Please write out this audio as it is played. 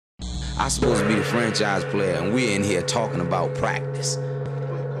I'm supposed to be the franchise player, and we're in here talking about practice.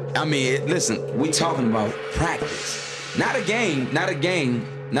 I mean, listen, we talking about practice. Not a game, not a game,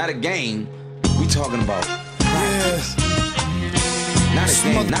 not a game. We talking about practice. Not a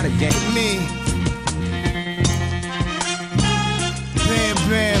game, not a game. Me. Bam,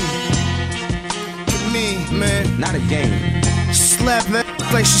 bam. Me, man. Not a game. Slap that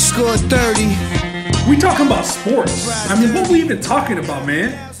like she scored 30. We talking about sports. I mean, what we even talking about,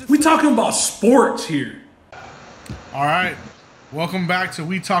 man? We talking about sports here. All right. Welcome back to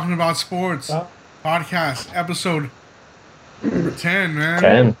We Talking About Sports podcast, episode number 10, man.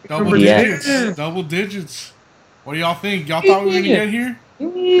 10. Double digits. Double digits. What do y'all think? Y'all thought we were going to get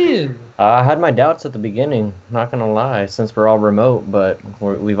here? I had my doubts at the beginning, not going to lie, since we're all remote, but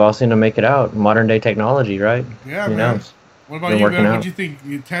we've all seen to make it out. Modern day technology, right? Yeah, Who man. knows? What about you, man? What do you think?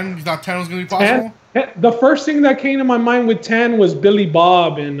 You 10? You thought 10 was going to be possible? 10? The first thing that came to my mind with 10 was Billy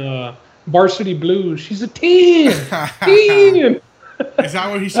Bob in Varsity Blues. She's a 10. 10. Is that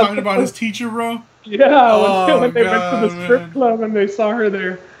what he's talking about, his teacher, bro? Yeah, when they went to the strip club and they saw her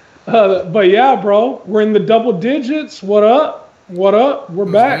there. But yeah, bro, we're in the double digits. What up? What up? We're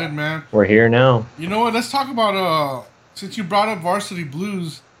back. Good, man. We're here now. You know what? Let's talk about, since you brought up Varsity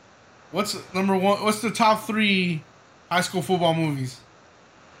Blues, what's number one? What's the top 3 high school football movies?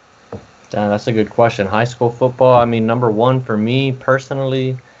 That's a good question. High school football, I mean, number 1 for me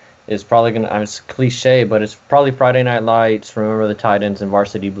personally is probably going to, it's cliche, but it's probably Friday Night Lights, Remember the Titans, and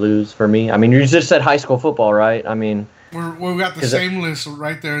Varsity Blues for me. I mean, you just said high school football, right? I mean, we got the same list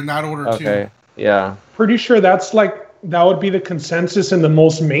right there in that order, too. Okay, yeah. Pretty sure that would be the consensus and the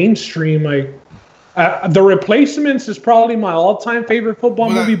most mainstream. The Replacements is probably my all-time favorite football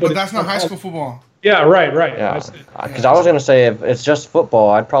movie, but that's not high school football. Yeah, right. Yeah, because I was going to say, if it's just football,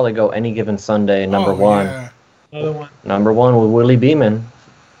 I'd probably go Any Given Sunday, number 1. Yeah. Another one. Number 1 with Willie Beeman.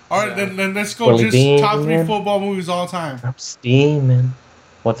 All right, then let's go Willie just Beeman. top 3 football movies of all time. I'm steaming.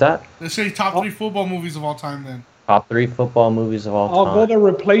 What's that? Let's say top 3 football movies of all time, then. Top 3 football movies of all time. I'll go The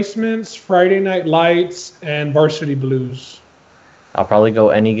Replacements, Friday Night Lights, and Varsity Blues. I'll probably go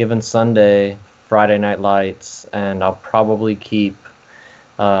Any Given Sunday, Friday Night Lights, and I'll probably keep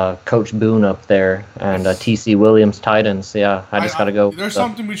Coach Boone up there and T.C. Williams Titans. Yeah, I just got to go. There's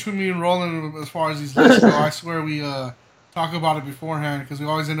something between me and Roland as far as these lists go. I swear we talk about it beforehand because we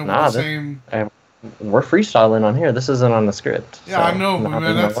always end up with the same. We're freestyling on here. This isn't on the script. Yeah, I know, but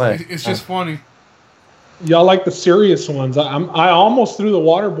man, it's just funny. Y'all like the serious ones. I almost threw The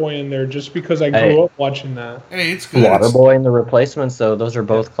Waterboy in there just because I grew up watching that. Hey, it's good. Waterboy and The Replacements, though, those are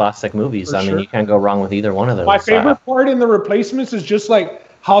both classic movies. I mean, you can't go wrong with either one of those. My favorite part in The Replacements is just like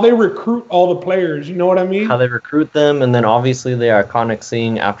how they recruit all the players. You know what I mean? How they recruit them, and then obviously the iconic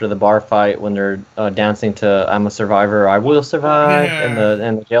scene after the bar fight when they're dancing to "I'm a Survivor, I Will Survive"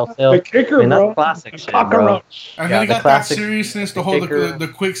 in the jail cell. The kicker, I mean, that's bro. classic shit, bro. And then you got that seriousness, the whole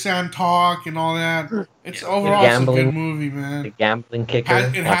the quicksand talk and all that. It's overall a good movie, man. The gambling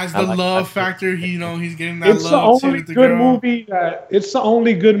kicker. It has the love factor. He's getting that it's love. The only good movie it's the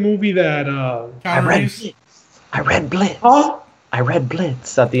only good movie that I read Blitz. Huh? I read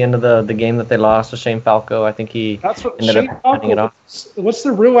Blitz at the end of the game that they lost to Shane Falco. I think he ended up handing it off. What's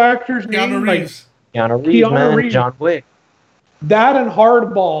the real actor's name? Keanu Reeves. Keanu Reeves, man. Reeves. John Wick. That and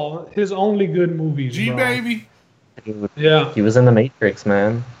Hardball, his only good movies. Baby. He was in The Matrix,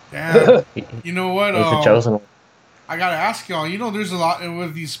 man. Damn. You know what? He's the chosen one. I gotta ask y'all. You know, there's a lot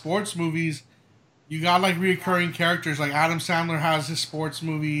with these sports movies. You got like reoccurring characters. Like Adam Sandler has his sports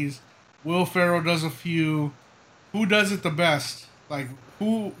movies. Will Ferrell does a few. Who does it the best? Like,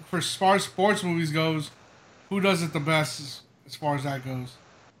 who, as far as sports movies goes, who does it the best as far as that goes?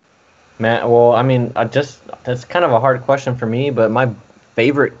 Man, well, I mean, that's kind of a hard question for me, but my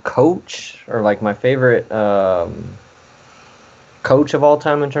favorite coach, or like my favorite coach of all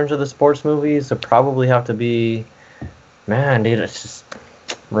time in terms of the sports movies, would probably have to be, man, dude, it's just,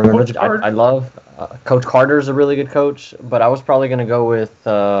 I love, Coach Carter's a really good coach, but I was probably going to go with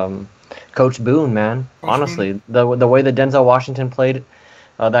Coach Boone, man. Honestly, the way that Denzel Washington played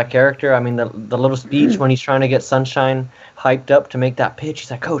that character, I mean, the little speech when he's trying to get Sunshine hyped up to make that pitch. He's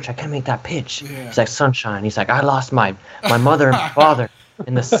like, "Coach, I can't make that pitch." Yeah. He's like, "Sunshine." He's like, "I lost my mother and my father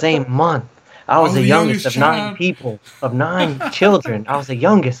in the same month. I was the youngest of 9 people, of 9 children. I was the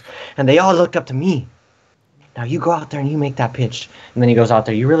youngest, and they all looked up to me. Now you go out there and you make that pitch." And then he goes out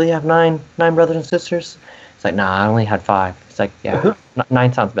there. "You really have nine brothers and sisters?" It's like, "Nah, I only had 5." It's like, "Yeah,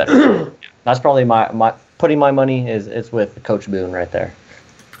 9 sounds better." That's probably my putting my money is with Coach Boone right there.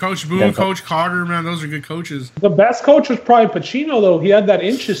 Coach Boone, Coach Carter, man, those are good coaches. The best coach was probably Pacino, though. He had that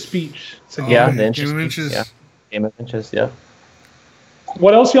inches speech. The inches speech. Yeah. Game of Inches, yeah.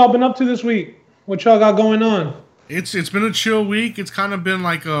 What else y'all been up to this week? What y'all got going on? It's been a chill week. It's kind of been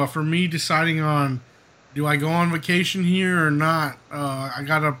like for me deciding on, do I go on vacation here or not? I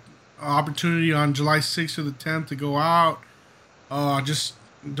got a opportunity on July 6th or the 10th to go out. Just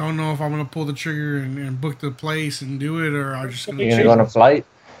don't know if I'm gonna pull the trigger and book the place and do it, or I just you gonna go on a flight.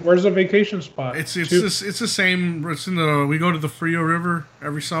 Where's the vacation spot? It's the same. It's we go to the Frio River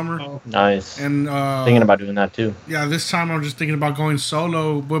every summer. Oh. Nice. And thinking about doing that too. Yeah, this time I'm just thinking about going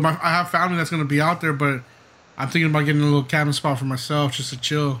solo. But I have family that's gonna be out there, but I'm thinking about getting a little cabin spot for myself just to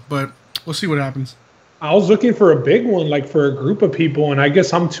chill. But we'll see what happens. I was looking for a big one, like for a group of people, and I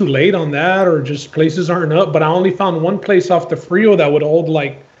guess I'm too late on that, or just places aren't up. But I only found one place off the Frio that would hold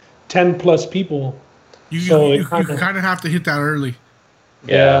like 10 plus people. You kind of have to hit that early.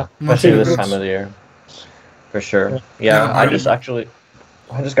 Yeah, especially this time of the year, for sure. Yeah, I just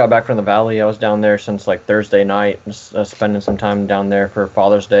got back from the Valley. I was down there since like Thursday night, just spending some time down there for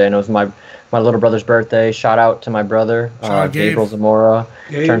Father's Day, and it was my little brother's birthday. Shout out to my brother, Gabriel Zamora.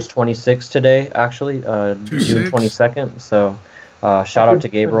 Turns 26 today, actually, June 22nd. So shout out to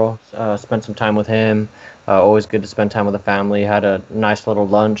Gabriel. Spent some time with him. Always good to spend time with the family. Had a nice little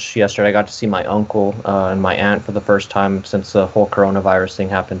lunch yesterday. I got to see my uncle and my aunt for the first time since the whole coronavirus thing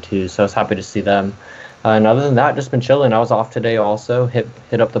happened too. So I was happy to see them. And other than that, just been chilling. I was off today also.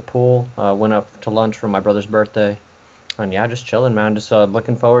 Hit up the pool. Went up to lunch for my brother's birthday. And yeah, just chilling, man. Just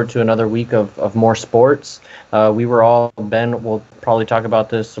looking forward to another week of more sports. We were all, Ben will probably talk about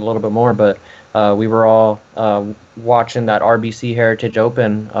this a little bit more, but we were all watching that RBC Heritage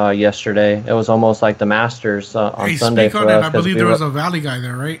Open yesterday. It was almost like the Masters on Sunday for us. I believe there was a Valley guy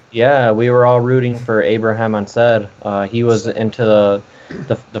there, right? Yeah, we were all rooting for Abraham Ansed. He was into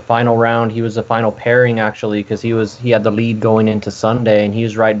the final round. He was the final pairing, actually, because he had the lead going into Sunday, and he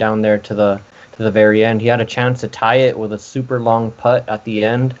was right down there to the very end. He had a chance to tie it with a super long putt at the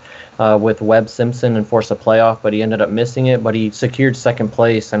end with Webb Simpson and force a playoff, but he ended up missing it. But he secured second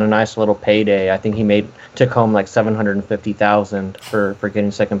place and a nice little payday. I think he took home like $750,000 for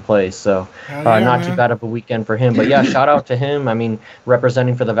getting second place. So not too bad of a weekend for him. But yeah, shout out to him. I mean,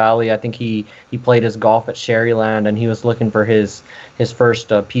 representing for the Valley. I think he played his golf at Sherryland, and he was looking for his first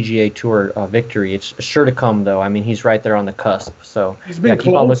PGA Tour victory. It's sure to come though. I mean, he's right there on the cusp. So yeah,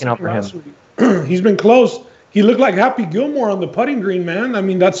 keep on looking out for him. He's been close. He looked like Happy Gilmore on the putting green, man. I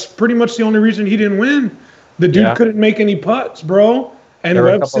mean, that's pretty much the only reason he didn't win. The dude couldn't make any putts, bro. And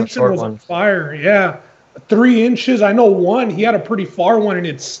Webb Simpson was on fire. Yeah, 3 inches. I know one. He had a pretty far one, and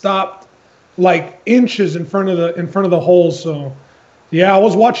it stopped like inches in front of the hole. So, yeah, I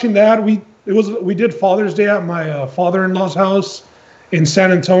was watching that. We did Father's Day at my father-in-law's house in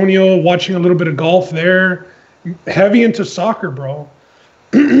San Antonio, watching a little bit of golf there. Heavy into soccer, bro.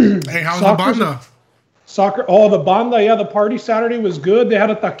 Hey, how's the banda? Soccer. Oh, the banda. Yeah, the party Saturday was good. They had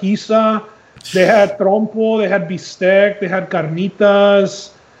a taquiza. They had trompo. They had bistec. They had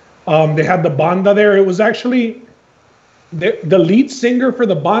carnitas. They had the banda there. It was actually the lead singer for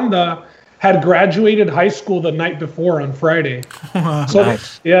the banda had graduated high school the night before on Friday. So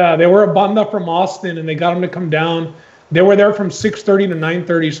nice. They were a banda from Austin, and they got them to come down. They were there from 6:30 to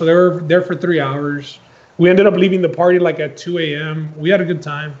 9:30, so they were there for 3 hours. We ended up leaving the party like at 2 a.m. We had a good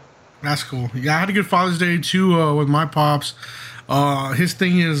time. That's cool. Yeah, I had a good Father's Day too with my pops. His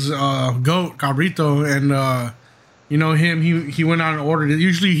thing is goat, cabrito, and you know him. He went out and ordered it.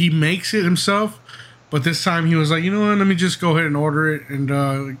 Usually he makes it himself, but this time he was like, you know what, let me just go ahead and order it, and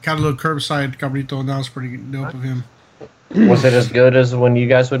got a little curbside cabrito, and that was pretty dope of him. Was it as good as when you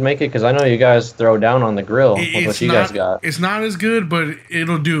guys would make it? Because I know you guys throw down on the grill with what you guys got. It's not as good, but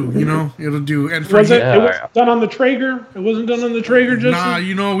it'll do. You know, ittle do. And it wasn't done on the Traeger. It wasn't done on the Traeger, Justin? Nah,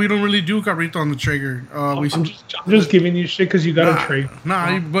 you know, we don't really do cabrito on the Traeger. I'm just giving you shit because you got a Traeger.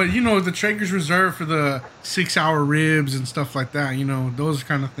 Nah, but you know, the Traeger's reserved for the 6-hour ribs and stuff like that. You know, those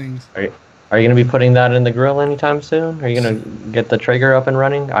kind of things. Are you going to be putting that in the grill anytime soon? Are you going to get the Traeger up and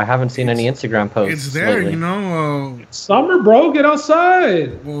running? I haven't seen any Instagram posts. It's there, lately. You know. It's summer, bro. Get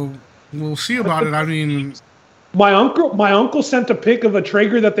outside. Well, we'll see about it. I mean, my uncle sent a pic of a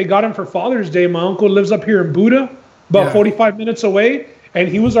Traeger that they got him for Father's Day. My uncle lives up here in Buda, about 45 minutes away, and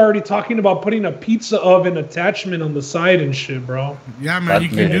he was already talking about putting a pizza oven attachment on the side and shit, bro. Yeah, man, you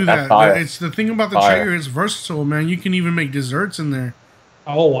can do that. It's the thing about the Traeger. It's versatile, man. You can even make desserts in there.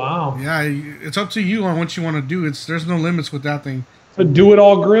 Oh wow! Yeah, it's up to you on what you want to do. There's no limits with that thing. It's a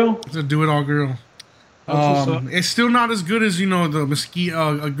do-it-all grill. It's a do-it-all grill. It's still not as good as, you know, the mesquite,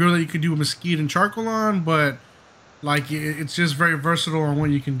 a grill that you could do with mesquite and charcoal on, but like it's just very versatile on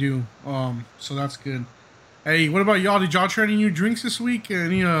what you can do. So that's good. Hey, what about y'all? Did y'all try any new drinks this week?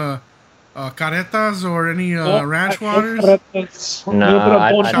 Any caretas or any ranch waters?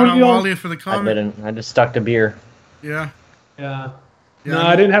 No, Shout out Wally for the I comment. didn't. I just stuck to beer. Yeah. Yeah. No,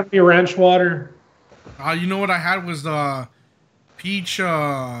 I didn't have any ranch water. You know what I had was the peach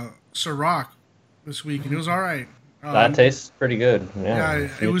Ciroc this week, and it was all right. That tastes pretty good. Yeah,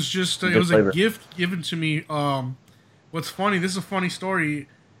 it was just it was flavor. a gift given to me. What's funny? This is a funny story.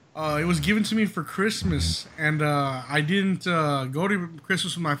 It was given to me for Christmas, and I didn't go to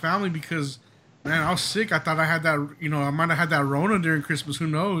Christmas with my family because, man, I was sick. I thought I had that. I might have had that Rona during Christmas. Who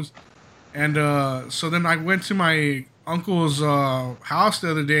knows? And so then I went to my uncle's house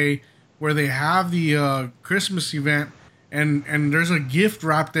the other day where they have the Christmas event, and there's a gift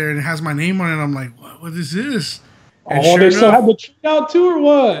wrapped there and it has my name on it. I'm like, what is this? And sure they still have the tree out too, or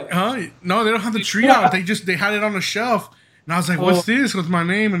what? No, they don't have the tree out. They had it on the shelf, and I was like, "What's this?" With my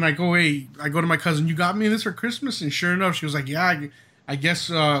name, and I go to my cousin. You got me this for Christmas, and sure enough, she was like, "Yeah, I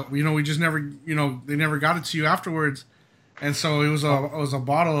guess we just never they never got it to you afterwards." And so it was a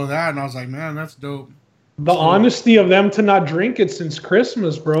bottle of that, and I was like, "Man, that's dope." The honesty of them to not drink it since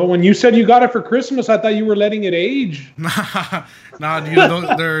Christmas, bro. When you said you got it for Christmas, I thought you were letting it age. Nah,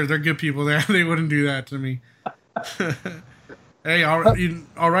 dude, they're good people. They wouldn't do that to me. Hey,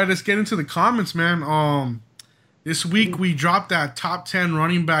 all right, let's get into the comments, man. This week we dropped that top 10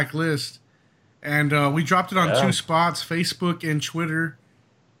 running back list, and we dropped it on 2 spots, Facebook and Twitter.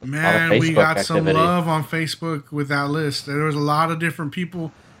 Man, we got some love on Facebook with that list. There was a lot of different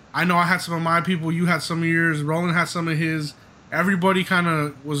people. I know I had some of my people. You had some of yours. Roland had some of his. Everybody kind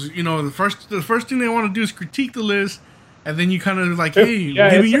of was, the first thing they want to do is critique the list. And then you kind of like, hey,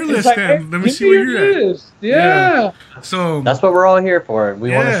 give me your list then. Let me see where you're at. Yeah. So that's what we're all here for.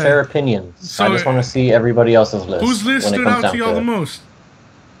 We want to share opinions. So I just want to see everybody else's list. Whose list stood out to y'all the most?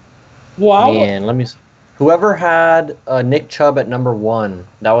 Wow. Man, let me see. Whoever had Nick Chubb at number 1,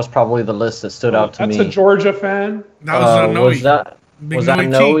 that was probably the list that stood out to me. That's a Georgia fan. That was Noe. Was that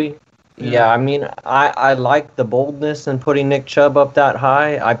Noe? Yeah, I mean, I like the boldness in putting Nick Chubb up that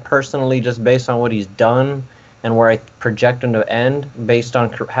high. I personally, just based on what he's done and where I project him to end, based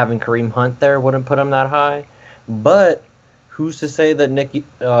on having Kareem Hunt there, wouldn't put him that high. But who's to say that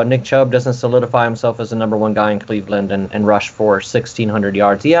Nick Chubb doesn't solidify himself as the number 1 guy in Cleveland and rush for 1,600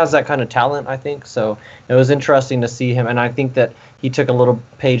 yards? He has that kind of talent, I think. So it was interesting to see him, and I think that he took a little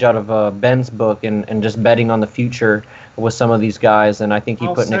page out of Ben's book and just betting on the future with some of these guys, and I think he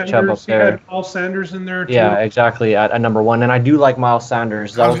put Nick Chubb up there. He had Miles Sanders in there too. Yeah, exactly, at number 1, and I do like Miles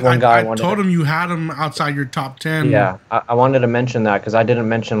Sanders. That was one guy I wanted. I told him you had him outside your top 10. Yeah, I wanted to mention that because I didn't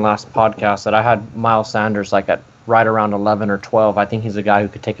mention last podcast that I had Miles Sanders like at right around 11 or 12. I think he's a guy who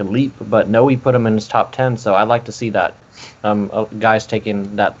could take a leap, but no, he put him in his top 10. So I like to see that guys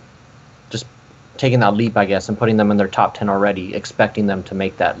taking that leap, I guess, and putting them in their top 10 already, expecting them to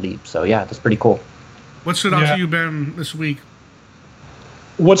make that leap. So yeah, that's pretty cool. What stood out to you, Ben, this week?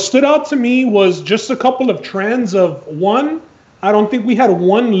 What stood out to me was just a couple of trends of one. I don't think we had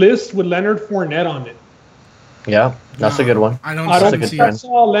one list with Leonard Fournette on it. Yeah, that's a good one. I don't think I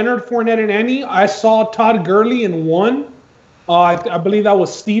saw Leonard Fournette in any. I saw Todd Gurley in one. I believe that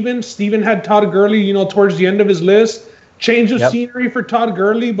was Steven. Steven had Todd Gurley, towards the end of his list. Change of scenery for Todd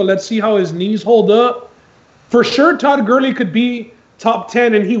Gurley, but let's see how his knees hold up. For sure, Todd Gurley could be top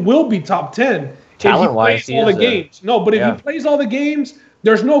 10, and he will be top 10. Talent-wise, he plays all the games. No, but if he plays all the games,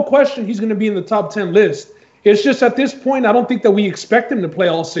 there's no question he's going to be in the top 10 list. It's just at this point, I don't think that we expect him to play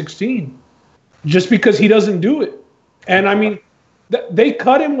all 16 just because he doesn't do it. And, I mean, they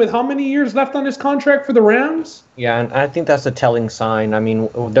cut him with how many years left on his contract for the Rams? Yeah, and I think that's a telling sign. I mean,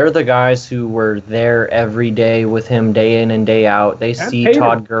 they're the guys who were there every day with him day in and day out. They see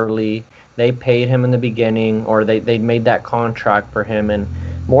Todd Gurley. They paid him in the beginning, or they made that contract for him. And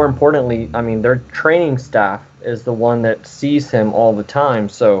more importantly, I mean, their training staff is the one that sees him all the time.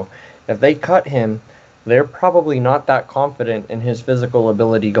 So if they cut him, they're probably not that confident in his physical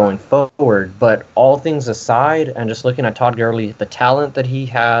ability going forward. But all things aside, and just looking at Todd Gurley, the talent that he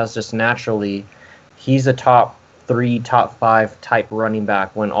has just naturally, he's a top 3, top 5 type running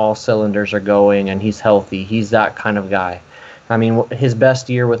back when all cylinders are going and he's healthy. He's that kind of guy. I mean, his best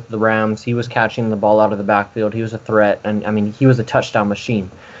year with the Rams, he was catching the ball out of the backfield. He was a threat, and I mean, he was a touchdown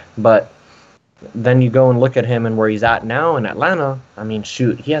machine. But then you go and look at him and where he's at now in Atlanta. I mean,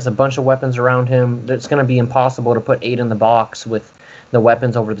 shoot, he has a bunch of weapons around him. It's going to be impossible to put 8 in the box with the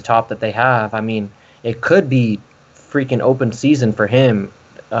weapons over the top that they have. I mean, it could be freaking open season for him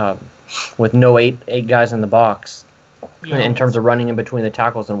with no 8 guys in the box in terms of running in between the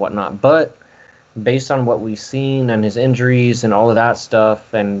tackles and whatnot. But based on what we've seen and his injuries and all of that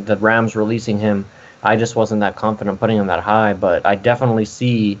stuff and the Rams releasing him, I just wasn't that confident putting him that high. But I definitely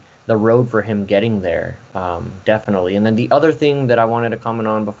see the road for him getting there, definitely. And then the other thing that I wanted to comment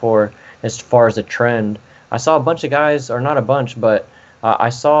on before, as far as a trend, I saw a bunch of guys, or not a bunch, but I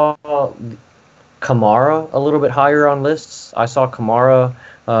saw Kamara a little bit higher on lists. I saw Kamara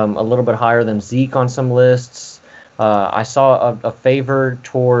a little bit higher than Zeke on some lists. I saw a favor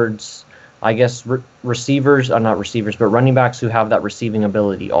towards, I guess, receivers, not receivers, but running backs who have that receiving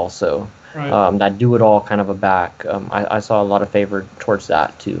ability also. Right. That do-it-all kind of a back. I saw a lot of favor towards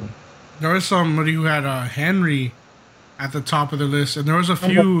that, too. There was somebody who had Henry at the top of the list, and there was a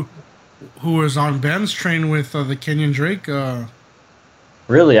few who was on Ben's train with the Kenyon Drake.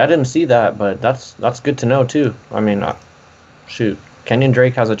 Really? I didn't see that, but that's good to know, too. I mean, shoot. Kenyon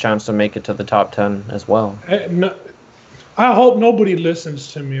Drake has a chance to make it to the top 10 as well. I hope nobody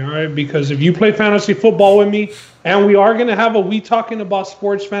listens to me, all right? Because if you play fantasy football with me, and we are going to have a We Talking About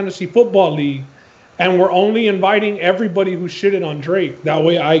Sports Fantasy Football League, and we're only inviting everybody who shitted on Drake. That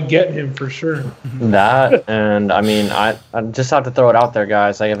way I get him for sure. That, and I mean, I just have to throw it out there,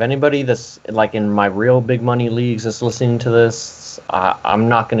 guys. Like, if anybody that's, like, in my real big money leagues that's listening to this, I'm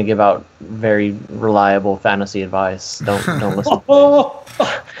not going to give out very reliable fantasy advice. Don't listen.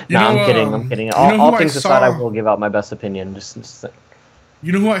 I'm kidding. All things aside, I will give out my best opinion. Just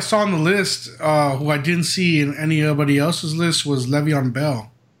you know who I saw on the list, who I didn't see in anybody else's list, was Le'Veon Bell.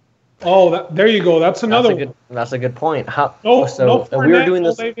 Oh, there you go. That's another one. That's a good point. We were doing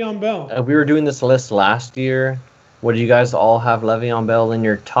this. Le'Veon Bell. We were doing this list last year. Would you guys all have Le'Veon Bell in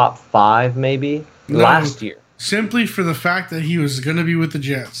your top 5, maybe? No, last year. Simply for the fact that he was going to be with the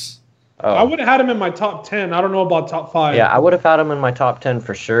Jets. Oh. I would have had him in my top 10. I don't know about top 5. Yeah, I would have had him in my top 10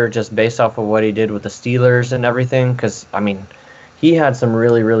 for sure, just based off of what he did with the Steelers and everything. Because, I mean, he had some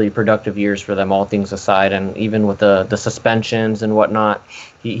really, really productive years for them, all things aside. And even with the suspensions and whatnot,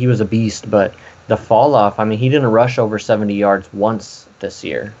 he was a beast. But the fall off, I mean, he didn't rush over 70 yards once this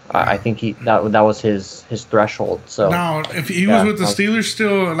year. I think that was his threshold. So now, if he was with the Steelers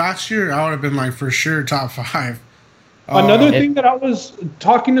still last year, I would have been like for sure top 5. Another thing that I was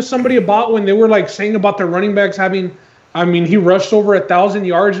talking to somebody about when they were like saying about their running backs having, I mean, he rushed over 1,000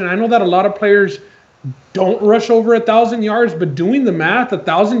 yards, and I know that a lot of players don't rush over 1,000 yards, but doing the math,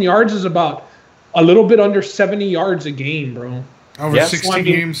 1,000 yards is about a little bit under 70 yards a game, bro. Over 60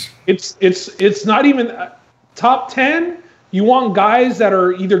 games. It's not even top 10. You want guys that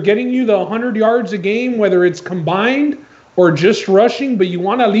are either getting you the 100 yards a game, whether it's combined or just rushing, but you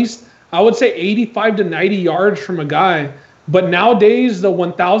want at least, I would say, 85 to 90 yards from a guy. But nowadays, the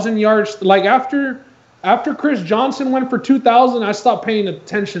 1,000 yards, like after Chris Johnson went for 2,000, I stopped paying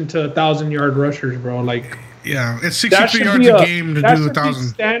attention to 1,000-yard rushers, bro. Like, yeah, it's 63 yards a game to do 1,000.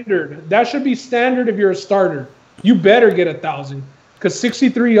 Standard. That should be standard if you're a starter. You better get 1,000 because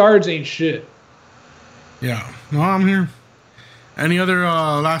 63 yards ain't shit. Yeah, no, I'm here. Any other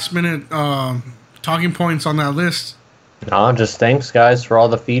last-minute talking points on that list? No, just thanks, guys, for all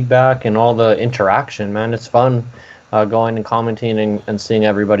the feedback and all the interaction, man. It's fun going and commenting and seeing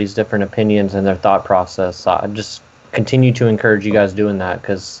everybody's different opinions and their thought process. I just continue to encourage you guys doing that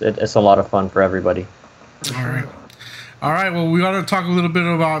because it's a lot of fun for everybody. All right. Well, we got to talk a little bit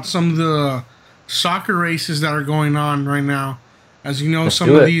about some of the soccer races that are going on right now. As you know, some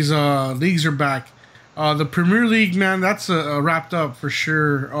of these leagues are back. The Premier League, man, that's wrapped up for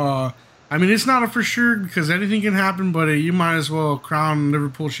sure. I mean, it's not a for sure because anything can happen, but you might as well crown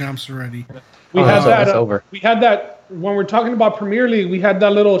Liverpool champs already. We had that when we're talking about Premier League. We had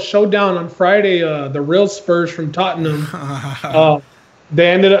that little showdown on Friday. The real Spurs from Tottenham.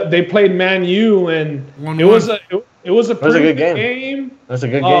 They played Man U, and it was a good game. It was a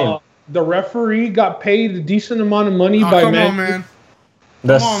good game. The referee got paid a decent amount of money by Man.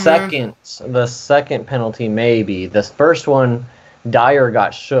 The second penalty, maybe. The first one, Dyer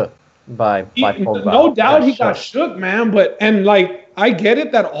got shook by Pogba. No doubt he got shook, man. I get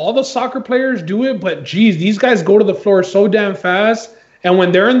it that all the soccer players do it, but geez, these guys go to the floor so damn fast. And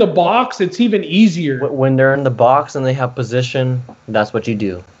when they're in the box, it's even easier. When they're in the box and they have position, that's what you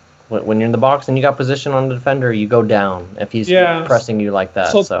do. When you're in the box and you got position on the defender, you go down if he's pressing you like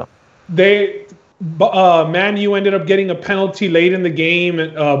that. So Man U ended up getting a penalty late in the game,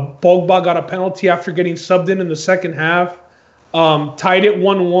 and Pogba got a penalty after getting subbed in the second half. Tied it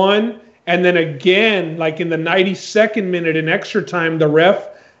 1-1, and then again, like in the 92nd minute in extra time, the ref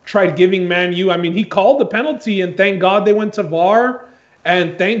tried giving Man U. I mean, he called the penalty, and thank God they went to VAR,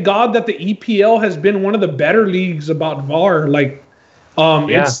 and thank God that the EPL has been one of the better leagues about VAR.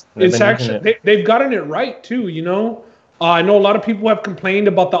 It's actually they've gotten it right too. You know. I know a lot of people have complained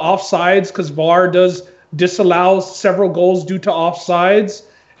about the offsides because VAR does disallow several goals due to offsides,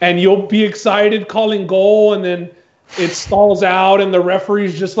 and you'll be excited calling goal, and then it stalls out and the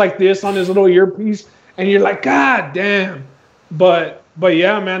referee's just like this on his little earpiece, and you're like, God damn. But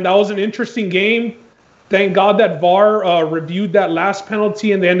yeah, man, that was an interesting game. Thank God that VAR reviewed that last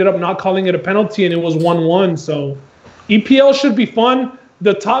penalty, and they ended up not calling it a penalty, and it was 1-1. So EPL should be fun.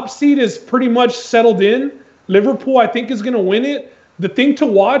 The top seed is pretty much settled in. Liverpool, I think, is going to win it. The thing to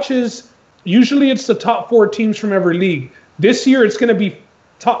watch is usually it's the top 4 teams from every league. This year, it's going to be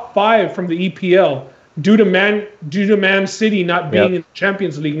top 5 from the EPL due to Man City not being in the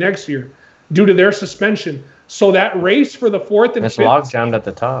Champions League next year due to their suspension. So that race for the 4th and 5th... It's logjammed at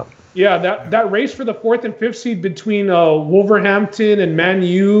the top. Yeah, that race for the 4th and 5th seed between Wolverhampton and Man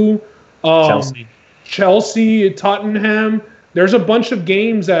U, Chelsea, Tottenham. There's a bunch of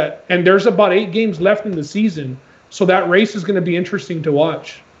games and there's about 8 games left in the season. So that race is going to be interesting to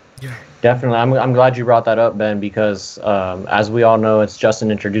watch. Yeah, definitely. I'm glad you brought that up, Ben, because as we all know, it's Justin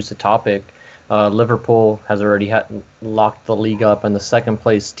introduced the topic. Liverpool has already locked the league up, and the second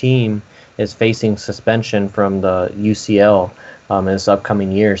place team is facing suspension from the UCL in this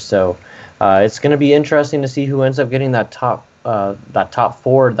upcoming year. So it's going to be interesting to see who ends up getting that top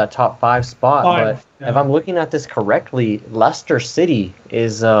 4, that top 5 spot. But if I'm looking at this correctly, Leicester City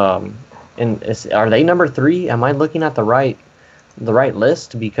is are they number 3? Am I looking at the right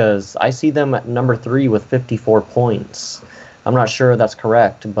list? Because I see them at number 3 with 54 points. I'm not sure if that's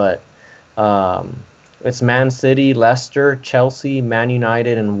correct, but it's Man City, Leicester, Chelsea, Man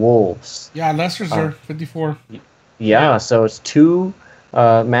United, and Wolves. Yeah, Leicester's there, 54. Yeah, so it's 2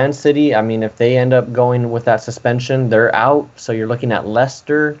 Man City. I mean, if they end up going with that suspension, they're out. So you're looking at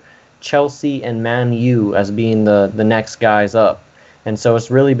Leicester, Chelsea, and Man U as being the next guys up. And so it's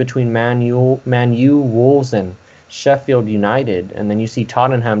really between Man U, Wolves, and Sheffield United. And then you see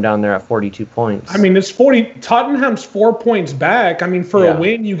Tottenham down there at 42 points. I mean, it's 40. Tottenham's 4 points back. I mean, for a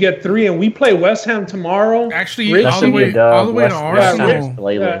win, you get 3. And we play West Ham tomorrow. Actually, all the way to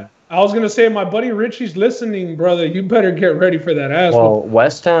Arsenal. I was going to say, my buddy Richie's listening, brother. You better get ready for that ass. Well,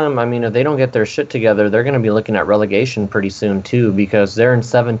 West Ham, I mean, if they don't get their shit together, they're going to be looking at relegation pretty soon, too, because they're in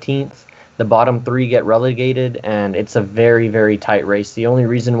 17th. The bottom 3 get relegated, and it's a very, very tight race. The only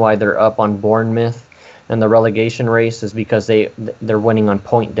reason why they're up on Bournemouth and the relegation race is because they're winning on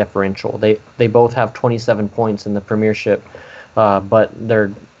point differential. They both have 27 points in the Premiership, but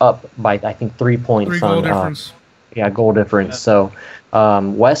they're up by, I think, 3 points. 3 goal difference. Goal difference. So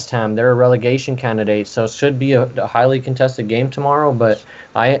West Ham, they're a relegation candidate, so it should be a highly contested game tomorrow, but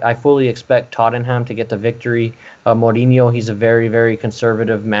I fully expect Tottenham to get the victory. Mourinho, he's a very, very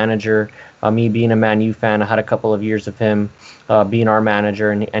conservative manager. Me being a Man U fan, I had a couple of years of him being our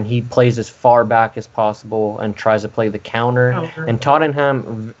manager, and he plays as far back as possible and tries to play the counter. And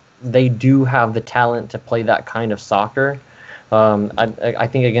Tottenham, they do have the talent to play that kind of soccer. I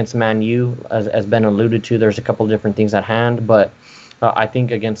think against Man U, as Ben alluded to, there's a couple of different things at hand, but I think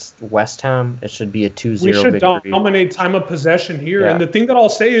against West Ham, it should be a 2-0 victory. We should dominate time of possession here. Yeah. And the thing that I'll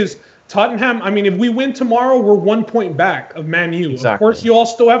say is Tottenham, I mean, if we win tomorrow, we're 1 point back of Man U. Exactly. Of course, you all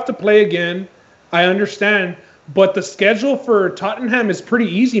still have to play again. I understand. But the schedule for Tottenham is pretty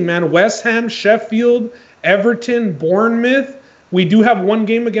easy, man. West Ham, Sheffield, Everton, Bournemouth. We do have 1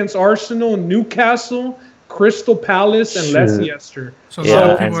 game against Arsenal, Newcastle, Crystal Palace, and Leicester. So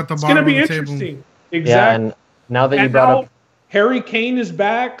it's going to be interesting. Exactly. Yeah, and now that you brought up... Harry Kane is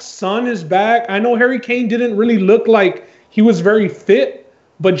back. Son is back. I know Harry Kane didn't really look like he was very fit,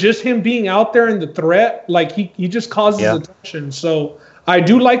 but just him being out there in the threat, like he just causes attention. So I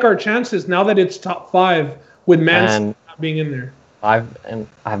do like our chances now that it's top 5 with Man City not being in there.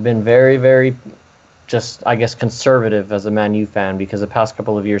 I've been very, very just, I guess, conservative as a Man U fan because the past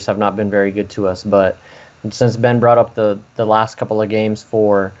couple of years have not been very good to us. But since Ben brought up the last couple of games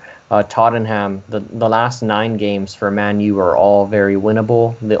for Tottenham, the last 9 games for Man U are all very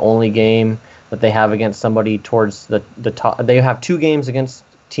winnable. The only game that they have against somebody towards the top, they have 2 games against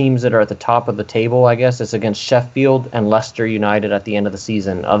teams that are at the top of the table, I guess. It's against Sheffield and Leicester United at the end of the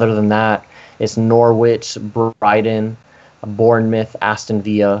season. Other than that, it's Norwich, Brighton, Bournemouth, Aston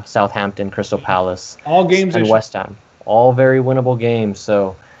Villa, Southampton, Crystal Palace. All games and West Ham. All very winnable games.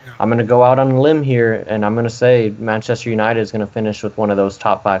 So I'm going to go out on a limb here, and I'm going to say Manchester United is going to finish with one of those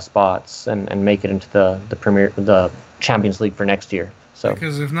top 5 spots and make it into the Champions League for next year. So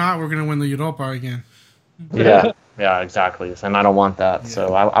because if not, we're going to win the Europa again. Yeah, exactly. And I don't want that. Yeah.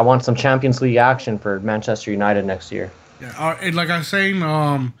 So I want some Champions League action for Manchester United next year. Yeah, and like I was saying,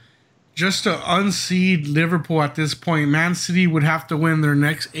 just to unseed Liverpool at this point, Man City would have to win their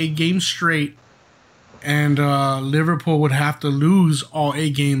next 8 games straight. And Liverpool would have to lose all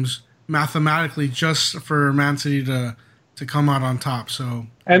 8 games mathematically just for Man City to come out on top. So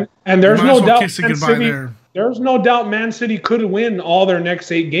and there's no doubt there's no doubt Man City could win all their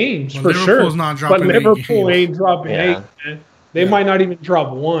next 8 games for Liverpool's sure. not dropping but Liverpool 8 ain't dropping 8, man. They might not even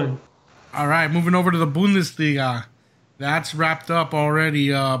drop 1. All right, moving over to the Bundesliga. That's wrapped up already.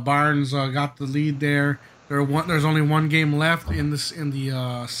 Bayern's got the lead there. There's only 1 game left in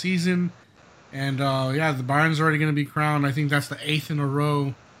the season, and the Bayern's already going to be crowned. I think that's the 8th in a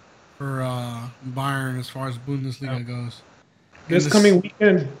row for Bayern as far as Bundesliga goes. This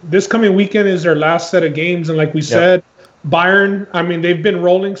coming weekend is their last set of games, and like we said, Bayern. I mean, they've been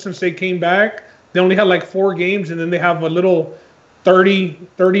rolling since they came back. They only had like 4 games, and then they have a little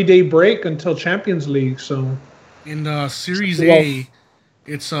 30-day break until Champions League. So in the Series A,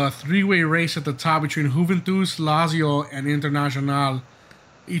 it's a 3-way race at the top between Juventus, Lazio, and Internazionale.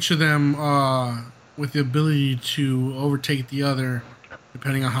 Each of them with the ability to overtake the other,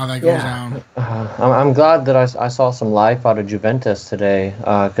 depending on how that goes down. I'm glad that I saw some life out of Juventus today,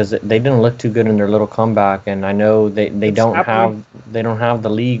 because they didn't look too good in their little comeback, and I know they don't have the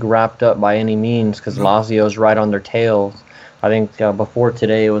league wrapped up by any means, because Lazio's right on their tails. I think before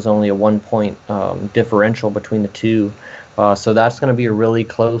today it was only a 1-point differential between the two, so that's going to be a really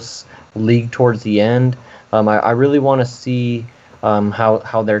close league towards the end. I really want to see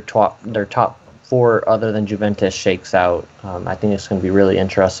how their top 4 other than Juventus shakes out. I think it's going to be really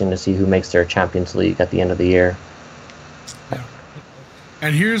interesting to see who makes their Champions League at the end of the year. Yeah.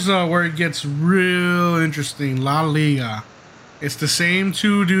 And here's where it gets real interesting. La Liga. It's the same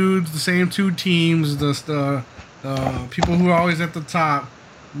 2 dudes, the same 2 teams, the people who are always at the top.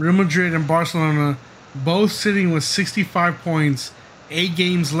 Real Madrid and Barcelona both sitting with 65 points, 8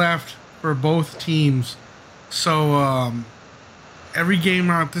 games left for both teams. So every game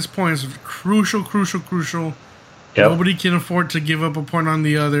now at this point is crucial. Yep. Nobody can afford to give up a point on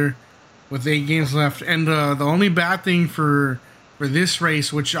the other with 8 games left. And the only bad thing for this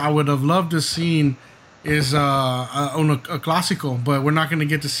race, which I would have loved to have seen, is a Clásico. But we're not going to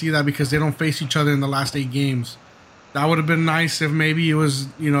get to see that because they don't face each other in the last 8 games. That would have been nice if maybe it was,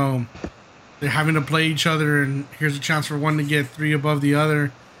 they're having to play each other and here's a chance for one to get 3 above the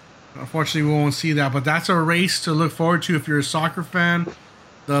other. Unfortunately, we won't see that, but that's a race to look forward to if you're a soccer fan.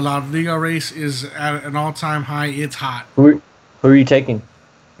 The La Liga race is at an all-time high. It's hot. Who are you taking?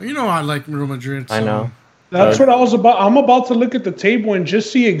 I like Real Madrid. So. I know. That's what I was about. I'm about to look at the table and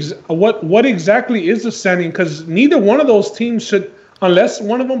just see what exactly is the standing, because neither one of those teams should, unless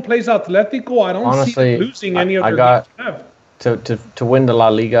one of them plays Atletico, I don't see them losing any of their games left. To win the La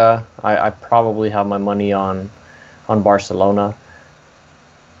Liga, I probably have my money on Barcelona.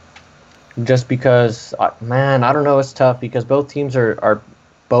 Just because, I don't know, it's tough because both teams are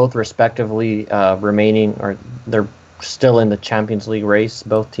both respectively remaining, or they're still in the Champions League race,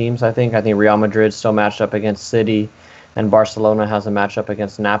 both teams, I think. I think Real Madrid still matched up against City, and Barcelona has a matchup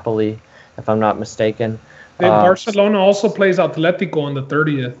against Napoli, if I'm not mistaken. Barcelona also plays Atletico on the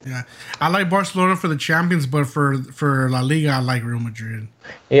 30th. Yeah, I like Barcelona for the champions, but for La Liga, I like Real Madrid.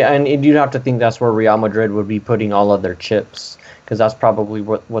 Yeah, and you'd have to think that's where Real Madrid would be putting all of their chips, because that's probably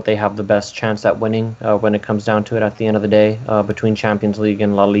what they have the best chance at winning when it comes down to it at the end of the day, between Champions League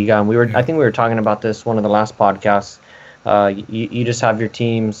and La Liga. And I think we were talking about this one of the last podcasts. You just have your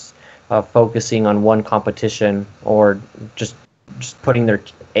teams focusing on one competition, or just putting their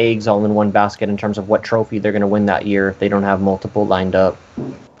eggs all in one basket in terms of what trophy they're going to win that year if they don't have multiple lined up.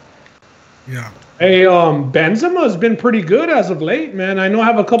 Yeah. Hey, Benzema has been pretty good as of late, man. I know I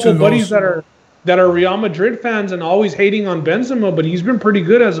have a couple buddies that are Real Madrid fans and always hating on Benzema, but he's been pretty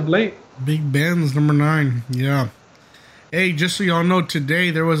good as of late. Big Ben's number 9. Yeah. Hey, just so y'all know,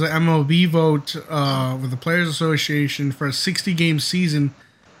 today there was an MLB vote with the Players Association for a 60-game season.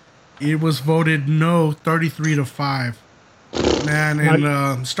 It was voted no, 33-5. Man,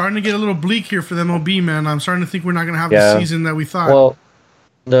 and starting to get a little bleak here for the MLB, man. I'm starting to think we're not going to have the season that we thought. Well,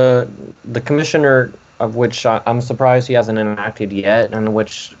 the commissioner, of which I'm surprised he hasn't enacted yet, and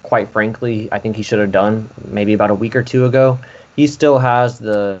which, quite frankly, I think he should have done maybe about a week or 2 ago. He still has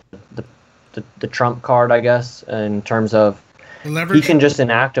the trump card, I guess, in terms of he can just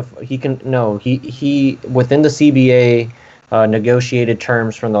enact he within the CBA negotiated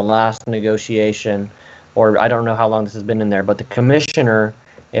terms from the last negotiation, or I don't know how long this has been in there, but the commissioner,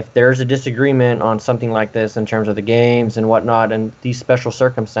 if there's a disagreement on something like this in terms of the games and whatnot and these special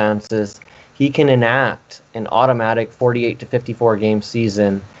circumstances, he can enact an automatic 48 to 54 game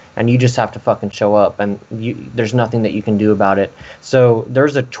season, and you just have to fucking show up, and there's nothing that you can do about it. So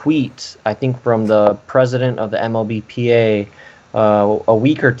there's a tweet, I think, from the president of the MLBPA a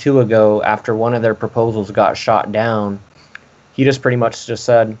week or 2 ago after one of their proposals got shot down. He just pretty much just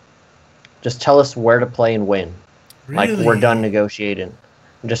said, just tell us where to play and win. Really? Like, we're done negotiating.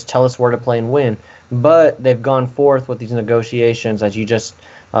 Just tell us where to play and win. But they've gone forth with these negotiations, as you just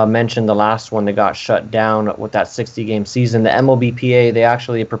mentioned. The last one, they got shut down with that 60-game season. The MLBPA, they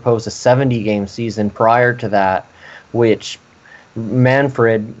actually proposed a 70-game season prior to that, which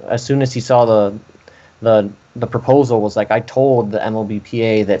Manfred, as soon as he saw the proposal, was like, I told the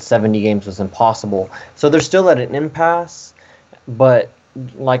MLBPA that 70 games was impossible. So they're still at an impasse. But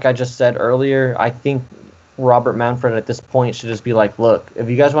like I just said earlier, I think Robert Manfred at this point should just be like, look, if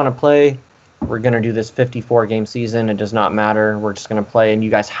you guys want to play, we're going to do this 54-game season. It does not matter. We're just going to play, and you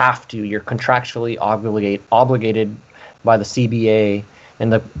guys have to. You're contractually obligated by the CBA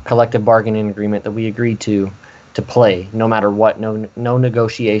and the collective bargaining agreement that we agreed to play, no matter what, no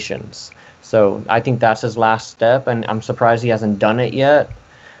negotiations. So I think that's his last step, and I'm surprised he hasn't done it yet,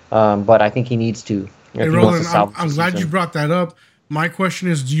 but I think he needs to. Hey, Roland, I'm glad you brought that up. My question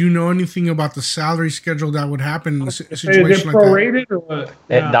is, do you know anything about the salary schedule that would happen in a situation like prorated that? Or what?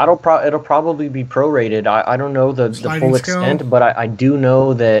 Yeah. It'll probably be prorated. I don't know the full extent, scale. but I do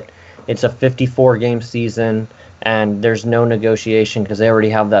know that it's a 54-game season, and there's no negotiation because they already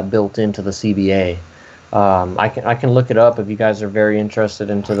have that built into the CBA. I can look it up if you guys are very interested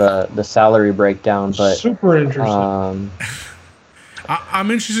into the salary breakdown. But super interesting.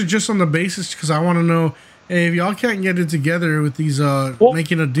 I'm interested just on the basis because I want to know. Hey, if y'all can't get it together with these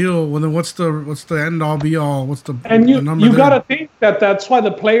making a deal, well then what's the end all be all? What's the number? You gotta think that's why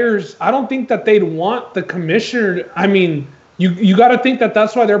the players. I don't think that they'd want the commissioner. I mean, you gotta think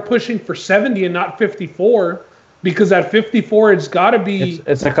that's why they're pushing for 70 and not 54, because at 54 it's gotta be.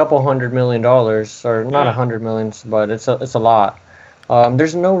 It's a couple $100 million, or not $100 million, but it's a lot.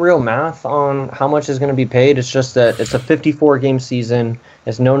 There's no real math on how much is going to be paid. It's just that it's a 54-game season.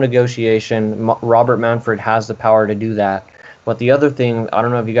 It's no negotiation. Robert Manfred has the power to do that. But the other thing, I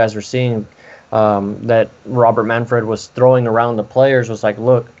don't know if you guys were seeing, that Robert Manfred was throwing around the players was like,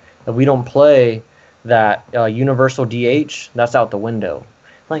 look, if we don't play that universal DH, that's out the window.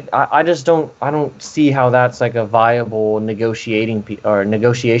 Like I don't see how that's like a viable negotiation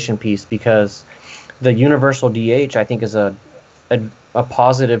piece, because the universal DH I think is a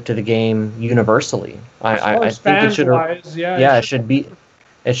positive to the game universally. I think it should.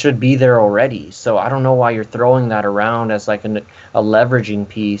 It should be there already. So I don't know why you're throwing that around as like a leveraging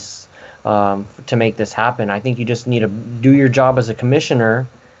piece to make this happen. I think you just need to do your job as a commissioner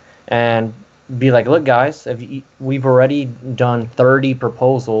and be like, look, guys, we've already done 30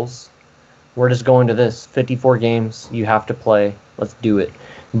 proposals. We're just going to this 54 games. You have to play. Let's do it.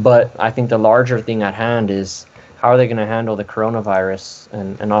 But I think the larger thing at hand is, how are they going to handle the coronavirus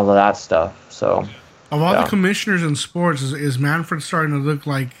and all of that stuff? So, of all the commissioners in sports, is Manfred starting to look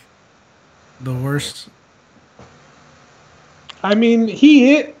like the worst? I mean,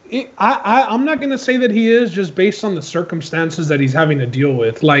 I'm not going to say that he is, just based on the circumstances that he's having to deal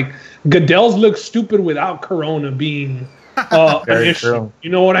with. Like, Goodell's look stupid without corona being an issue. True. You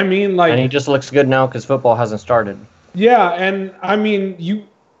know what I mean? Like, and he just looks good now because football hasn't started. Yeah, and I mean,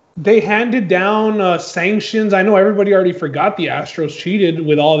 they handed down sanctions. I know everybody already forgot the Astros cheated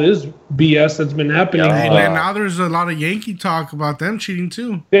with all this BS that's been happening. And now there's a lot of Yankee talk about them cheating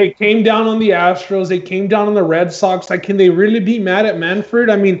too. They came down on the Astros. They came down on the Red Sox. Like, can they really be mad at Manfred?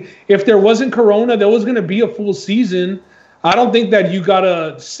 I mean, if there wasn't corona, there was going to be a full season. I don't think that you got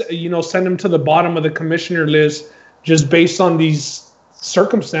to, send him to the bottom of the commissioner list just based on these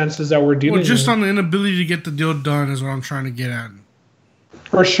circumstances that we're dealing with. Well, just on the inability to get the deal done is what I'm trying to get at.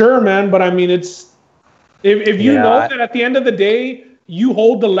 For sure, man. But I mean, it's if you know that at the end of the day, you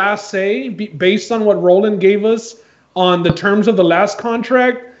hold the last say based on what Roland gave us on the terms of the last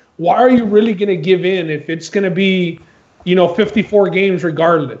contract. Why are you really going to give in if it's going to be, 54 games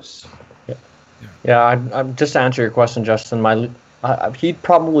regardless? Yeah. I'm just to answer your question, Justin. He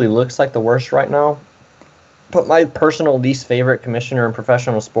probably looks like the worst right now. But my personal least favorite commissioner in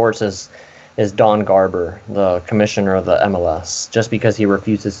professional sports is Don Garber, the commissioner of the MLS, just because he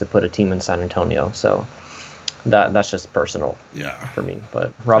refuses to put a team in San Antonio. So that's just personal for me.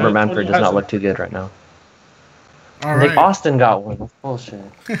 But Robert Manfred does not look too good right now. All right. Like Austin got one. That's bullshit.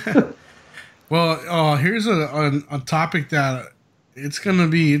 Well, here's a topic that it's a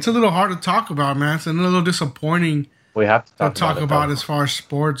little hard to talk about, man. It's a little disappointing. We have to talk about as far as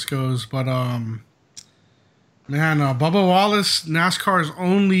sports goes. But, Bubba Wallace, NASCAR's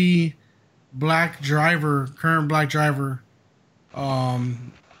only current black driver,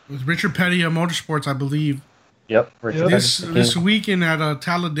 with Richard Petty of Motorsports, I believe. Yep. This weekend at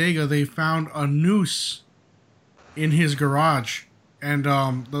Talladega, they found a noose in his garage, and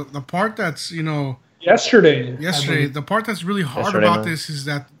the part that's yesterday, the part that's really hard about this is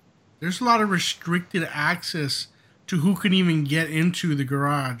that there's a lot of restricted access to who can even get into the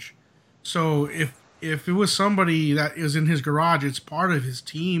garage. So if it was somebody that is in his garage, it's part of his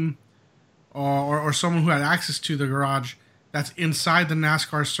team, or someone who had access to the garage that's inside the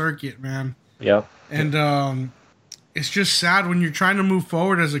NASCAR circuit, man. Yeah. And it's just sad when you're trying to move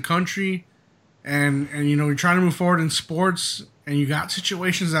forward as a country, and you know, you're trying to move forward in sports, and you got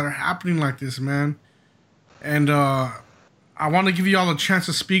situations that are happening like this, man. And I want to give you all a chance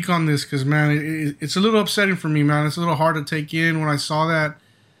to speak on this because, man, it's a little upsetting for me, man. It's a little hard to take in when I saw that.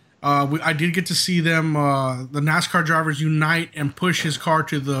 I did get to see them, the NASCAR drivers, unite and push his car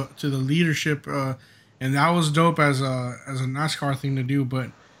to the leadership, and that was dope as a NASCAR thing to do. But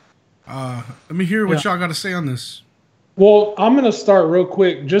let me hear what y'all got to say on this. Well, I'm going to start real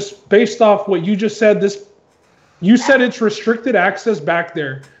quick, just based off what you just said. You said it's restricted access back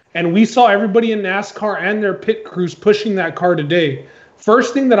there, and we saw everybody in NASCAR and their pit crews pushing that car today.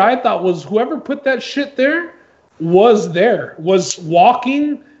 First thing that I thought was whoever put that shit there was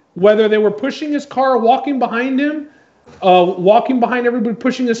walking, whether they were pushing his car or walking behind him, walking behind everybody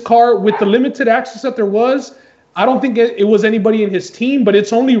pushing his car with the limited access that there was. I don't think it was anybody in his team, but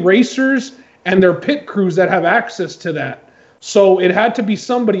it's only racers and their pit crews that have access to that. So it had to be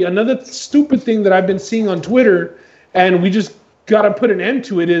somebody. Another stupid thing that I've been seeing on Twitter, and we just got to put an end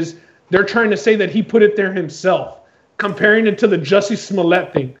to it, is they're trying to say that he put it there himself, comparing it to the Jussie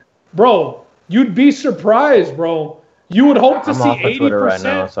Smollett thing. Bro, you'd be surprised, bro. You would hope to see 80% Twitter right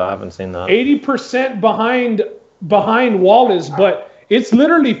now, so I haven't seen that. 80% behind Wallace, but it's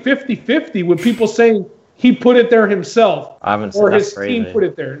literally 50-50 with people saying he put it there himself. I haven't seen or that. his team put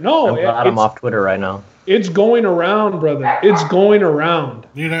it there. No, I'm glad I'm off Twitter right now. It's going around, brother. It's going around.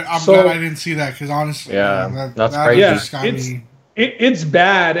 Dude, I'm glad I didn't see that because honestly, that's crazy. Yeah, it's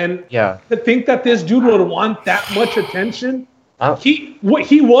bad, and to think that this dude would want that much attention. He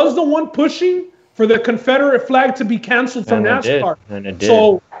was the one pushing for the Confederate flag to be canceled from NASCAR. And it did.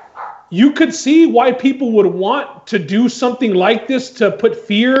 So you could see why people would want to do something like this to put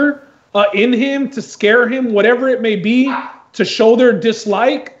fear in him, to scare him, whatever it may be, to show their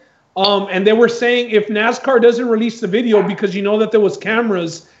dislike. And they were saying if NASCAR doesn't release the video, because you know that there was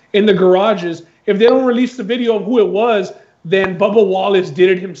cameras in the garages, if they don't release the video of who it was, then Bubba Wallace did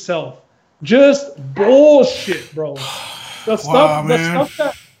it himself. Just bullshit, bro.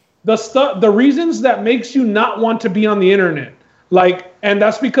 The reasons that makes you not want to be on the internet. And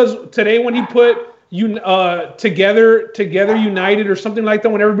that's because today when he put together united or something like that,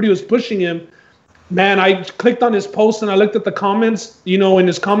 when everybody was pushing him, man, I clicked on his post and I looked at the comments, in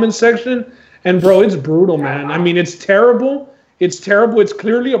his comment section, and bro, it's brutal, man. I mean, it's terrible. It's terrible. It's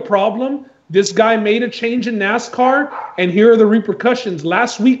clearly a problem. This guy made a change in NASCAR, and here are the repercussions.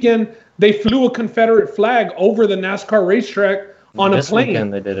 Last weekend, they flew a Confederate flag over the NASCAR racetrack on a plane. This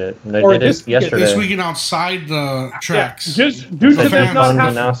weekend they did it. They did it yesterday. This weekend outside the tracks. Yeah, just due to them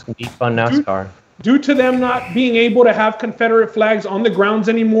NASCAR. Due to them not being able to have Confederate flags on the grounds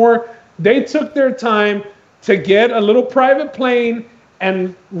anymore, they took their time to get a little private plane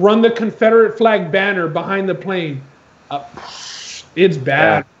and run the Confederate flag banner behind the plane. It's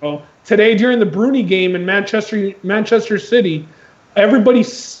bad, bro. Today, during the Bruni game in Manchester City,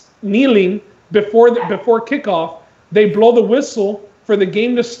 everybody's kneeling before kickoff. They blow the whistle for the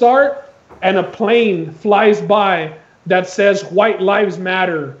game to start, and a plane flies by that says "White Lives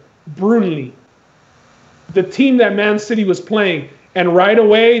Matter," Brunley, the team that Man City was playing. And right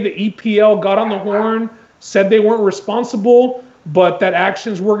away, the EPL got on the horn, said they weren't responsible, but that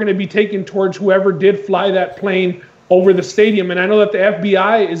actions were going to be taken towards whoever did fly that plane over the stadium. And I know that the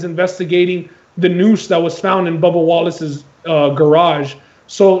FBI is investigating the noose that was found in Bubba Wallace's garage.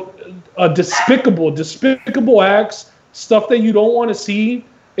 So despicable acts, stuff that you don't want to see,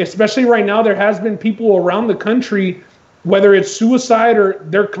 especially right now. There has been people around the country, whether it's suicide or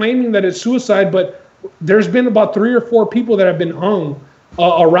they're claiming that it's suicide, but there's been about 3 or 4 people that have been hung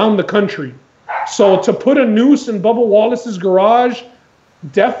around the country. So to put a noose in Bubba Wallace's garage,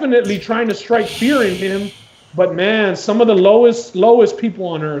 definitely trying to strike fear in him. But man, some of the lowest people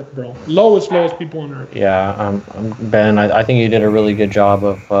on earth, bro. Lowest people on earth. Yeah, Ben, I think you did a really good job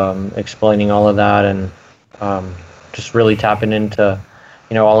of explaining all of that, and just really tapping into,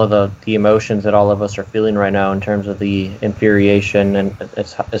 all of the emotions that all of us are feeling right now in terms of the infuriation and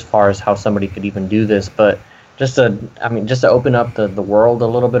as far as how somebody could even do this. But just to open up the world a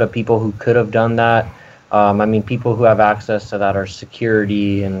little bit of people who could have done that. People who have access to that are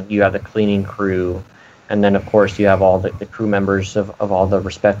security, and you have the cleaning crew. And then, of course, you have all the crew members of all the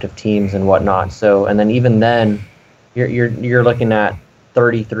respective teams and whatnot. So, and then even then, you're looking at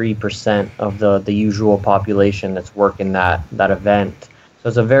 33% of the usual population that's working that event.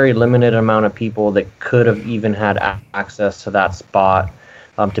 There's a very limited amount of people that could have even had access to that spot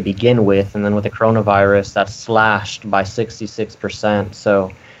to begin with. And then with the coronavirus, that's slashed by 66%.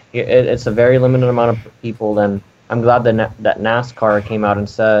 So it's a very limited amount of people. And I'm glad that NASCAR came out and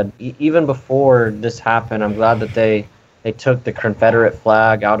said, even before this happened, I'm glad that they took the Confederate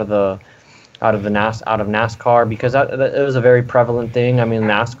flag out of NASCAR, because it was a very prevalent thing. I mean,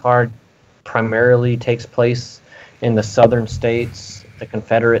 NASCAR primarily takes place in the southern states, the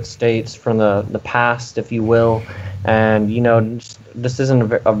Confederate states from the past, if you will. And, you know, this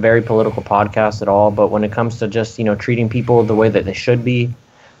isn't a very political podcast at all, but when it comes to just, you know, treating people the way that they should be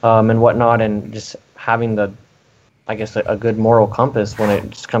and whatnot, and just having I guess, a good moral compass when it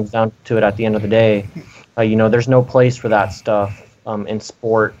just comes down to it at the end of the day, you know, there's no place for that stuff in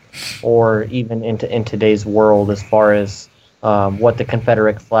sport or even in today's world, as far as what the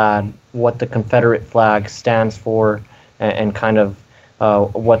Confederate flag stands for, and kind of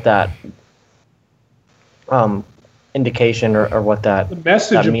what that indication or what that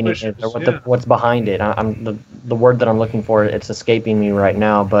meaning is, or what's behind it. I'm the word that I'm looking for, it's escaping me right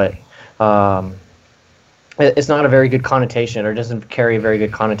now, but it's not a very good connotation, or doesn't carry a very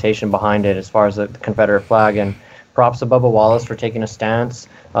good connotation behind it as far as the Confederate flag. And props to Bubba Wallace for taking a stance.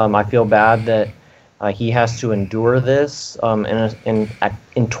 I feel bad that he has to endure this in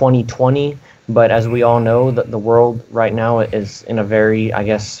 2020. But as we all know, the world right now is in a very, I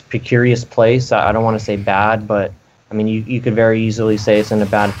guess, precarious place. I don't want to say bad, but I mean, you could very easily say it's in a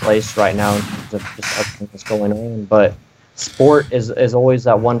bad place right now in terms of just everything that's going on. But sport is always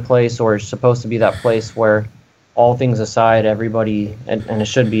that one place, or is supposed to be that place where, all things aside, everybody, and it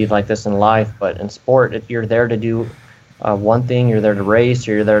should be like this in life, but in sport, if you're there to do one thing, you're there to race,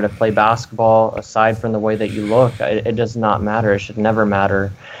 or you're there to play basketball, aside from the way that you look, it does not matter. It should never matter.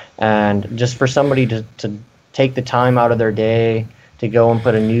 And just for somebody to take the time out of their day to go and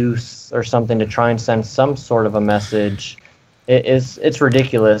put a news or something to try and send some sort of a message, it's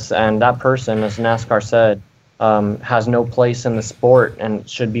ridiculous. And that person, as NASCAR said, has no place in the sport and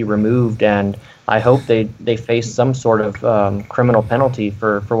should be removed. And I hope they face some sort of criminal penalty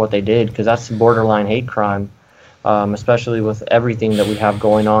for what they did, because that's borderline hate crime, especially with everything that we have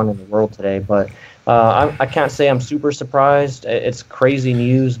going on in the world today. But I can't say I'm super surprised. It's crazy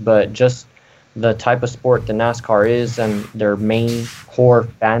news, but just the type of sport that NASCAR is, and their main core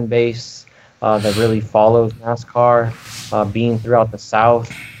fan base that really follows NASCAR, being throughout the South,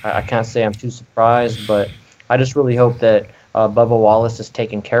 I can't say I'm too surprised, but I just really hope that Bubba Wallace is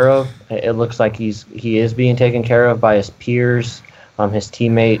taken care of. It looks like he is being taken care of by his peers, his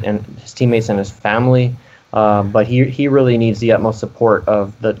teammates and his family. But he really needs the utmost support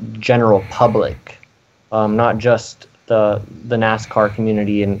of the general public, not just the NASCAR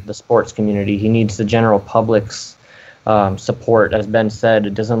community and the sports community. He needs the general public's support. As Ben said,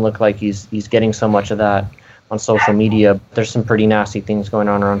 it doesn't look like he's getting so much of that on social media. There's some pretty nasty things going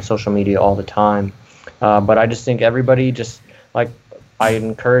on around social media all the time. But I just think everybody, just like I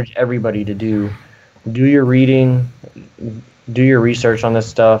encourage everybody to do your reading, do your research on this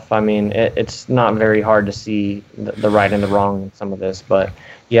stuff. I mean, it's not very hard to see the right and the wrong in some of this. But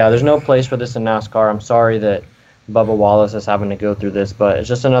yeah, there's no place for this in NASCAR. I'm sorry that Bubba Wallace is having to go through this, but it's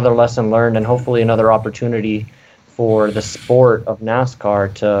just another lesson learned, and hopefully another opportunity for the sport of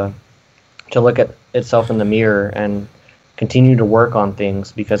NASCAR to look at itself in the mirror and continue to work on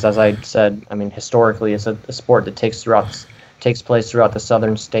things, because as I said, I mean, historically it's a sport that takes place throughout the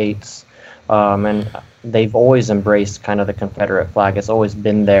southern states, and they've always embraced kind of the Confederate flag. It's always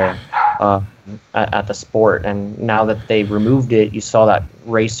been there at the sport, and now that they've removed it, you saw that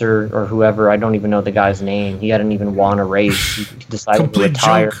racer or whoever, I don't even know the guy's name, he hadn't even won a race, he decided to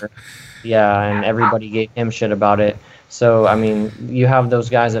retire. Joke. Yeah, and everybody gave him shit about it. So, I mean, you have those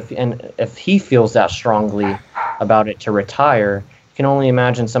guys, if he feels that strongly about it to retire, you can only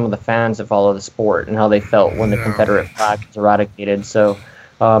imagine some of the fans that follow the sport and how they felt when the Confederate flag was eradicated. So,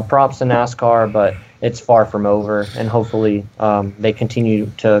 props to NASCAR, but it's far from over, and hopefully they continue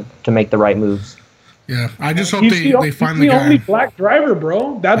to make the right moves. Yeah, I just hope they find the guy. He's the only black driver,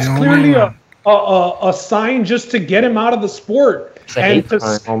 bro. That's clearly a sign just to get him out of the sport. And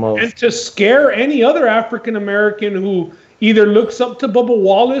to scare any other African American who either looks up to Bubba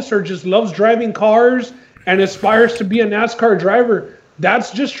Wallace or just loves driving cars and aspires to be a NASCAR driver.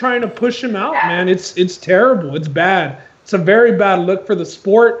 That's just trying to push him out, man. It's terrible. It's bad. It's a very bad look for the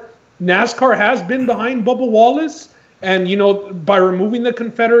sport. NASCAR has been behind Bubba Wallace, and by removing the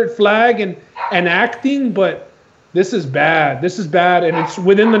Confederate flag and acting, but this is bad. This is bad, and it's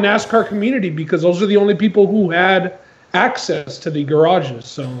within the NASCAR community, because those are the only people who had access to the garages.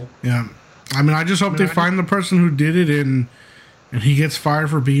 So yeah, I mean, I just hope they find the person who did it, and and he gets fired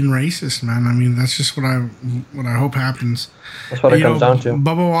for being racist, man. I mean, that's just what I hope happens. That's what it comes down to.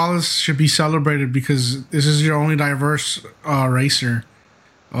 Bubba Wallace should be celebrated because this is your only diverse racer.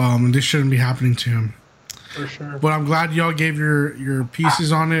 And this shouldn't be happening to him. For sure. But I'm glad y'all gave your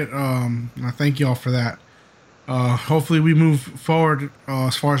pieces on it. And I thank y'all for that. Hopefully we move forward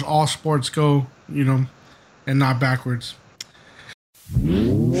as far as all sports go, and not backwards.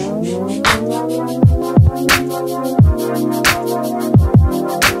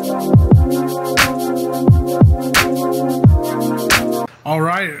 All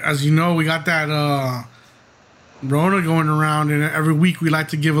right, as you know, we got that Rona going around, and every week we like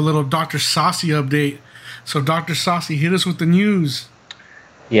to give a little Dr. Saucy update. So, Dr. Saucy, hit us with the news.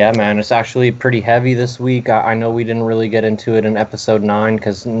 Yeah, man, it's actually pretty heavy this week. I know we didn't really get into it in episode 9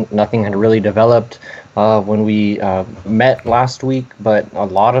 because nothing had really developed when we met last week, but a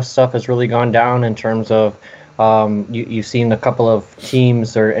lot of stuff has really gone down in terms of you've seen a couple of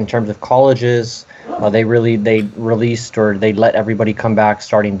teams, or in terms of colleges. They released, or they let everybody come back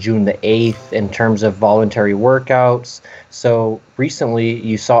starting June the 8th in terms of voluntary workouts. So recently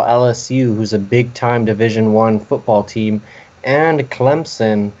you saw LSU, who's a big time Division I football team, and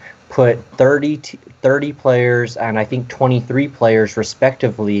Clemson put 30 players and I think 23 players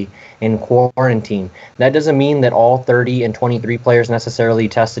respectively in quarantine. That doesn't mean that all 30 and 23 players necessarily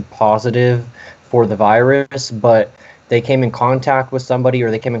tested positive for the virus, but they came in contact with somebody,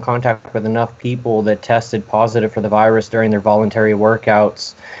 or they came in contact with enough people that tested positive for the virus during their voluntary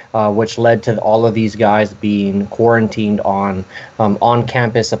workouts, which led to all of these guys being quarantined on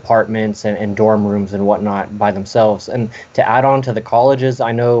campus apartments and dorm rooms and whatnot by themselves. And to add on to the colleges,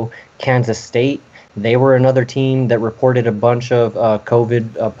 I know Kansas State, they were another team that reported a bunch of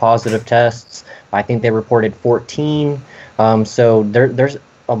COVID positive tests. I think they reported 14. So there's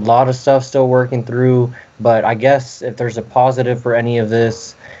a lot of stuff still working through. But I guess if there's a positive for any of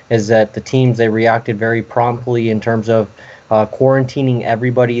this, is that the teams, they reacted very promptly in terms of quarantining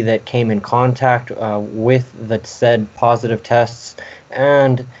everybody that came in contact with the said positive tests.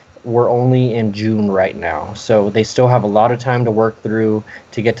 And we're only in June right now. So they still have a lot of time to work through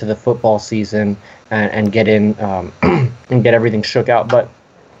to get to the football season and get in and get everything shook out. But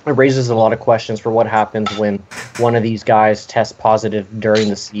it raises a lot of questions for what happens when one of these guys tests positive during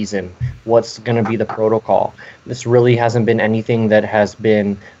the season. What's going to be the protocol? This really hasn't been anything that has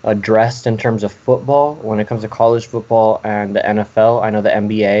been addressed in terms of football. When it comes to college football and the NFL, I know the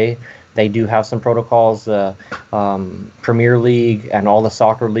NBA, they do have some protocols. Premier League and all the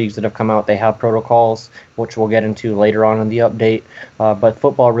soccer leagues that have come out, they have protocols, which we'll get into later on in the update. But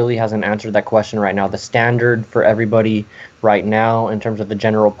football really hasn't answered that question right now. The standard for everybody right now, in terms of the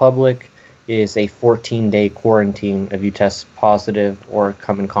general public, is a 14-day quarantine if you test positive or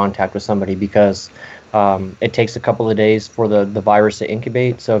come in contact with somebody, because it takes a couple of days for the virus to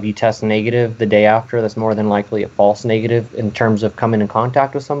incubate. So if you test negative the day after, that's more than likely a false negative in terms of coming in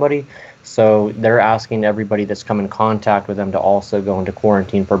contact with somebody. So they're asking everybody that's come in contact with them to also go into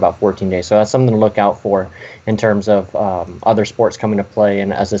quarantine for about 14 days. So that's something to look out for in terms of other sports coming to play,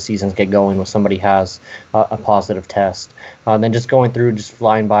 and as the seasons get going, when somebody has a positive test. Then just going through, just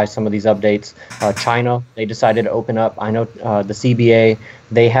flying by some of these updates. China, they decided to open up. I know the CBA,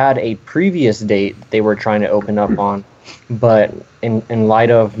 they had a previous date they were trying to open up on, but in light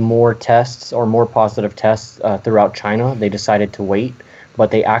of more tests, or more positive tests throughout China, they decided to wait. But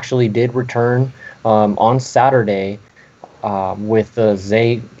they actually did return on Saturday with the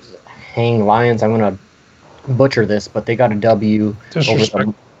Zhejiang Lions. I'm going to butcher this, but they got a W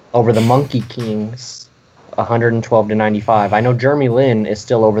over the Monkey Kings, 112-95. I know Jeremy Lin is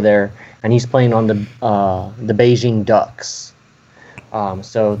still over there, and he's playing on the Beijing Ducks.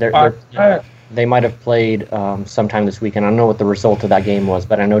 So they might have played sometime this weekend. I don't know what the result of that game was,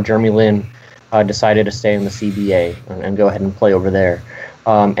 but I know Jeremy Lin decided to stay in the CBA and go ahead and play over there.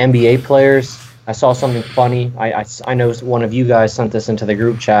 NBA players, I saw something funny. I know one of you guys sent this into the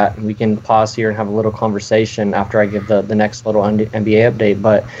group chat, and we can pause here and have a little conversation after I give the next little NBA update.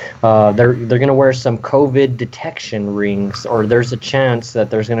 But they're going to wear some COVID detection rings, or there's a chance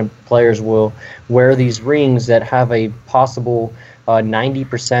that players will wear these rings that have a possible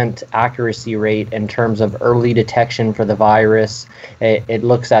 90% accuracy rate in terms of early detection for the virus. It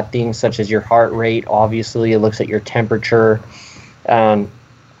looks at things such as your heart rate. Obviously, it looks at your temperature.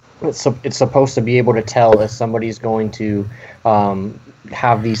 It's supposed to be able to tell if somebody's going to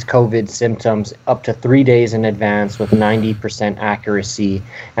have these COVID symptoms up to 3 days in advance with 90% accuracy.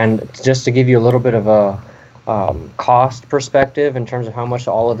 And just to give you a little bit of a cost perspective in terms of how much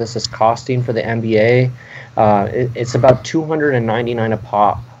all of this is costing for the NBA, it's about $299 a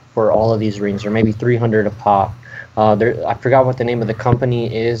pop for all of these rings, or maybe $300 a pop. I forgot what the name of the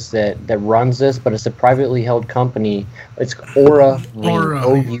company is that runs this, but it's a privately held company. It's Aura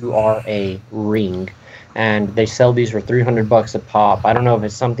Ring, Oura Ring, and they sell these for $300 a pop. I don't know if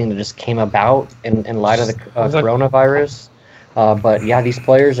it's something that just came about in light of the coronavirus, but yeah, these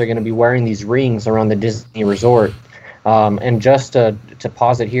players are going to be wearing these rings around the Disney resort. And just to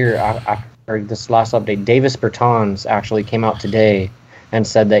pause it here, after this last update, Davis Bertans actually came out today and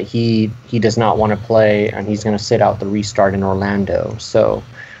said that he does not want to play and he's going to sit out the restart in Orlando. So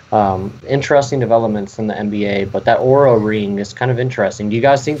interesting developments in the NBA, but that Aura ring is kind of interesting. Do you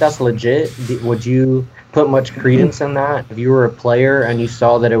guys think that's legit? Would you put much credence in that? If you were a player and you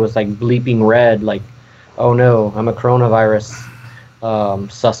saw that it was like bleeping red, like, oh no, I'm a coronavirus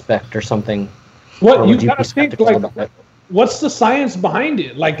suspect or something. What you gotta think, like, what's the science behind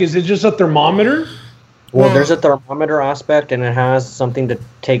it? Like, is it just a thermometer? Well, there's a thermometer aspect, and it has something that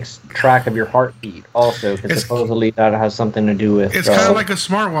takes track of your heartbeat also, because supposedly that has something to do with... It's kind of like a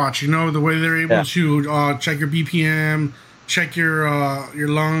smartwatch, you know, the way they're able to check your BPM, check your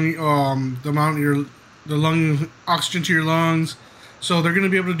lung, the amount of the lung oxygen to your lungs. So they're going to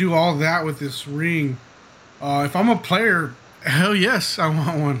be able to do all that with this ring. If I'm a player, hell yes, I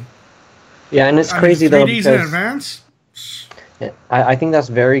want one. Yeah, and it's crazy, though, 3 days in advance? I think that's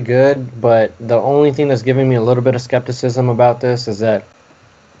very good, but the only thing that's giving me a little bit of skepticism about this is that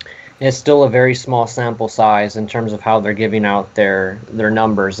it's still a very small sample size in terms of how they're giving out their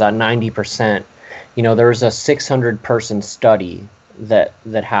numbers, that 90%. You know, there was a 600-person study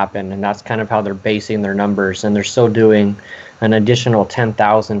that happened, and that's kind of how they're basing their numbers, and they're still doing an additional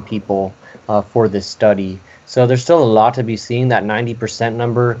 10,000 people for this study. So there's still a lot to be seen. That 90%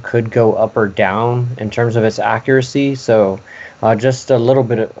 number could go up or down in terms of its accuracy. So just a little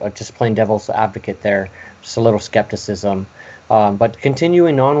bit of just plain devil's advocate there, just a little skepticism. But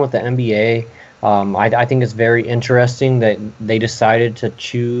continuing on with the NBA, I think it's very interesting that they decided to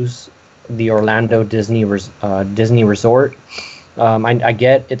choose the Orlando Disney Resort. I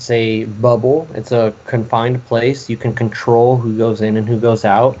get it's a bubble. It's a confined place. You can control who goes in and who goes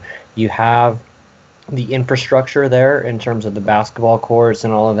out. You have the infrastructure there in terms of the basketball courts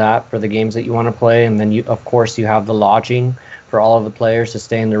and all of that for the games that you want to play. And then, of course, you have the lodging for all of the players to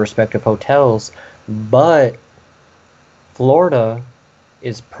stay in their respective hotels. But Florida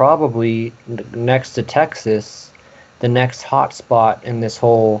is probably, next to Texas, the next hot spot in this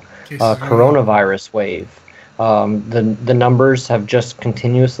whole coronavirus wave. The numbers have just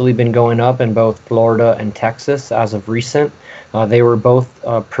continuously been going up in both Florida and Texas as of recent. They were both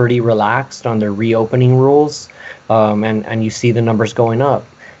pretty relaxed on their reopening rules, and you see the numbers going up.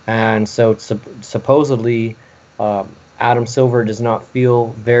 And so supposedly Adam Silver does not feel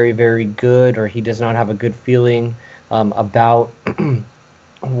very, very good, or he does not have a good feeling about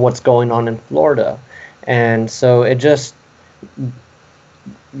what's going on in Florida. And so it just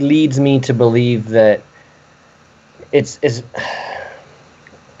leads me to believe that it's and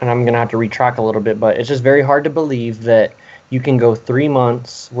I'm going to have to retract a little bit, but it's just very hard to believe that you can go 3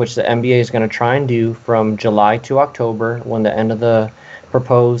 months, which the NBA is going to try and do from July to October, when the end of the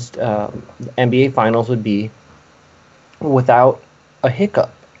proposed NBA finals would be, without a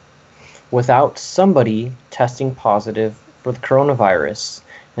hiccup, without somebody testing positive for the coronavirus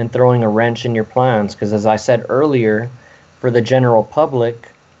and throwing a wrench in your plans. Because as I said earlier, for the general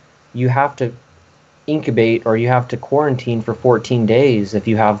public, you have to incubate or you have to quarantine for 14 days if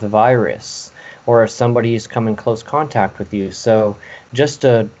you have the virus, or if somebody's come in close contact with you. So just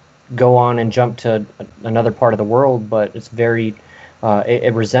to go on and jump to another part of the world, but it's very,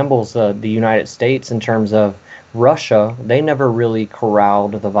 it resembles the United States in terms of Russia. They never really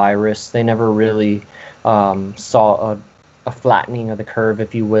corralled the virus. They never really saw a flattening of the curve,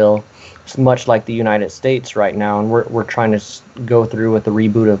 if you will. It's much like the United States right now, and we're trying to go through with the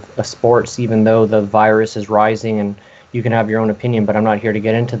reboot of sports, even though the virus is rising, and you can have your own opinion, but I'm not here to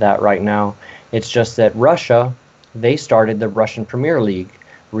get into that right now. It's just that Russia, they started the Russian Premier League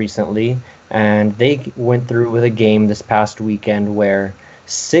recently, and they went through with a game this past weekend where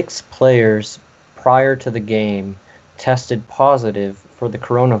 6 players prior to the game tested positive for the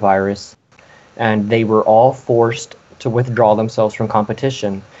coronavirus, and they were all forced to withdraw themselves from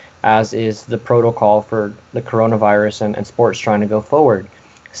competition, as is the protocol for the coronavirus and sports trying to go forward.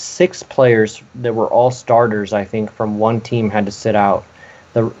 6 players that were all starters, I think, from one team had to sit out.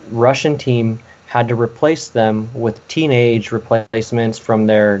 The Russian team had to replace them with teenage replacements from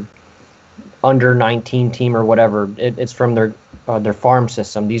their under 19 team or whatever. It's from their farm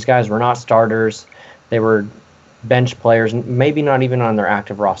system. These guys were not starters. They were bench players, maybe not even on their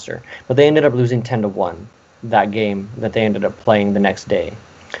active roster. But they ended up losing 10-1 that game that they ended up playing the next day.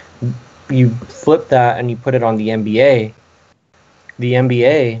 you flip that and you put it on the NBA. The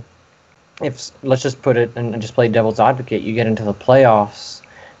NBA, if let's just put it and just play devil's advocate, you get into the playoffs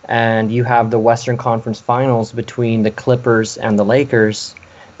and you have the Western Conference Finals between the Clippers and the Lakers,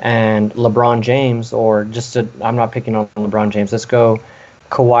 and LeBron James, or I'm not picking on LeBron James, let's go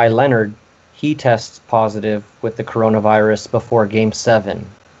Kawhi Leonard, he tests positive with the coronavirus before Game 7.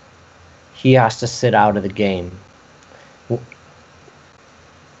 He has to sit out of the game.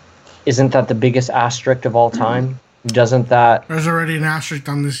 Isn't that the biggest asterisk of all time? Doesn't that... There's already an asterisk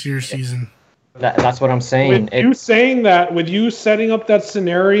on this year's season. That's what I'm saying. With you setting up that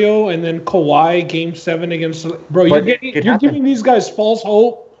scenario and then Kawhi Game 7 against... Bro, you're giving these guys false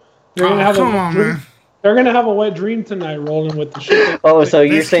hope. They're gonna have a wet dream tonight rolling with the shit. Oh, so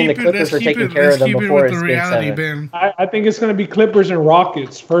you're saying the Clippers are taking care of them before it's Game 7. I think it's going to be Clippers and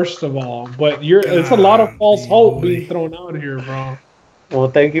Rockets, first of all. But it's a lot of false hope being thrown out here, bro. Well,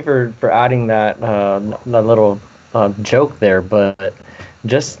 thank you for adding that little joke there. But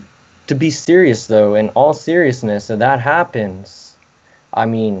just to be serious, though, in all seriousness, if that happens, I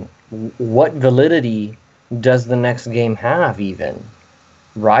mean, what validity does the next game have even?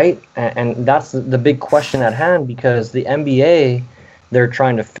 Right? And that's the big question at hand, because the NBA, they're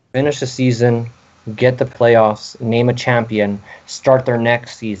trying to finish the season, get the playoffs, name a champion, start their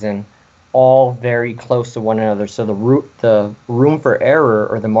next season, all very close to one another. So the room for error,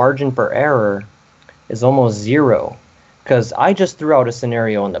 or the margin for error, is almost zero. Because I just threw out a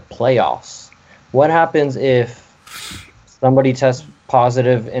scenario in the playoffs. What happens if somebody tests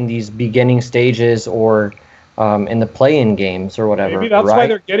positive in these beginning stages, or in the play-in games or whatever? Maybe that's why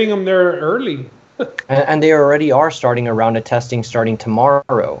they're getting them there early. and they already are starting a round of testing starting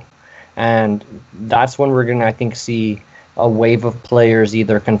tomorrow. And that's when we're going to, I think, see a wave of players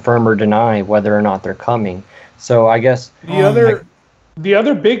either confirm or deny whether or not they're coming. So I guess... The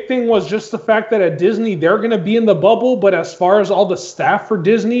other big thing was just the fact that at Disney, they're going to be in the bubble, but as far as all the staff for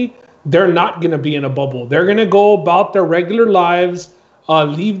Disney, they're not going to be in a bubble. They're going to go about their regular lives,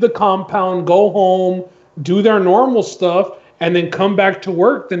 leave the compound, go home, do their normal stuff, and then come back to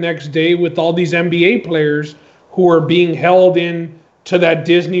work the next day with all these NBA players who are being held in to that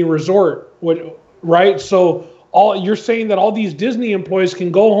Disney resort, right? So you're saying that all these Disney employees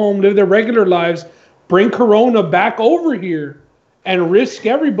can go home, live their regular lives, bring Corona back over here, and risk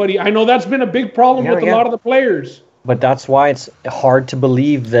everybody. I know that's been a big problem with a lot of the players. But that's why it's hard to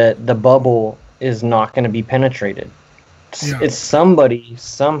believe that the bubble is not going to be penetrated. It's somebody,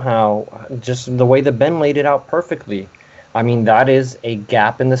 somehow, just the way that Ben laid it out perfectly. I mean, that is a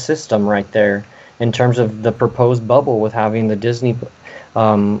gap in the system right there in terms of the proposed bubble, with having the Disney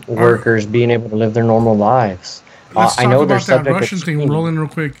workers being able to live their normal lives. Let's talk about that Russian thing rolling real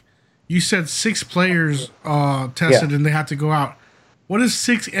quick. You said 6 players tested and they had to go out. What is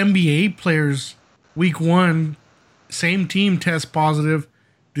 6 NBA players week 1, same team, test positive?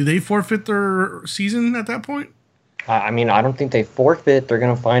 Do they forfeit their season at that point? I mean, I don't think they forfeit. They're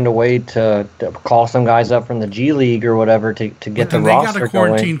going to find a way to call some guys up from the G League or whatever to get the roster going. They got to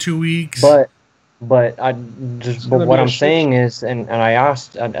quarantine 2 weeks. But what I'm saying is, and I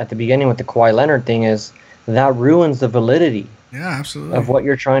asked at the beginning with the Kawhi Leonard thing, is that ruins the validity. Yeah, absolutely. Of what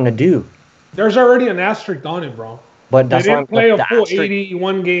you're trying to do. There's already an asterisk on it, bro. But that's they didn't play a full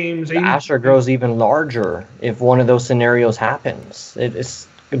 81 games. The asterisk grows even larger if one of those scenarios happens. It's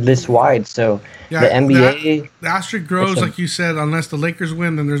this wide. So the NBA... The asterisk grows, like you said, unless the Lakers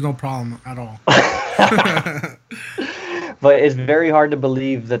win, then there's no problem at all. But it's very hard to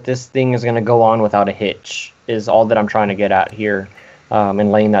believe that this thing is going to go on without a hitch, is all that I'm trying to get at here in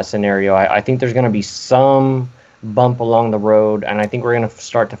laying that scenario. I think there's going to be some bump along the road, and I think we're going to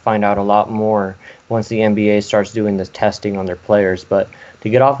start to find out a lot more once the NBA starts doing this testing on their players. But to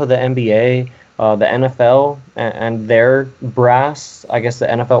get off of the NBA, the NFL and their brass, I guess the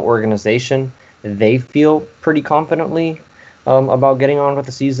NFL organization, they feel pretty confidently about getting on with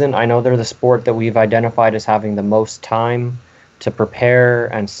the season. I know they're the sport that we've identified as having the most time to prepare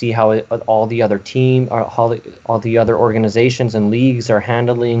and see how all the other all the other organizations and leagues are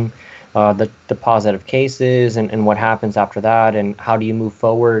handling the positive cases and what happens after that, and how do you move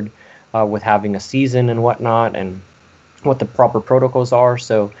forward with having a season and whatnot, and what the proper protocols are.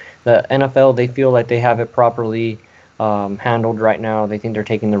 So the NFL, they feel like they have it properly handled right now. They think they're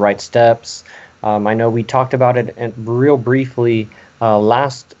taking the right steps. I know we talked about it real briefly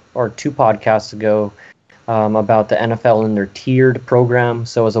last or 2 podcasts ago about the NFL and their tiered program.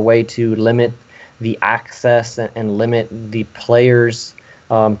 So as a way to limit the access and limit the players'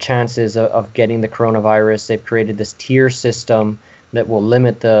 chances of getting the coronavirus, they've created this tier system that will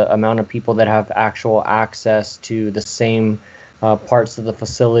limit the amount of people that have actual access to the same parts of the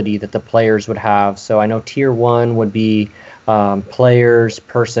facility that the players would have. So I know Tier 1 would be players,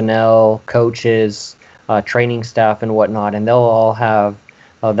 personnel, coaches, training staff, and whatnot, and they'll all have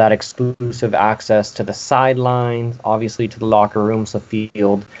that exclusive access to the sidelines, obviously to the locker rooms, the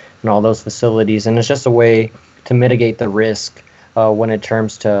field, and all those facilities. And it's just a way to mitigate the risk when it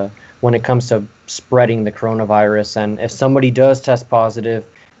comes to spreading the coronavirus. And if somebody does test positive,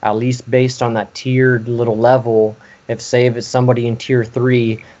 at least based on that tiered little level, if it's somebody in Tier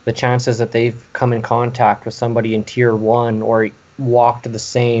 3, the chances that they've come in contact with somebody in Tier 1 or walked the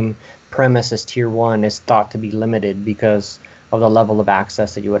same premise as Tier 1 is thought to be limited because of the level of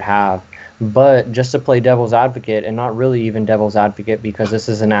access that you would have. But just to play devil's advocate, and not really even devil's advocate because this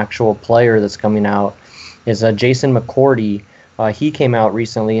is an actual player that's coming out, is Jason McCourty. He came out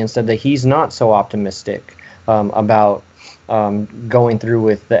recently and said that he's not so optimistic about going through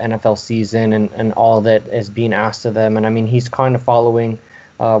with the NFL season and all that is being asked of them. And I mean, he's kind of following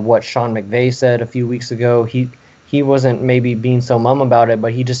what Sean McVay said a few weeks ago. He wasn't maybe being so mum about it,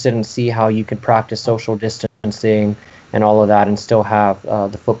 but he just didn't see how you could practice social distancing and all of that and still have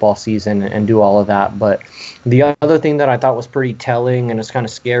the football season and do all of that. But the other thing that I thought was pretty telling and it's kind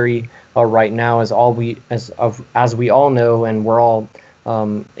of scary right now is as we all know, and we're all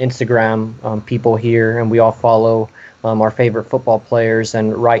Instagram people here, and we all follow our favorite football players.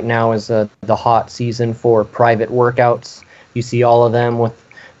 And right now is the hot season for private workouts. You see all of them with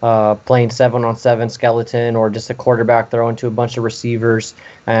playing 7-on-7 skeleton or just a quarterback throwing to a bunch of receivers.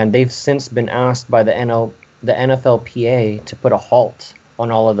 And they've since been asked by the NFLPA to put a halt on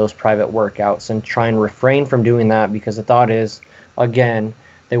all of those private workouts and try and refrain from doing that, because the thought is, again,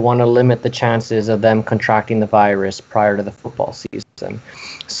 they want to limit the chances of them contracting the virus prior to the football season.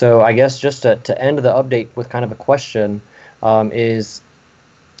 So I guess just to end the update with kind of a question is,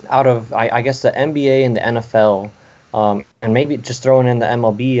 out of, I guess, the NBA and the NFL, and maybe just throwing in the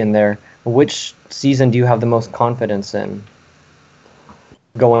MLB in there, which season do you have the most confidence in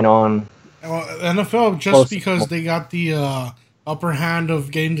going on? Well, NFL, just because they got the upper hand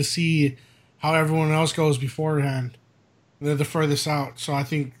of getting to see how everyone else goes beforehand. They're the furthest out, so I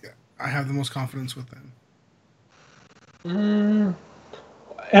think I have the most confidence with them.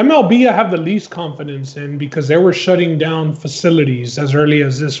 MLB, I have the least confidence in because they were shutting down facilities as early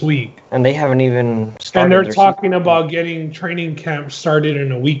as this week. And they haven't even started. And they're talking about getting training camps started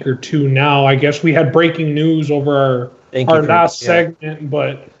in a week or two now. I guess we had breaking news over our last segment,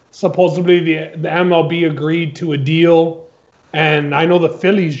 but supposedly the MLB agreed to a deal. And I know the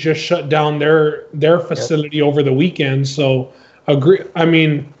Phillies just shut down their facility over the weekend. So, I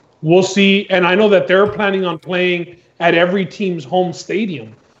mean, we'll see. And I know that they're planning on playing at every team's home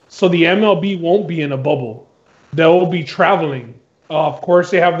stadium. So the MLB won't be in a bubble. They'll be traveling. Of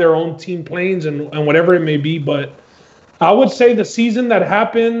course, they have their own team planes and whatever it may be. But I would say the season that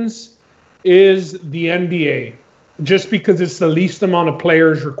happens is the NBA, just because it's the least amount of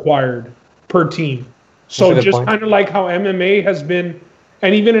players required per team. So just kind of like how MMA has been,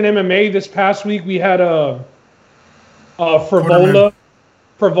 and even in MMA this past week, we had a Frivola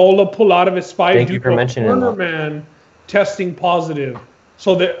pull out of his fight. Thank you for mentioning that. Cornerman testing positive.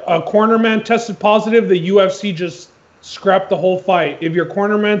 So a cornerman tested positive, the UFC just scrapped the whole fight. If your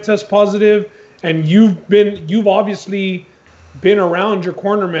cornerman tests positive, and you've obviously been around your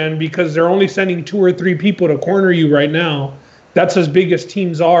cornerman because they're only sending 2 or 3 people to corner you right now. That's as big as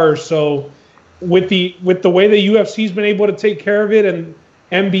teams are. So with the way the UFC's been able to take care of it, and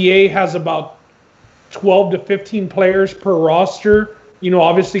NBA has about 12 to 15 players per roster,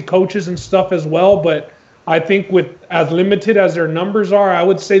 obviously coaches and stuff as well. But I think with as limited as their numbers are, I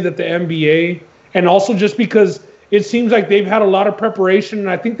would say that the NBA, and also just because it seems like they've had a lot of preparation, and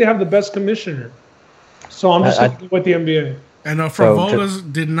I think they have the best commissioner. So I'm just sticking with the NBA. And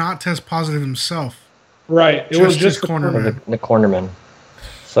Frivola did not test positive himself. Right. It was just the cornerman. The cornerman.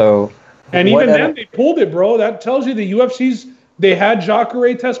 So... And even then, they pulled it, bro. That tells you the UFC's, they had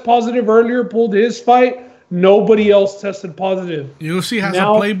Jacare test positive earlier, pulled his fight. Nobody else tested positive. UFC has a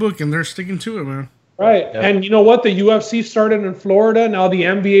playbook, and they're sticking to it, man. Right. Yeah. And you know what? The UFC started in Florida. Now the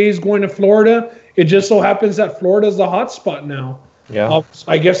NBA is going to Florida. It just so happens that Florida is the hot spot now. Yeah.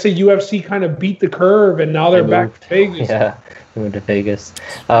 I guess the UFC kind of beat the curve, and now they're back to Vegas. Yeah, they moved to Vegas.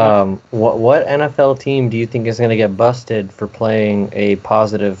 What NFL team do you think is going to get busted for playing a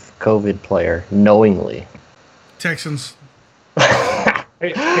positive COVID player knowingly? Texans.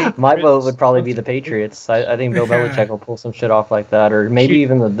 My vote would probably be the Patriots. I think Bill Belichick will pull some shit off like that, or maybe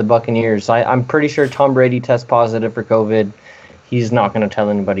even the Buccaneers. I'm pretty sure Tom Brady tests positive for COVID. He's not going to tell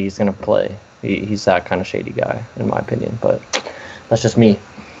anybody he's going to play. He's that kind of shady guy, in my opinion, but that's just me.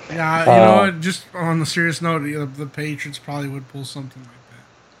 Yeah, you know what? Just on the serious note, the Patriots probably would pull something like that.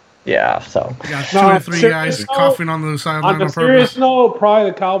 Yeah, so. Yeah, 2 or 3 guys coughing on the sideline on a serious note, probably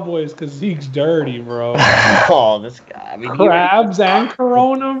the Cowboys because Zeke's dirty, bro. Oh, this guy. I mean, Crabs and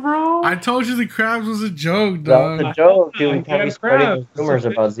Corona, bro. I told you the crabs was a joke, dog. dog. That's a joke. You can't be spreading those rumors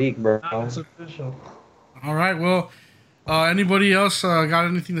about Zeke, bro. That's official. All right, well, anybody else got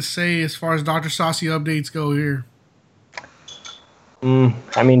anything to say as far as Dr. Saucy updates go here?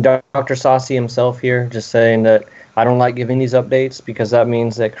 I mean, Dr. Saucy himself here just saying that I don't like giving these updates because that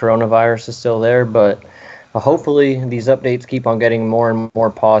means that coronavirus is still there, but hopefully these updates keep on getting more and more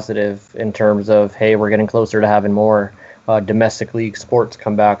positive in terms of, hey, we're getting closer to having more domestic league sports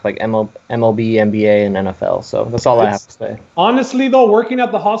come back like MLB, NBA, and NFL. So that's all I have to say. Honestly, though, working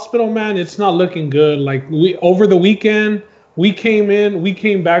at the hospital, man, it's not looking good. Like, over the weekend, we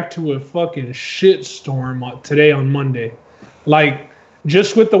came back to a fucking shit storm today on Monday. Like,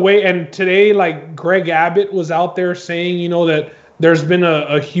 just with the way, and today, like, Greg Abbott was out there saying, you know, that there's been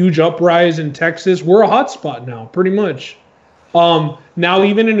a huge uprise in Texas. We're a hotspot now, pretty much. Now,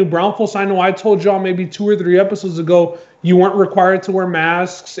 even in New Braunfels, I know I told y'all maybe 2 or 3 episodes ago, you weren't required to wear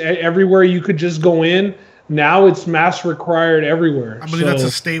masks everywhere you could just go in. Now it's mask required everywhere. I believe that's a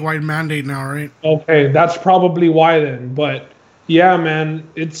statewide mandate now, right? Okay, that's probably why then. But yeah, man,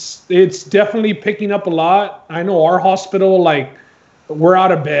 it's definitely picking up a lot. I know our hospital, like, we're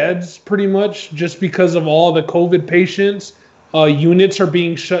out of beds pretty much just because of all the COVID patients. Units are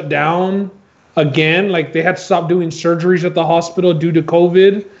being shut down again. Like, they had to stop doing surgeries at the hospital due to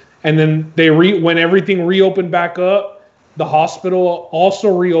COVID. And then when everything reopened back up, the hospital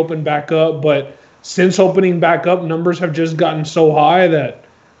also reopened back up. But since opening back up, numbers have just gotten so high that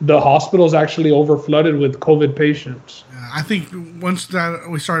the hospital is actually overflooded with COVID patients. Yeah, I think once that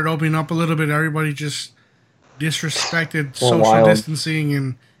we started opening up a little bit, everybody just disrespected social distancing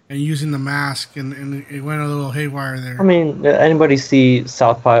and using the mask, and it went a little haywire there. I mean, anybody see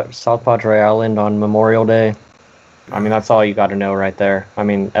South Padre Island on Memorial Day? I mean, that's all you got to know right there. I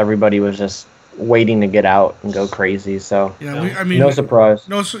mean, everybody was just waiting to get out and go crazy. So yeah, I mean, no surprise.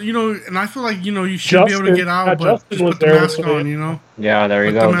 No, so, you know, and I feel like, you know, you should be able to get out, but just put the mask on, you know. Yeah, there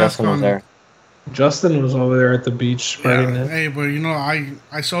you go. Justin was there. Justin was over there at the beach spreading it. Hey, but you know,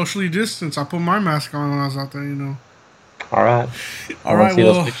 I socially distance. I put my mask on when I was out there, you know. All right.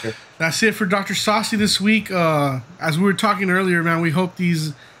 Well, that's it for Dr. Saucy this week. As we were talking earlier, man, we hope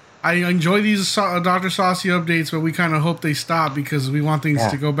I enjoy these Dr. Saucy updates, but we kind of hope they stop because we want things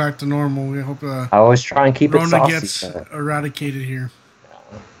to go back to normal. We hope I always try and keep Rona it saucy, gets eradicated here.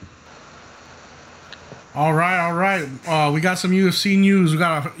 All right. We got some UFC news. We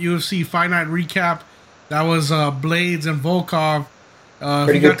got a UFC Fight Night recap. That was Blades and Volkov.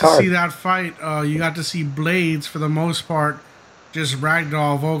 If you got to see that fight, you got to see Blades, for the most part, just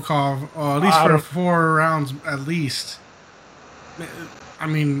ragdoll Volkov, at least for 4 rounds at least. I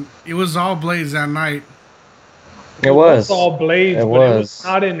mean, it was all Blades that night. It was all Blades, but it was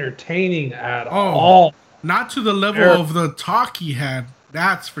not entertaining at all. Not to the level of the talk he had.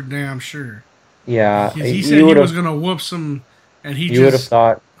 That's for damn sure. Yeah, he said he was gonna whoop some, and you would have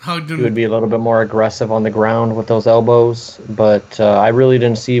thought hugged him. He would be a little bit more aggressive on the ground with those elbows, but I really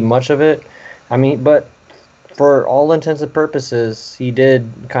didn't see much of it. I mean, but for all intents and purposes, he did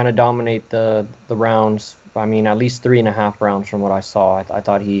kind of dominate the rounds. I mean, at least 3.5 rounds from what I saw. I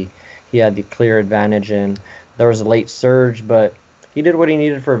thought he had the clear advantage, and there was a late surge, but he did what he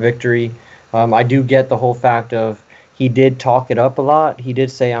needed for a victory. I do get the whole fact of he did talk it up a lot. He did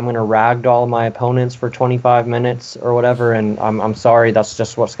say, I'm going to ragdoll my opponents for 25 minutes or whatever, and I'm sorry, that's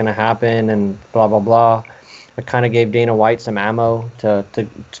just what's going to happen, and blah, blah, blah. It kind of gave Dana White some ammo to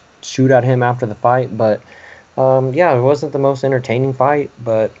shoot at him after the fight, but yeah, it wasn't the most entertaining fight,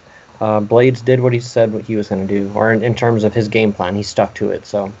 but Blades did what he said what he was going to do, or in terms of his game plan, he stuck to it,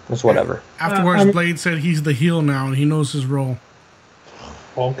 so it's whatever. Afterwards, Blades said he's the heel now, and he knows his role.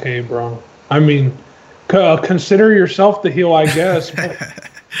 Okay, bro. I mean, consider yourself the heel, I guess. But,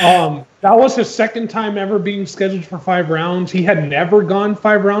 that was his second time ever being scheduled for 5 rounds. He had never gone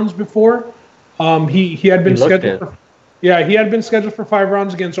 5 rounds before. He had been scheduled. He had been scheduled for 5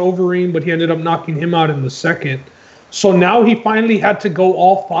 rounds against Overeem, but he ended up knocking him out in the second. So now he finally had to go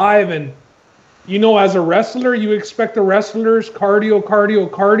all 5, and you know, as a wrestler, you expect the wrestlers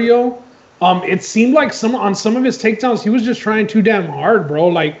cardio. It seemed like on some of his takedowns, he was just trying too damn hard, bro.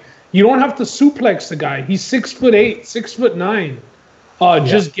 Like, you don't have to suplex the guy. He's 6'8", 6'9".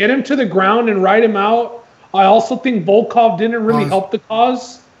 Just get him to the ground and ride him out. I also think Volkov didn't really help the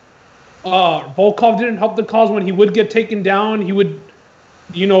cause. Volkov didn't help the cause when he would get taken down. He would,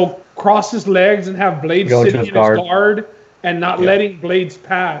 cross his legs and have Blades sitting in his guard. and not letting Blades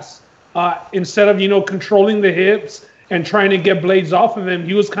pass. Instead of, controlling the hips and trying to get Blades off of him,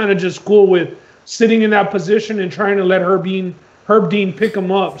 he was kind of just cool with sitting in that position and trying to let Herb Dean pick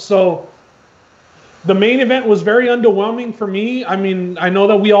him up. So the main event was very underwhelming for me. I mean, I know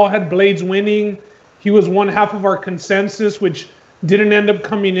that we all had Blades winning. He was one half of our consensus, which didn't end up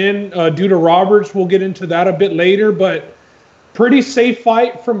coming in due to Roberts. We'll get into that a bit later, but pretty safe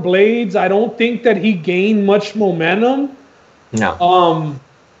fight from Blades. I don't think that he gained much momentum. No.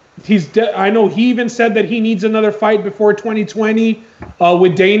 I know he even said that he needs another fight before 2020,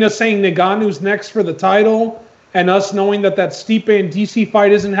 with Dana saying Ngannou's next for the title, and us knowing that Stipe and DC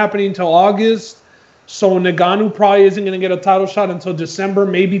fight isn't happening until August. So Ngannou probably isn't going to get a title shot until December,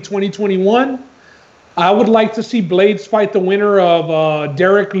 maybe 2021. I would like to see Blades fight the winner of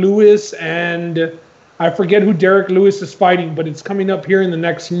Derek Lewis, and I forget who Derek Lewis is fighting, but it's coming up here in the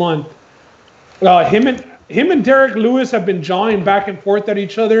next month. Him and Derek Lewis have been jawing back and forth at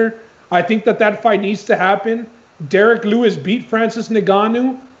each other. I think that fight needs to happen. Derek Lewis beat Francis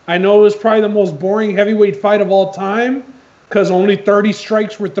Ngannou. I know it was probably the most boring heavyweight fight of all time because only 30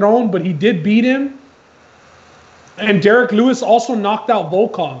 strikes were thrown, but he did beat him. And Derek Lewis also knocked out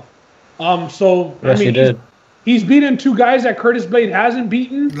Volkov. He did. He's beaten two guys that Curtis Blade hasn't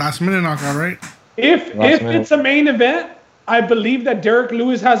beaten. Last minute knockout, right? If it's a main event, I believe that Derek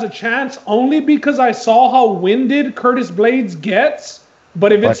Lewis has a chance only because I saw how winded Curtis Blades gets.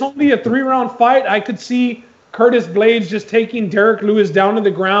 But if it's only a 3-round fight, I could see Curtis Blades just taking Derek Lewis down to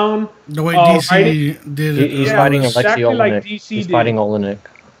the ground. The way DC did it. He's fighting exactly Alexei like Olenek. DC He's did. fighting Olenek.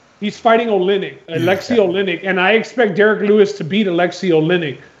 He's fighting Alexei Olenek, and I expect Derek Lewis to beat Alexei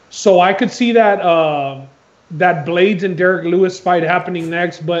Olenek. So I could see that Blades and Derek Lewis fight happening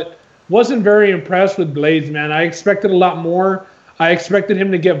next, but wasn't very impressed with Blades, man. I expected a lot more. I expected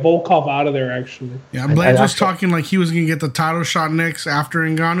him to get Volkov out of there, actually. Yeah, Blades was talking like he was going to get the title shot next after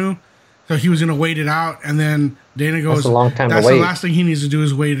Ngannou, so he was going to wait it out, and then Dana goes, that's a long time that's to wait. The last thing he needs to do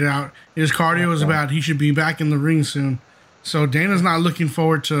is wait it out. His cardio is bad. He should be back in the ring soon. So Dana's not looking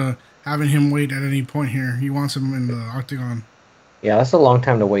forward to having him wait at any point here. He wants him in the octagon. Yeah, that's a long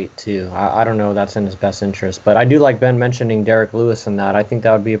time to wait, too. I don't know that's in his best interest. But I do like Ben mentioning Derek Lewis in that. I think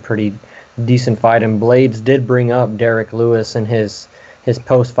that would be a pretty decent fight. And Blades did bring up Derek Lewis in his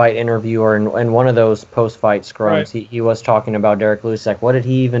post-fight interview or in one of those post-fight scrums. Right. He was talking about Derek Lewis. Like, what did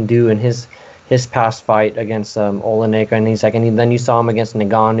he even do in his past fight against Olenek? And he's like, then you saw him against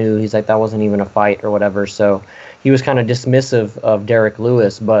Ngannou. He's like, that wasn't even a fight or whatever. So he was kind of dismissive of Derek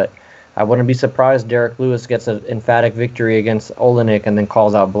Lewis, but I wouldn't be surprised Derek Lewis gets an emphatic victory against Olenek and then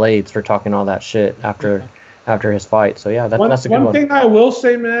calls out Blades for talking all that shit after his fight. So yeah, that's a good one. One thing I will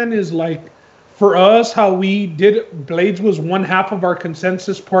say, man, is like for us, how we did Blades was one half of our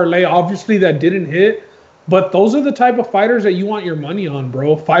consensus parlay. Obviously, that didn't hit, but those are the type of fighters that you want your money on,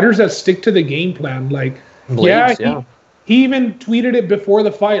 bro. Fighters that stick to the game plan. Like, Blades, he even tweeted it before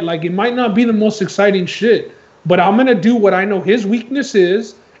the fight. Like, it might not be the most exciting shit, but I'm gonna do what I know his weakness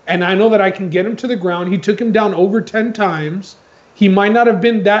is. And I know that I can get him to the ground. He took him down over 10 times. He might not have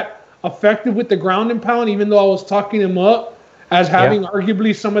been that effective with the ground and pound, even though I was talking him up as having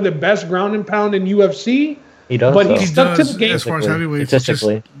arguably some of the best ground and pound in UFC. He does, but he stuck to the game. As far as heavyweights,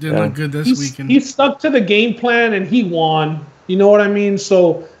 statistically, didn't look good this weekend. He stuck to the game plan and he won. You know what I mean?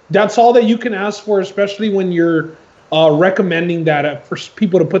 So that's all that you can ask for, especially when you're recommending that for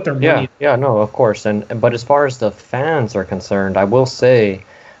people to put their money. Yeah, no, of course. But as far as the fans are concerned, I will say,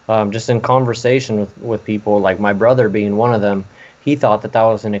 just in conversation with people, like my brother being one of them, he thought that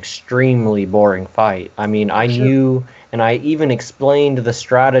was an extremely boring fight. I mean, I knew, and I even explained the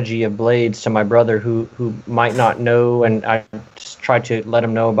strategy of Blades to my brother who might not know, and I just tried to let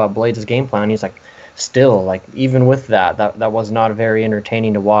him know about Blades' game plan. He's like, still, like, even with that was not very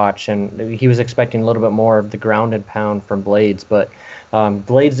entertaining to watch, and he was expecting a little bit more of the ground and pound from Blades, but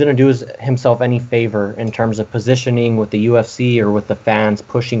Blades didn't do himself any favor in terms of positioning with the UFC or with the fans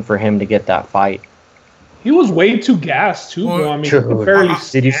pushing for him to get that fight. He was way too gassed too, bro. I mean, he could barely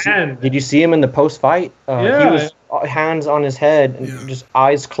stand. Did you see him in the post-fight? He was hands on his head and just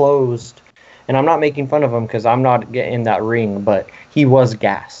eyes closed. And I'm not making fun of him because I'm not in that ring, but he was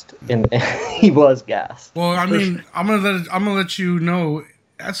gassed. He was gassed. Well, I mean, I'm gonna let you know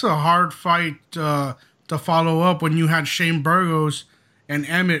that's a hard fight to follow up when you had Shane Burgos and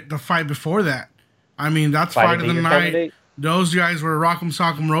Emmett the fight before that. I mean, that's fight of the night. Those guys were rock'em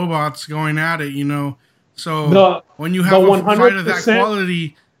sock'em robots going at it, you know. So when you have a fight of that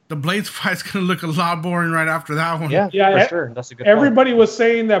quality, the Blades fight's gonna look a lot boring right after that one. Yeah, for sure. That's a good Everybody was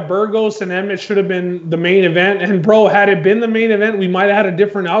saying that Burgos and Emmett should have been the main event, and bro, had it been the main event, we might have had a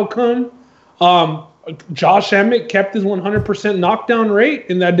different outcome. Josh Emmett kept his 100% knockdown rate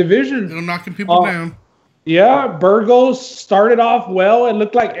in that division. Still knocking people down. Yeah, Burgos started off well. It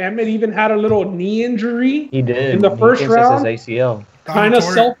looked like Emmett even had a little knee injury. He did. In the first round. His ACL. Kind of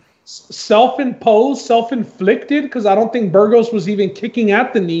self-imposed, self-inflicted, because I don't think Burgos was even kicking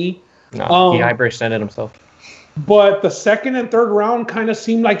at the knee. No, he hyperextended himself. But the second and third round kind of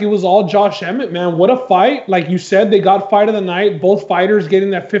seemed like it was all Josh Emmett, man. What a fight. Like you said, they got fight of the night. Both fighters getting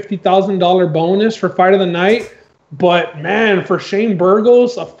that $50,000 bonus for fight of the night. But, man, for Shane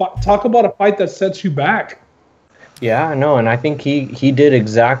Burgos, talk about a fight that sets you back. Yeah, I know, and I think he did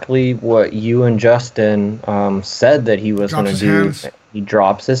exactly what you and Justin said that he was going to do. Hands. He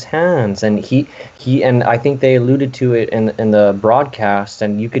drops his hands, and he and I think they alluded to it in the broadcast,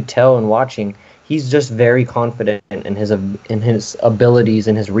 and you could tell in watching, he's just very confident in his abilities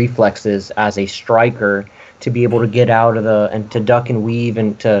and his reflexes as a striker to be able to get out of and to duck and weave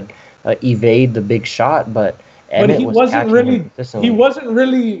and to evade the big shot, but he wasn't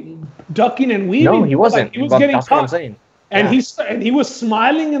really ducking and weaving. No, he wasn't. Like, he was getting caught. What I'm saying. And he was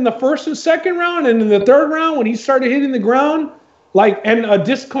smiling in the first and second round, and in the third round when he started hitting the ground. And a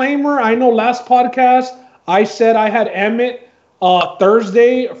disclaimer, I know last podcast I said I had Emmett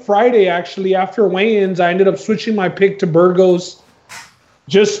Friday actually after weigh-ins. I ended up switching my pick to Burgos,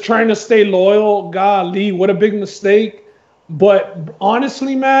 just trying to stay loyal. Golly, what a big mistake. But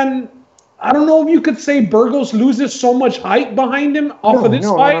honestly, man, I don't know if you could say Burgos loses so much hype behind him off of this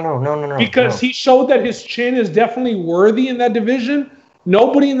fight. No. Because he showed that his chin is definitely worthy in that division.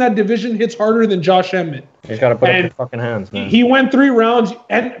 Nobody in that division hits harder than Josh Emmett. He's got to put up his fucking hands, man. He went 3 rounds,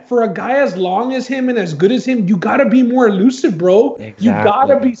 and for a guy as long as him and as good as him, you got to be more elusive, bro. Exactly. You got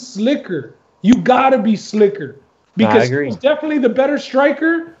to be slicker. Because he was definitely the better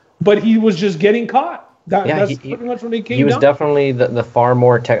striker, but he was just getting caught. That's pretty much when he came down. He was definitely the far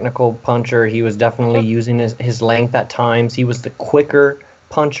more technical puncher. He was definitely using his length at times. He was the quicker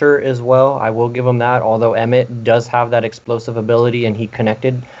puncher as well. I will give him that, although Emmett does have that explosive ability and he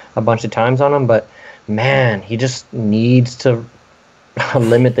connected a bunch of times on him. But, man, he just needs to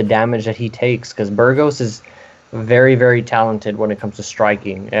limit the damage that he takes because Burgos is very, very talented when it comes to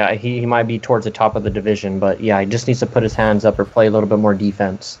striking. He might be towards the top of the division, but, yeah, he just needs to put his hands up or play a little bit more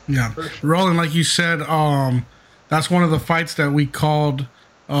defense. Yeah. Roland, like you said, that's one of the fights that we called,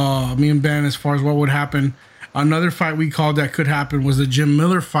 me and Ben, as far as what would happen. Another fight we called that could happen was the Jim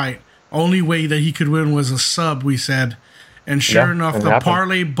Miller fight. Only way that he could win was a sub, we said. And sure enough, the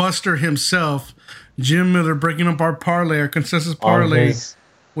parlay buster himself, Jim Miller, breaking up our parlay, our consensus parlay,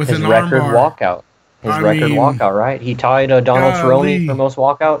 with an armbar. Walkout. His record walkout, right? He tied Donald Cerrone for most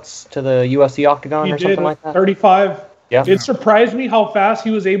walkouts to the UFC octagon something like that. 35. Yeah. It surprised me how fast he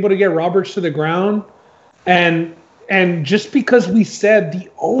was able to get Roberts to the ground. And just because we said the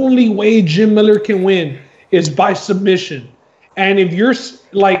only way Jim Miller can win is by submission. And if you're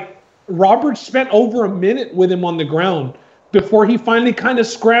like, Roberts spent over a minute with him on the ground before he finally kind of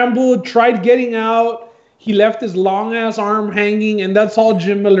scrambled, tried getting out. He left his long ass arm hanging, and that's all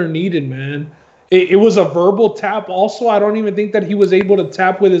Jim Miller needed, man. It was a verbal tap. Also, I don't even think that he was able to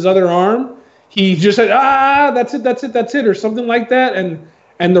tap with his other arm. He just said, that's it, or something like that.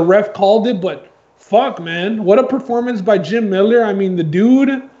 And the ref called it, but fuck, man. What a performance by Jim Miller. I mean, the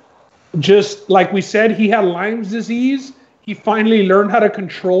dude, just like we said, he had Lyme's disease. He finally learned how to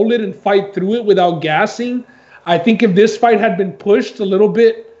control it and fight through it without gassing. I think if this fight had been pushed a little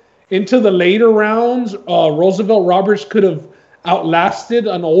bit into the later rounds, Roosevelt Roberts could have outlasted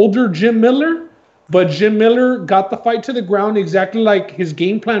an older Jim Miller. But Jim Miller got the fight to the ground exactly like his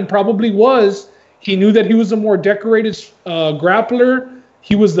game plan probably was. He knew that he was a more decorated grappler.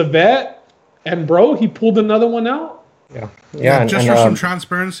 He was the vet. And, bro, he pulled another one out. Yeah. Just for some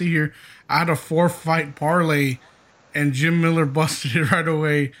transparency here, I had a 4-fight parlay, and Jim Miller busted it right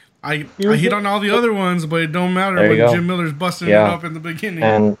away. I hit on all the other ones, but it don't matter when Jim Miller's busting it up in the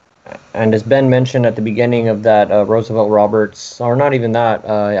beginning. And as Ben mentioned at the beginning of that Roosevelt Roberts, or not even that,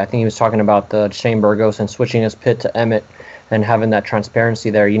 I think he was talking about the Shane Burgos and switching his pit to Emmett and having that transparency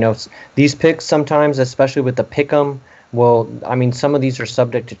there. You know, these picks sometimes, especially with the pick'em, some of these are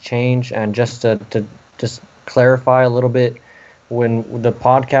subject to change. And just to just clarify a little bit, when the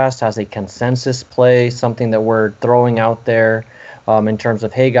podcast has a consensus play, something that we're throwing out there in terms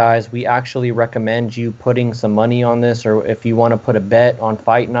of, hey guys, we actually recommend you putting some money on this, or if you want to put a bet on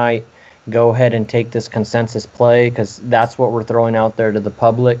fight night, go ahead and take this consensus play, because that's what we're throwing out there to the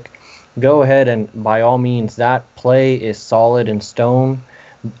public. Go ahead and by all means, that play is solid in stone.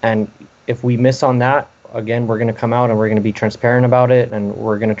 And if we miss on that, again, we're going to come out and we're going to be transparent about it, and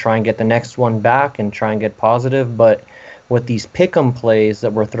we're going to try and get the next one back and try and get positive. But with these pick'em plays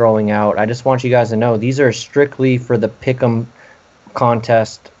that we're throwing out, I just want you guys to know these are strictly for the pick'em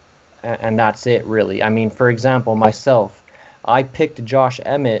contest, and that's it, really. I mean, for example, myself, I picked Josh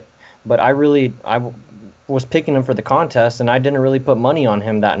Emmett, but I was picking him for the contest, and I didn't really put money on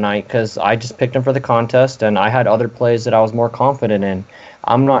him that night because I just picked him for the contest, and I had other plays that I was more confident in.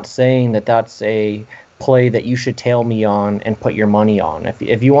 I'm not saying that that's a play that you should tail me on and put your money on.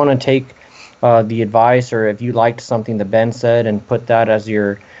 If you want to take the advice, or if you liked something that Ben said and put that as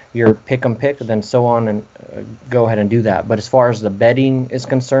your pick 'em pick, then so on, and go ahead and do that. But as far as the betting is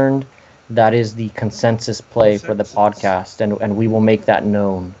concerned, that is the consensus play for the podcast, and we will make that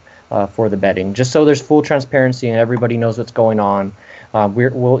known for the betting, just so there's full transparency and everybody knows what's going on.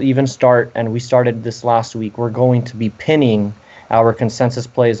 We'll even start, and we started this last week, we're going to be pinning our consensus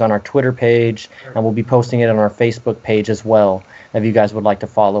plays on our Twitter page, and we'll be posting it on our Facebook page as well, if you guys would like to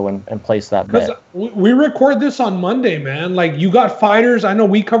follow and place that bet. We record this on Monday, man. Like, you got fighters. I know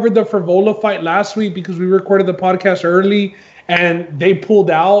we covered the Frivola fight last week because we recorded the podcast early, and they pulled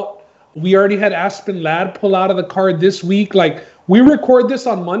out. We already had Aspen Ladd pull out of the card this week. Like, we record this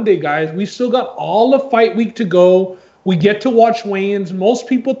on Monday, guys. We still got all of fight week to go. We get to watch weigh-ins. Most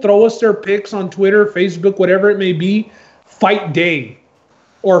people throw us their picks on Twitter, Facebook, whatever it may be, fight day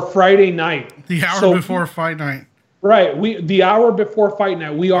or Friday night. The hour before fight night. Right. The hour before fight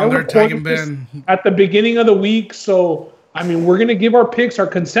night. We are recording this at the beginning of the week. So, I mean, we're going to give our picks. Our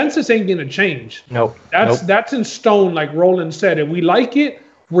consensus ain't going to change. Nope. That's in stone, like Roland said. If we like it,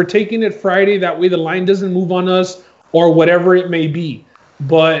 we're taking it Friday. That way the line doesn't move on us or whatever it may be.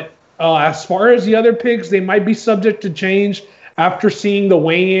 But as far as the other picks, they might be subject to change after seeing the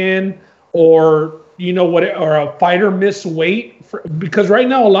weigh-in, or or a fighter miss weight, because right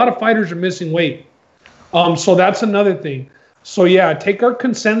now a lot of fighters are missing weight. So that's another thing. So yeah, take our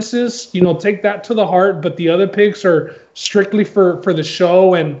consensus, take that to the heart. But the other picks are strictly for the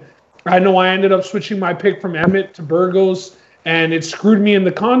show. And I know I ended up switching my pick from Emmett to Burgos, and it screwed me in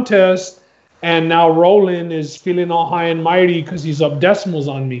the contest. And now Roland is feeling all high and mighty because he's up decimals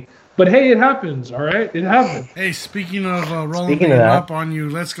on me. But hey, it happens. All right, it happens. Hey, speaking of Roland being up on you,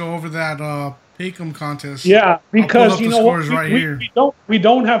 let's go over that Pick'em contest. Yeah, because what, we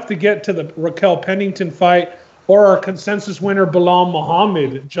don't have to get to the Raquel Pennington fight or our consensus winner Bilal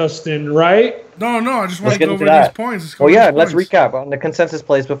Muhammad, Justin, right? No, I just want to go over these points. Let's recap on the consensus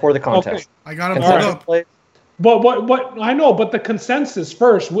plays before the contest. Okay. I got them pulled up. Plays. But I know, but the consensus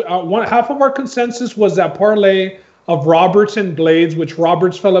first. Half of our consensus was that parlay of Roberts and Blades, which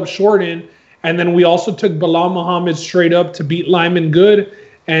Roberts fell up short in, and then we also took Bilal Muhammad straight up to beat Lyman Good.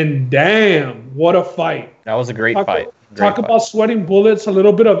 And damn, what a fight. That was a great fight. Talk about sweating bullets, a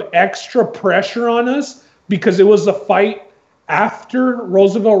little bit of extra pressure on us, because it was the fight after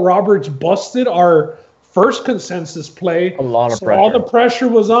Roosevelt Roberts busted our first consensus play. A lot of pressure. All the pressure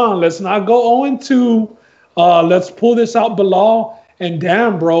was on. Let's not go 0-2. Let's pull this out, Bilal. And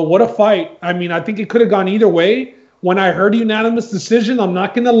damn, bro, what a fight. I mean, I think it could have gone either way. When I heard unanimous decision, I'm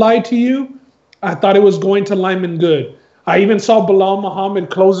not going to lie to you, I thought it was going to Lyman Good. I even saw Bilal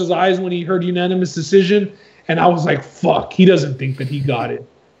Muhammad close his eyes when he heard unanimous decision, and I was like, fuck, he doesn't think that he got it.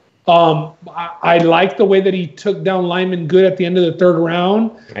 I like the way that he took down Lyman Good at the end of the third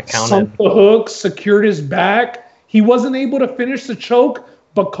round. Sunk the hooks, secured his back. He wasn't able to finish the choke,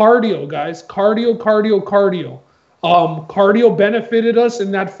 but cardio, guys. Cardio. Cardio benefited us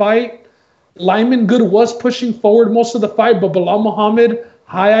in that fight. Lyman Good was pushing forward most of the fight, but Bilal Muhammad,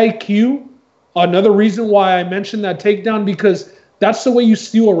 high IQ. Another reason why I mentioned that takedown, because that's the way you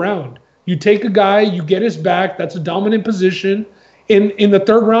steal around. You take a guy, you get his back. That's a dominant position. In the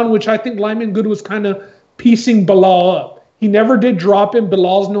third round, which I think Lyman Good was kind of piecing Bilal up. He never did drop him.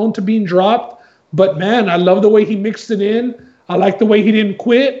 Bilal's known to being dropped. But, man, I love the way he mixed it in. I like the way he didn't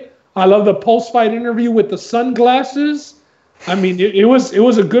quit. I love the post-fight interview with the sunglasses. I mean, it was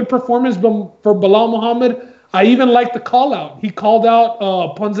a good performance for Bilal Muhammad. I even like the call-out. He called out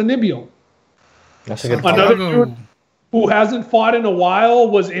Ponzinibbio. That's a good Another dude who hasn't fought in a while,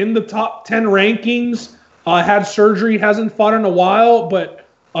 was in the top 10 rankings, had surgery, hasn't fought in a while, but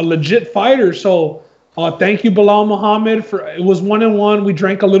a legit fighter. So thank you, Bilal Muhammad. It was 1-1. We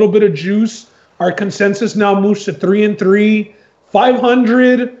drank a little bit of juice. Our consensus now moves to 3-3.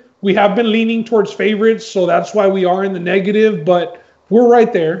 500. We have been leaning towards favorites, so that's why we are in the negative, but we're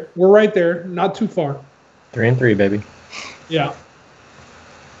right there. Not too far. 3-3, baby. Yeah.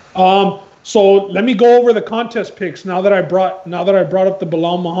 So let me go over the contest picks now that I brought up the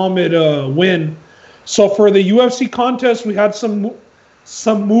Bilal Muhammad win. So for the UFC contest, we had some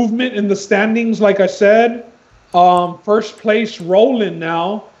movement in the standings, like I said. First place, Roland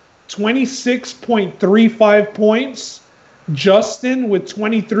now, 26.35 points. Justin with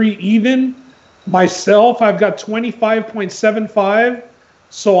 23 even. Myself, I've got 25.75.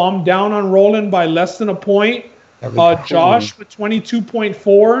 So I'm down on Roland by less than a point. Josh with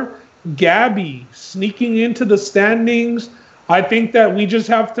 22.4. Gabby sneaking into the standings. I think that we just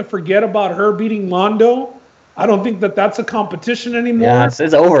have to forget about her beating Mondo. I don't think that that's a competition anymore. Yeah, it's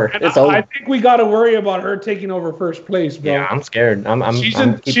over. It's over. I think we got to worry about her taking over first place, bro. Yeah, I'm scared.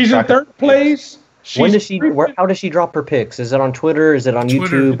 She's in third place. When does she? How does she drop her picks? Is it on Twitter? Is it on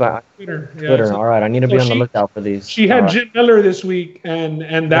YouTube? Twitter. Yeah, Twitter. All right, I need to be on the lookout for these. She had Jim Miller this week,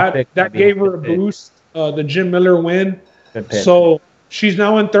 and that gave her a boost. The Jim Miller win. So she's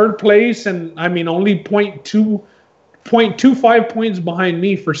now in third place, and I mean only 0.25 points behind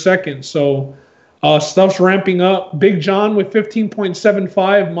me for second. So stuff's ramping up. Big John with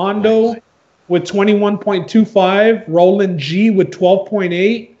 15.75. Mondo with 21.25. Roland G with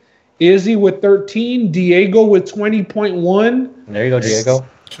 12.8. Izzy with 13. Diego with 20.1. There you go, Diego.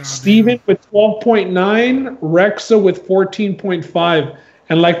 Steven with 12.9. Rexa with 14.5.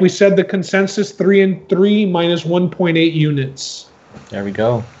 And like we said, the consensus 3-3 minus 1.8 units. There we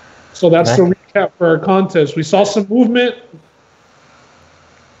go. So that's the recap for our contest. We saw some movement.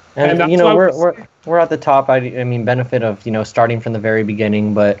 And you know, we're at the top. I mean, benefit of, you know, starting from the very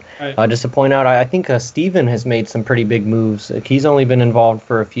beginning. But just to point out, I think Steven has made some pretty big moves. He's only been involved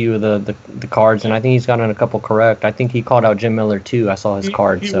for a few of the cards, and I think he's gotten a couple correct. I think he called out Jim Miller too. I saw his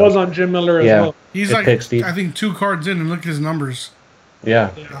card. He was on Jim Miller as well. He's like, I think 2 cards in, and look at his numbers.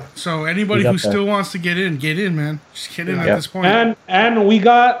 Yeah. So anybody who still wants to get in, man. Just get in at this point. And we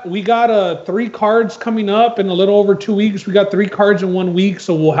got 3 cards coming up in a little over 2 weeks. We got 3 cards in 1 week,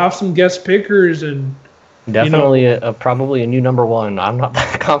 so we'll have some guest pickers and definitely probably a new number 1. I'm not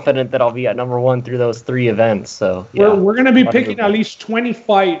that confident that I'll be at number 1 through those 3 events. So we're going to be picking at least 20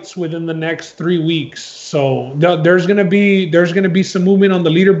 fights within the next 3 weeks. So there's going to be some movement on the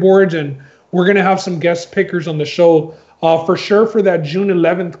leaderboards, and we're going to have some guest pickers on the show. For sure for that June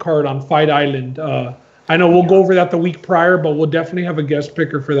 11th card on Fight Island. I know we'll go over that the week prior, but we'll definitely have a guest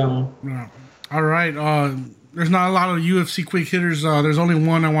picker for that one. Yeah. All right. There's not a lot of UFC quick hitters. There's only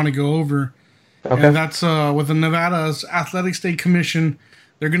one I want to go over. Okay. And that's with the Nevada's Athletic State Commission.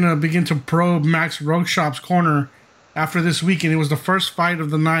 They're going to begin to probe Max Roachop's corner after this weekend. It was the first fight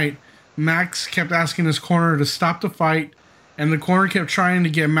of the night. Max kept asking his corner to stop the fight, and the corner kept trying to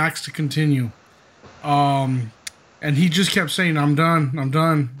get Max to continue. And he just kept saying, I'm done.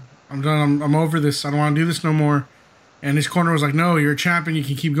 I'm over this. I don't want to do this no more. And his corner was like, no, you're a champion. You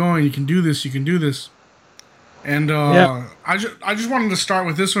can keep going. You can do this. And I just wanted to start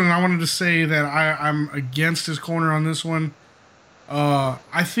with this one. And I wanted to say that I'm against his corner on this one.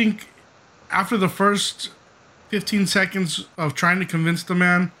 I think after the first 15 seconds of trying to convince the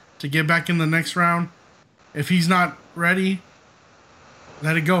man to get back in the next round, if he's not ready,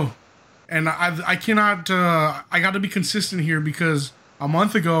 let it go. And I cannot, I got to be consistent here, because a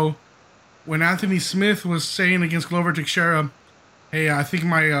month ago, when Anthony Smith was saying against Glover Teixeira, hey, I think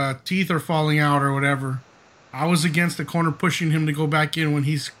my teeth are falling out or whatever, I was against the corner pushing him to go back in when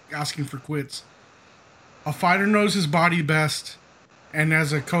he's asking for quits. A fighter knows his body best, and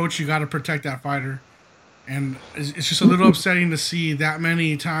as a coach, you got to protect that fighter. And it's just a little upsetting to see that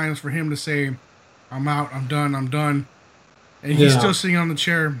many times for him to say, I'm out, I'm done. And he's still sitting on the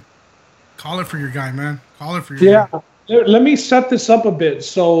chair. Call it for your guy, man. Call it for your guy. Let me set this up a bit.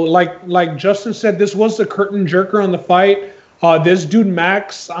 So, like Justin said, this was the curtain jerker on the fight. This dude,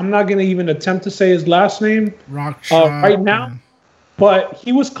 Max, I'm not going to even attempt to say his last name right now. But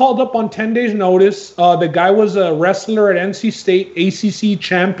he was called up on 10 days' notice. The guy was a wrestler at NC State, ACC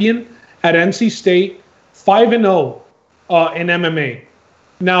champion at NC State, 5-0 in MMA.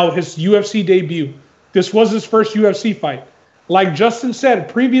 Now, his UFC debut. This was his first UFC fight. Like Justin said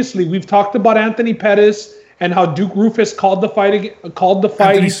previously, we've talked about Anthony Pettis and how Duke Roufus called the fight.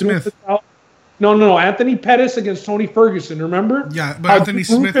 Anthony Smith. No. Anthony Pettis against Tony Ferguson. Remember? Yeah, but Anthony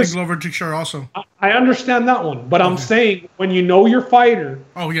Smith and Glover Teixeira also. I understand that one, but I'm saying when you know your fighter.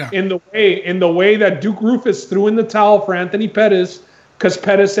 Oh yeah. In the way that Duke Roufus threw in the towel for Anthony Pettis, because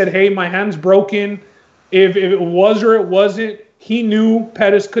Pettis said, "Hey, my hand's broken. If it was or it wasn't," he knew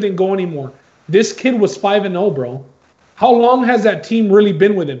Pettis couldn't go anymore. This kid was 5-0, bro. How long has that team really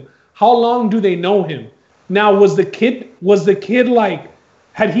been with him? How long do they know him? Now, was the kid like,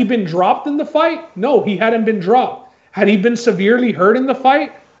 had he been dropped in the fight? No, he hadn't been dropped. Had he been severely hurt in the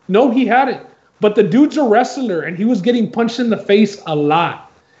fight? No, he hadn't. But the dude's a wrestler, and he was getting punched in the face a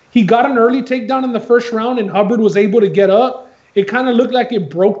lot. He got an early takedown in the first round, and Hubbard was able to get up. It kind of looked like it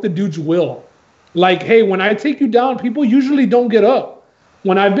broke the dude's will. Like, hey, when I take you down, people usually don't get up.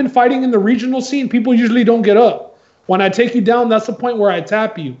 When I've been fighting in the regional scene, people usually don't get up. When I take you down, that's the point where I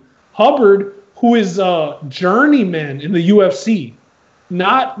tap you. Hubbard, who is a journeyman in the UFC,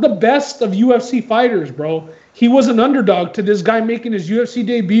 not the best of UFC fighters, bro. He was an underdog to this guy making his UFC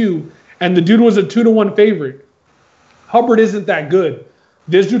debut, and the dude was a 2-1 favorite. Hubbard isn't that good.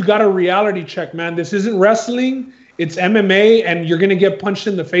 This dude got a reality check, man. This isn't wrestling. It's MMA, and you're going to get punched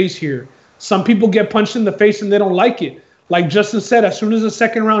in the face here. Some people get punched in the face, and they don't like it. Like Justin said, as soon as the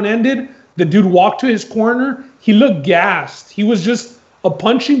second round ended, the dude walked to his corner. He looked gassed. He was just a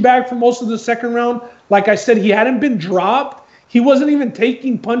punching bag for most of the second round. Like I said, he hadn't been dropped. He wasn't even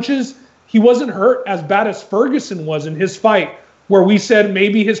taking punches. He wasn't hurt as bad as Ferguson was in his fight, where we said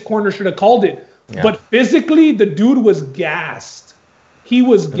maybe his corner should have called it. Yeah. But physically, the dude was gassed. He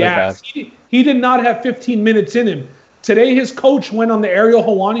was gassed. He did not have 15 minutes in him. Today, his coach went on the Ariel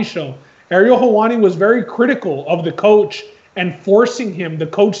Helwani show. Ariel Helwani was very critical of the coach and forcing him. The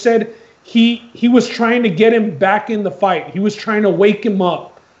coach said he was trying to get him back in the fight. He was trying to wake him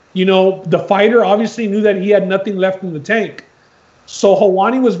up. You know, the fighter obviously knew that he had nothing left in the tank. So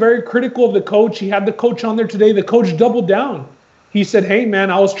Helwani was very critical of the coach. He had the coach on there today. The coach doubled down. He said, hey,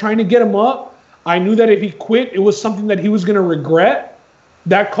 man, I was trying to get him up. I knew that if he quit, it was something that he was going to regret.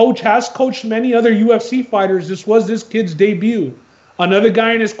 That coach has coached many other UFC fighters. This was this kid's debut. Another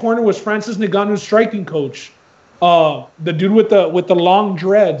guy in his corner was Francis Ngannou's striking coach. The dude with the long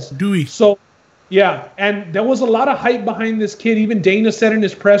dreads. Dewey. So, yeah, and there was a lot of hype behind this kid. Even Dana said in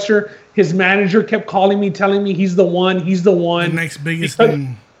his presser, his manager kept calling me, telling me he's the one. The next biggest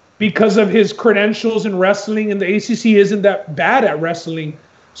thing. Because of his credentials in wrestling, and the ACC isn't that bad at wrestling.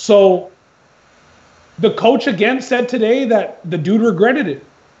 So the coach again said today that the dude regretted it.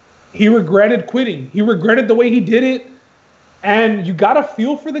 He regretted quitting. He regretted the way he did it. And you got to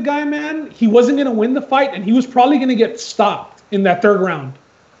feel for the guy, man. He wasn't going to win the fight, and he was probably going to get stopped in that third round.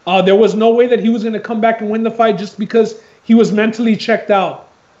 There was no way that he was going to come back and win the fight just because he was mentally checked out.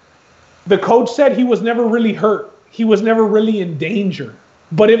 The coach said he was never really hurt. He was never really in danger.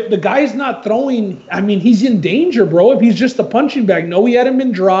 But if the guy's not throwing, I mean, he's in danger, bro. If he's just a punching bag. No, he hadn't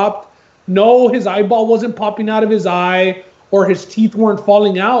been dropped. No, his eyeball wasn't popping out of his eye or his teeth weren't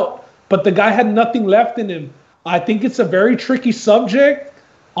falling out. But the guy had nothing left in him. I think it's a very tricky subject.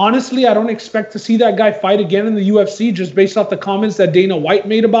 Honestly, I don't expect to see that guy fight again in the UFC just based off the comments that Dana White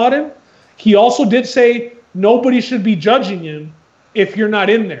made about him. He also did say nobody should be judging him if you're not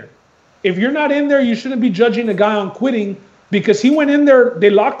in there. If you're not in there, you shouldn't be judging a guy on quitting because he went in there, they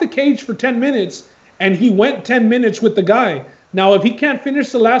locked the cage for 10 minutes, and he went 10 minutes with the guy. Now, if he can't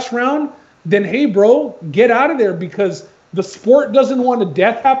finish the last round, then hey, bro, get out of there because the sport doesn't want a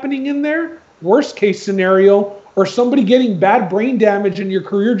death happening in there. Worst case scenario, or somebody getting bad brain damage and your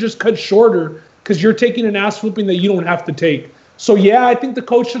career just cut shorter because you're taking an ass whooping that you don't have to take. So yeah, I think the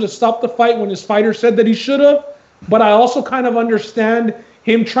coach should have stopped the fight when his fighter said that he should have, but I also kind of understand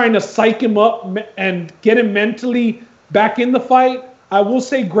him trying to psych him up and get him mentally back in the fight. I will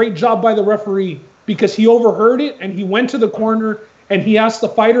say great job by the referee because he overheard it and he went to the corner and he asked the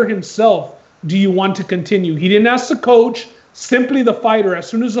fighter himself, do you want to continue? He didn't ask the coach. Simply the fighter. As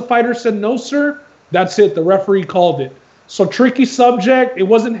soon as the fighter said, no, sir, that's it. The referee called it. So tricky subject. It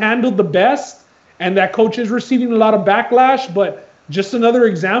wasn't handled the best. And that coach is receiving a lot of backlash. But just another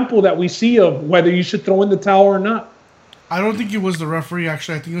example that we see of whether you should throw in the towel or not. I don't think it was the referee,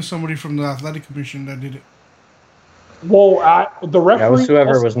 actually. I think it was somebody from the athletic commission that did it. Well, the referee... Yeah, it was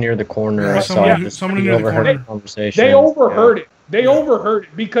whoever was near the corner. Yeah, somebody near the corner. Conversation. They overheard it. They overheard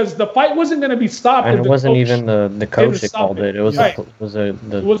it because the fight wasn't going to be stopped. And it wasn't even the coach that called it. It was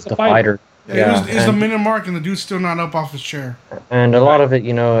the fighter. Yeah, it was the minute mark, and the dude's still not up off his chair. And a lot of it,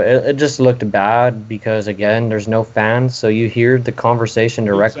 it just looked bad because, again, there's no fans, so you hear the conversation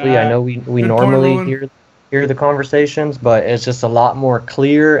directly. I know we normally hear the conversations, but it's just a lot more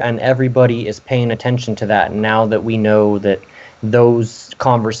clear, and everybody is paying attention to that now that we know that those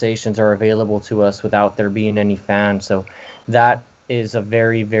conversations are available to us without there being any fans. So that is a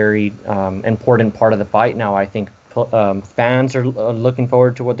very, very important part of the fight now. I think fans are looking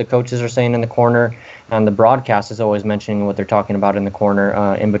forward to what the coaches are saying in the corner, and the broadcast is always mentioning what they're talking about in the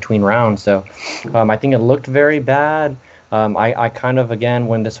corner in between rounds. So I think it looked very bad. I kind of, again,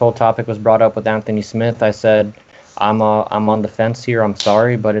 when this whole topic was brought up with Anthony Smith, I said, I'm on the fence here. I'm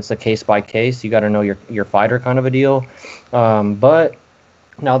sorry, but it's a case by case. You got to know your fighter kind of a deal. But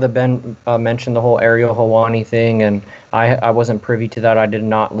now that Ben mentioned the whole Ariel Helwani thing, and I wasn't privy to that. I did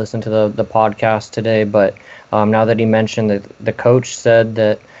not listen to the podcast today, but now that he mentioned that the coach said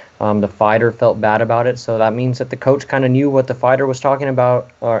that the fighter felt bad about it, so that means that the coach kind of knew what the fighter was talking about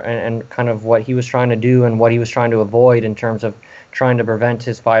and kind of what he was trying to do and what he was trying to avoid in terms of trying to prevent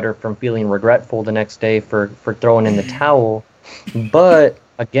his fighter from feeling regretful the next day for throwing in the towel. But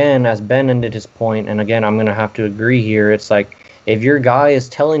again, as Ben ended his point, and again, I'm going to have to agree here, it's like, if your guy is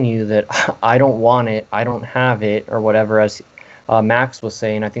telling you that I don't want it, I don't have it, or whatever, as Max was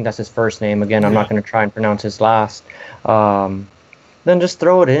saying, I think that's his first name. Again, I'm not going to try and pronounce his last. Then just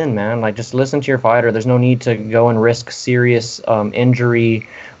throw it in, man. Like, just listen to your fighter. There's no need to go and risk serious injury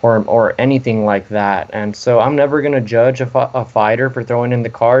or anything like that. And so I'm never going to judge a fighter for throwing in the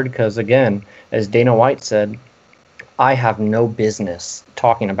card because, again, as Dana White said, I have no business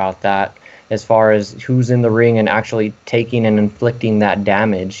talking about that as far as who's in the ring and actually taking and inflicting that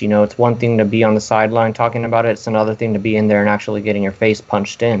damage. You know, it's one thing to be on the sideline talking about it. It's another thing to be in there and actually getting your face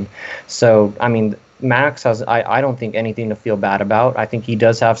punched in. So, I mean, Max has, I don't think, anything to feel bad about. I think he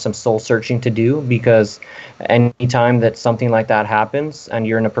does have some soul searching to do, because anytime that something like that happens and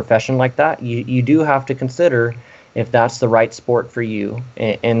you're in a profession like that, you do have to consider if that's the right sport for you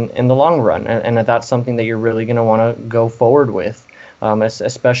in the long run, and if that's something that you're really going to want to go forward with,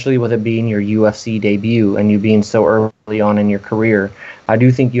 especially with it being your UFC debut and you being so early on in your career. I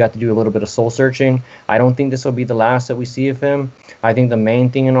do think you have to do a little bit of soul searching. I don't think this will be the last that we see of him. I think the main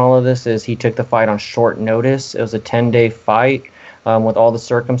thing in all of this is he took the fight on short notice. It was a 10-day fight with all the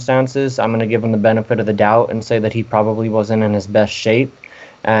circumstances. I'm going to give him the benefit of the doubt and say that he probably wasn't in his best shape,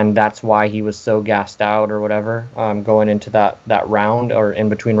 and that's why he was so gassed out or whatever going into that round, or in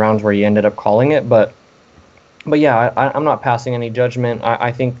between rounds where he ended up calling it. But yeah, I'm not passing any judgment.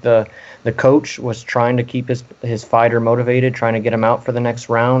 I think the coach was trying to keep his fighter motivated, trying to get him out for the next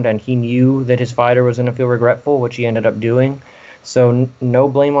round, and he knew that his fighter was going to feel regretful, which he ended up doing. So no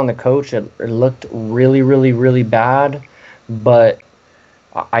blame on the coach. It looked really, really, really bad, but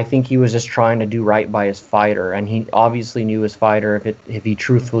I think he was just trying to do right by his fighter, and he obviously knew his fighter if he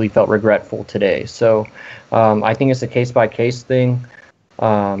truthfully felt regretful today. So I think it's a case-by-case thing,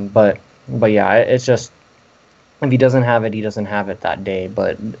 but yeah, it's just, if he doesn't have it, he doesn't have it that day.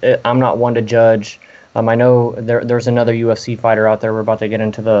 But I'm not one to judge. I know there's another UFC fighter out there. We're about to get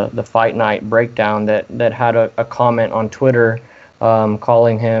into the fight night breakdown that had a comment on Twitter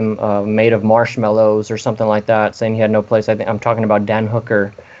calling him made of marshmallows or something like that, saying he had no place. I think I'm talking about Dan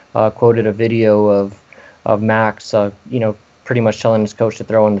Hooker. Quoted a video of Max, pretty much telling his coach to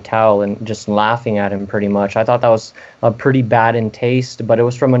throw in the towel and just laughing at him pretty much. I thought that was pretty bad in taste, but it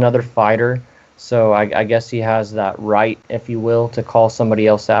was from another fighter. So I guess he has that right, if you will, to call somebody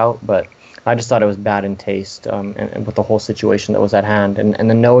else out. But I just thought it was bad in taste, and with the whole situation that was at hand. And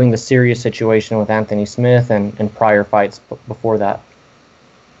then knowing the serious situation with Anthony Smith and prior fights before that.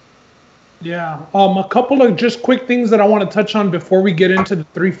 Yeah. A couple of just quick things that I want to touch on before we get into the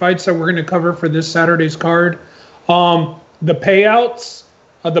 3 fights that we're going to cover for this Saturday's card. The payouts,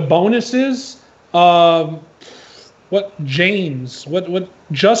 the bonuses,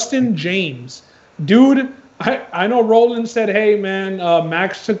 Justin James. Dude, I know Roland said, hey, man,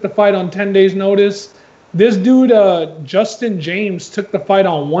 Max took the fight on 10 days notice. This dude, Justin James, took the fight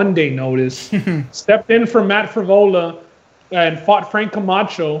on 1 day notice. Stepped in for Matt Frivola and fought Frank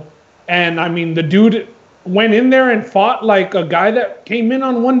Camacho. And, I mean, the dude went in there and fought like a guy that came in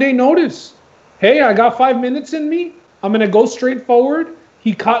on 1 day notice. Hey, I got 5 minutes in me. I'm going to go straight forward.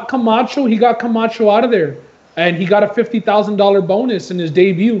 He caught Camacho. He got Camacho out of there. And he got a $50,000 bonus in his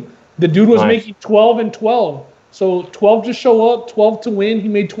debut. The dude was making 12 and 12. So 12 to show up, 12 to win. He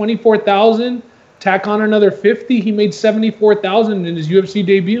made 24,000. Tack on another 50. He made 74,000 in his UFC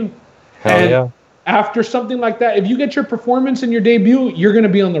debut. Hell yeah. After something like that, if you get your performance in your debut, you're going to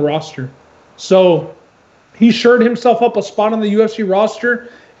be on the roster. So he shored himself up a spot on the UFC roster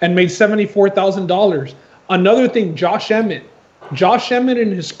and made $74,000. Another thing, Josh Emmett. Josh Emmett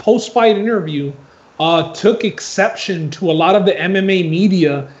in his post-fight interview took exception to a lot of the MMA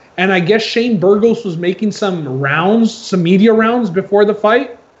media. And I guess Shane Burgos was making some media rounds before the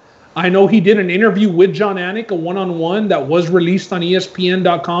fight. I know he did an interview with John Anik, a one-on-one that was released on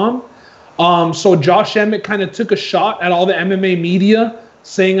ESPN.com. So Josh Emmett kind of took a shot at all the MMA media,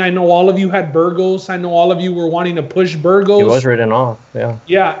 saying, I know all of you had Burgos. I know all of you were wanting to push Burgos. He was written off, yeah.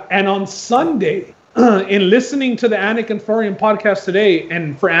 Yeah, and on Sunday, in listening to the Anik and Florian podcast today,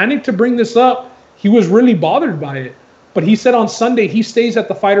 and for Anik to bring this up, he was really bothered by it. But he said on Sunday he stays at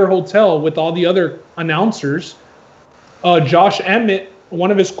the Fighter Hotel with all the other announcers. Josh Emmett, one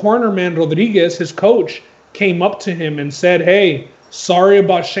of his cornerman, Rodriguez, his coach, came up to him and said, hey, sorry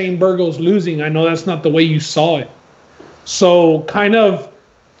about Shane Burgos losing. I know that's not the way you saw it. So kind of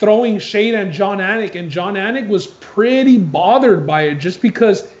throwing shade at John Anik. And John Anik was pretty bothered by it just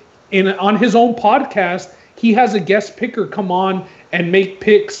because on his own podcast, he has a guest picker come on and make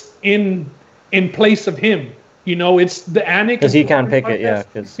picks in place of him. You know, it's the Anik because he can't pick it. Yeah,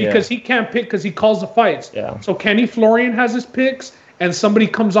 because he can't pick because he calls the fights. Yeah. So Kenny Florian has his picks, and somebody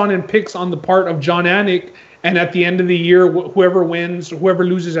comes on and picks on the part of John Anik, and at the end of the year, whoever wins, whoever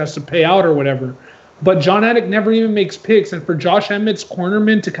loses has to pay out or whatever. But John Anik never even makes picks, and for Josh Emmett's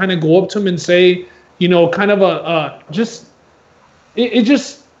cornerman to kind of go up to him and say, you know, kind of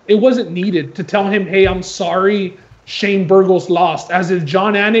it wasn't needed to tell him, hey, I'm sorry, Shane Burgos lost, as if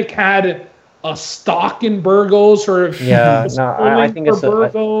John Anik had a stock in Burgos, or if I think it's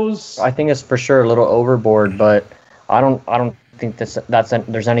Burgos. I think it's for sure a little overboard, but I don't think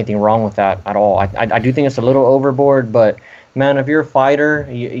there's anything wrong with that at all. I do think it's a little overboard, but man, if you're a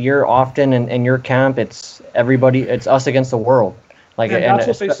fighter, you're often in your camp. It's everybody. It's us against the world. Like, and that's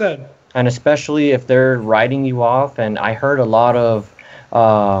what they said. And especially if they're writing you off. And I heard a lot of,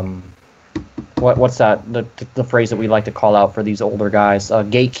 what's that? The phrase that we like to call out for these older guys,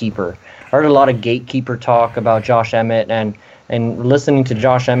 gatekeeper. I heard a lot of gatekeeper talk about Josh Emmett, and listening to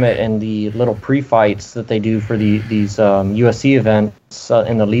Josh Emmett and the little pre-fights that they do for these UFC events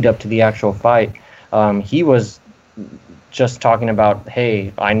in the lead up to the actual fight. He was just talking about,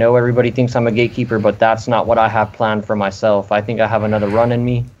 hey, I know everybody thinks I'm a gatekeeper, but that's not what I have planned for myself. I think I have another run in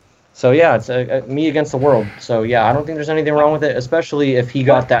me. So yeah, it's me against the world. So yeah, I don't think there's anything wrong with it, especially if he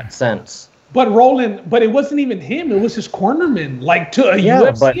got that sense. But Roland, it wasn't even him. It was his cornerman, like to a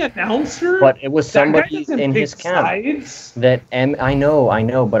UFC announcer. But it was somebody in his camp. I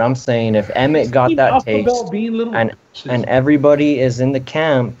know. But I'm saying if Emmett got that taste, and everybody is in the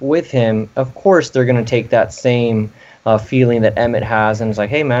camp with him, of course they're gonna take that same feeling that Emmett has, and it's like,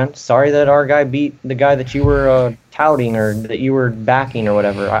 hey man, sorry that our guy beat the guy that you were touting or that you were backing or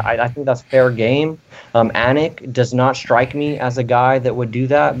whatever. I think that's fair game. Anik does not strike me as a guy that would do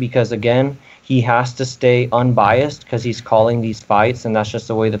that, because again, he has to stay unbiased because he's calling these fights, and that's just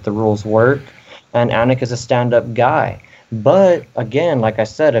the way that the rules work. And Anik is a stand-up guy. But again, like I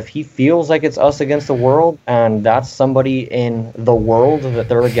said, if he feels like it's us against the world and that's somebody in the world that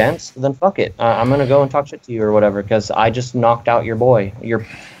they're against, then fuck it. I'm going to go and talk shit to you or whatever, because I just knocked out your boy, your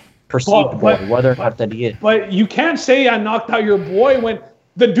perceived boy, whether or not that he is. But you can't say I knocked out your boy when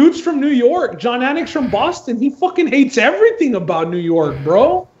the dude's from New York. John Anik's from Boston. He fucking hates everything about New York,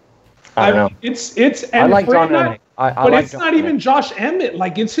 bro. I don't know. I like John Anik. But it's not even Josh Emmett.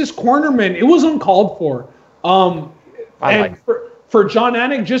 Like, it's his cornerman. It was uncalled for. For John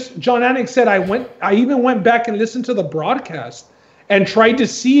Anik, John Anik said, I even went back and listened to the broadcast and tried to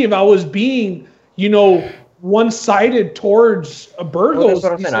see if I was being, one-sided towards Burgos.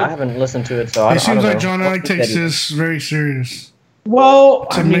 Well, I haven't listened to it, so I don't know. It seems like John Anik takes this very serious. Well,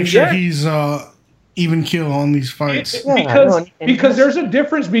 to make sure he's even kill on these fights. Because there's a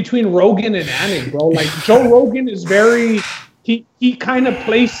difference between Rogan and Anik, bro. Like, Joe Rogan is very... He kind of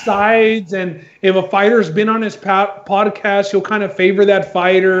plays sides, and if a fighter's been on his podcast, he'll kind of favor that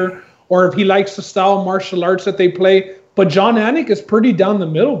fighter, or if he likes the style of martial arts that they play. But John Anik is pretty down the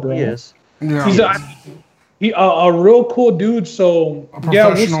middle, bro. He is. Yeah. He's a real cool dude. So yeah,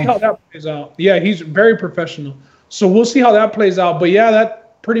 we'll see how that plays out. Yeah, he's very professional. So we'll see how that plays out. But yeah,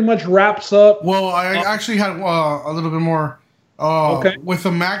 that pretty much wraps up. Well, I actually had a little bit more. Okay. With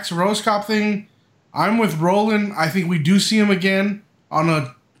the Max Rosecop thing, I'm with Roland. I think we do see him again on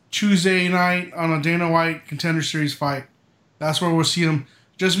a Tuesday night on a Dana White Contender Series fight. That's where we'll see him.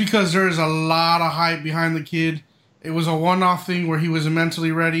 Just because there is a lot of hype behind the kid. It was a one-off thing where he wasn't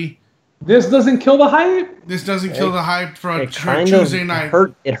mentally ready. This doesn't kill the hype? This doesn't kill the hype for a Tuesday night.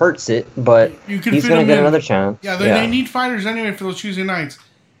 It hurts it, but he's going to get another chance. Yeah, they need fighters anyway for those Tuesday nights.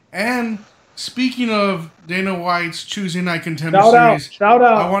 And speaking of Dana White's Tuesday Night Contender Series, shout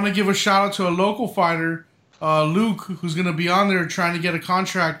out. I want to give a shout out to a local fighter, Luke, who's going to be on there trying to get a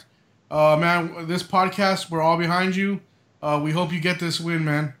contract. Man, this podcast, we're all behind you. We hope you get this win,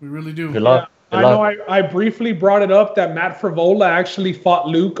 man. We really do. Good luck. I know I briefly brought it up that Matt Frivola actually fought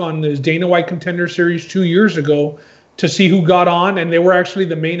Luke on this Dana White Contender Series 2 years ago to see who got on, and they were actually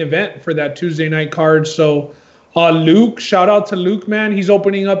the main event for that Tuesday night card. So Luke, shout out to Luke, man. He's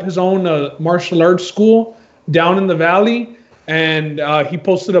opening up his own martial arts school down in the valley, and he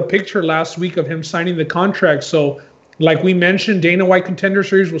posted a picture last week of him signing the contract. So like we mentioned, Dana White Contender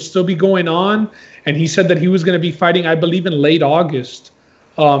Series will still be going on, and he said that he was going to be fighting, I believe, in late August.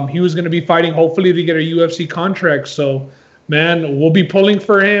 He was going to be fighting, hopefully, to get a UFC contract. So, man, we'll be pulling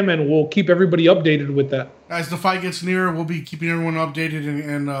for him, and we'll keep everybody updated with that. As the fight gets nearer, we'll be keeping everyone updated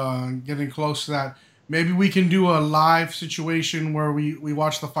and getting close to that. Maybe we can do a live situation where we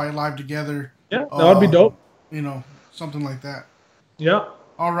watch the fight live together. Yeah, that would be dope. Something like that. Yeah.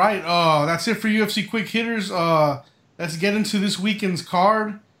 All right. That's it for UFC Quick Hitters. Let's get into this weekend's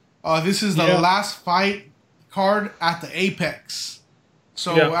card. This is the last fight card at the Apex.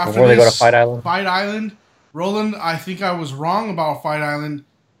 So after before they go to Fight Island. Fight Island, Roland, I think I was wrong about Fight Island.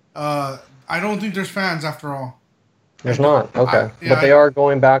 I don't think there's fans after all. There's not. Okay. But they are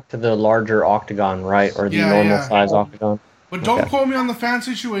going back to the larger octagon, right? Or the normal size octagon. But don't quote me on the fan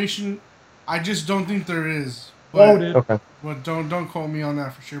situation. I just don't think there is. But, okay. But don't quote me on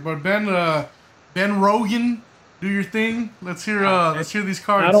that for sure. But Ben Rogan, do your thing. Let's hear these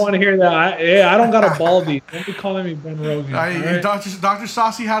cards. I don't want to hear that. I don't got a baldy. Don't be calling me Ben Rogan. Right? Dr.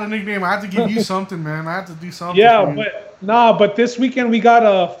 Saucy had a nickname. I had to give you something, man. I had to do something. Yeah, but this weekend we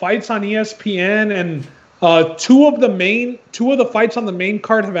got fights on ESPN, and two of the fights on the main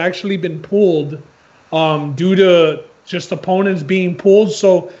card have actually been pulled due to just opponents being pulled.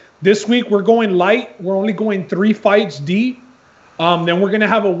 So this week we're going light. We're only going 3 fights deep. Then we're going to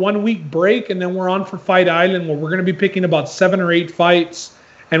have a 1-week break, and then we're on for Fight Island, where we're going to be picking about 7 or 8 fights,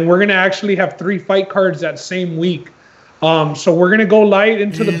 and we're going to actually have 3 fight cards that same week. So we're going to go light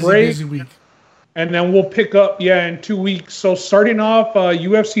into the break, busy week. And then we'll pick up in 2 weeks. So starting off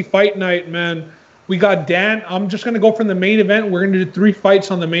UFC Fight Night, man, we got Dan. I'm just going to go from the main event. We're going to do 3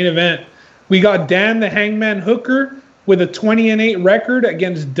 fights on the main event. We got Dan the Hangman Hooker with a 20-8 record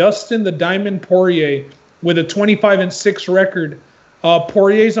against Dustin the Diamond Poirier with a 25-6 record.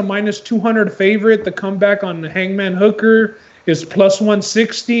 Poirier's a -200 favorite. The comeback on the Hangman Hooker is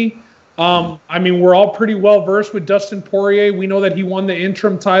 +160. I mean, we're all pretty well versed with Dustin Poirier. We know that he won the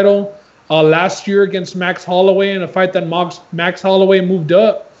interim title last year against Max Holloway in a fight that Max Holloway moved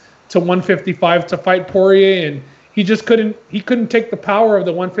up to 155 to fight Poirier, and he just couldn't take the power of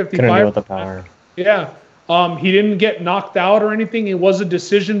the 155. Couldn't deal with the power. Yeah. He didn't get knocked out or anything. It was a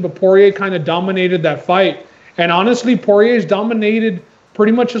decision, but Poirier kind of dominated that fight. And honestly, Poirier's dominated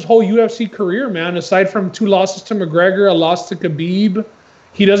pretty much his whole UFC career, man. Aside from 2 losses to McGregor, a loss to Khabib,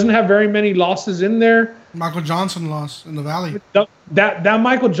 he doesn't have very many losses in there. Michael Johnson lost in the Valley. That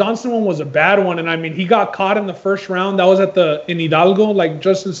Michael Johnson one was a bad one, and I mean, he got caught in the first round. That was in Hidalgo, like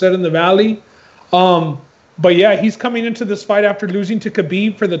Justin said, in the Valley. But yeah, he's coming into this fight after losing to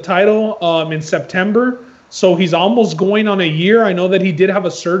Khabib for the title in September. So he's almost going on a year. I know that he did have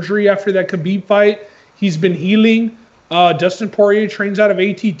a surgery after that Khabib fight. He's been healing. Dustin Poirier trains out of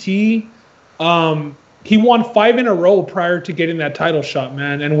ATT. He won 5 in a row prior to getting that title shot,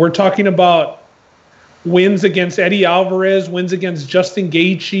 man. And we're talking about wins against Eddie Alvarez, wins against Justin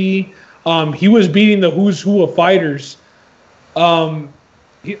Gaethje. He was beating the who's who of fighters.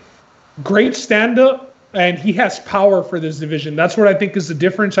 Great stand-up. And he has power for this division. That's what I think is the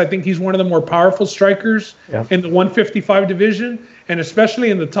difference. I think he's one of the more powerful strikers in the 155 division, and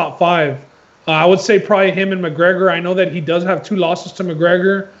especially in the top 5. I would say probably him and McGregor. I know that he does have 2 losses to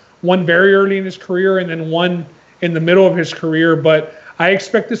McGregor, one very early in his career and then one in the middle of his career. But I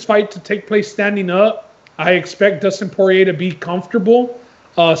expect this fight to take place standing up. I expect Dustin Poirier to be comfortable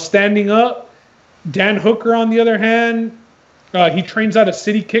standing up. Dan Hooker, on the other hand, he trains out of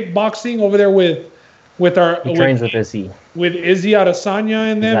City Kickboxing over there with trains with Izzy. With Izzy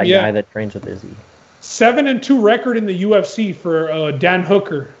Adesanya in them. That guy that trains with Izzy. 7-2 record in the UFC for Dan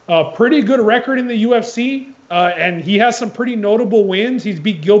Hooker. Pretty good record in the UFC. And he has some pretty notable wins. He's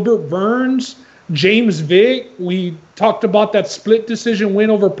beat Gilbert Burns, James Vick. We talked about that split decision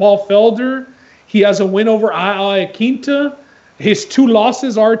win over Paul Felder. He has a win over Aa Quinta. His 2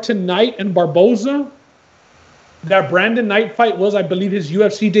 losses are to Knight and Barboza. That Brandon Knight fight was, I believe, his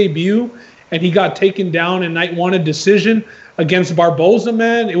UFC debut. And he got taken down, and Knight won a decision against Barboza,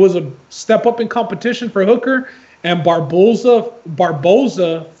 man. It was a step up in competition for Hooker, and Barboza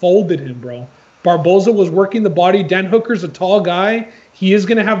folded him, bro. Barboza was working the body. Dan Hooker's a tall guy. He is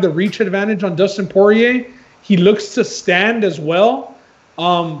going to have the reach advantage on Dustin Poirier. He looks to stand as well.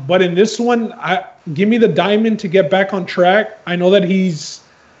 But in this one, give me the diamond to get back on track. I know that he's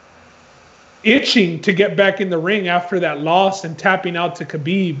itching to get back in the ring after that loss and tapping out to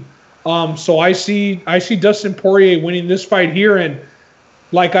Khabib. So I see Dustin Poirier winning this fight here, and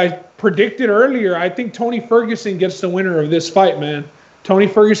like I predicted earlier, I think Tony Ferguson gets the winner of this fight, man. Tony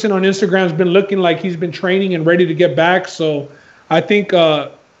Ferguson on Instagram has been looking like he's been training and ready to get back, so I think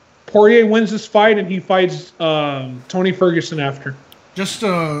Poirier wins this fight, and he fights Tony Ferguson after. Just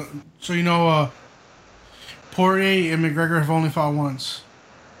so you know, Poirier and McGregor have only fought once.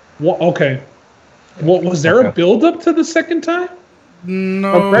 Well, okay. What was there a build-up to the second time?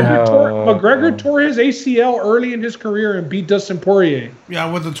 No. McGregor tore his ACL early in his career and beat Dustin Poirier.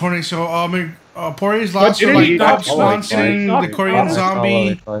 Yeah, with the tornado. So Poirier's lost to like Doug Swanson, the Korean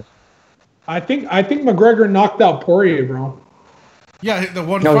Zombie. I think McGregor knocked out Poirier, bro. Yeah, the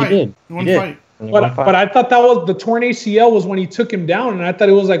one No, fight. he did. One he fight. Did. But I thought that was the torn ACL was when he took him down, and I thought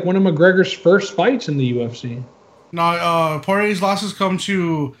it was like one of McGregor's first fights in the UFC. No, Poirier's losses come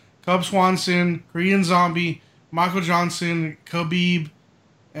to Cub Swanson, Korean Zombie, Michael Johnson, Khabib,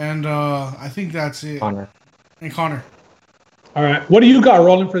 and I think that's it. Conor. And Conor. All right. What do you got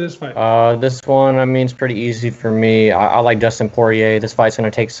rolling for this fight? This one, I mean, it's pretty easy for me. I like Dustin Poirier. This fight's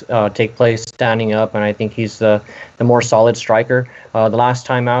going to take place standing up, and I think he's the more solid striker. The last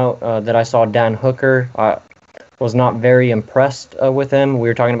time out that I saw Dan Hooker, was not very impressed with him. We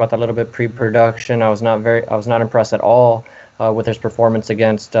were talking about that a little bit pre-production. I was not impressed at all with his performance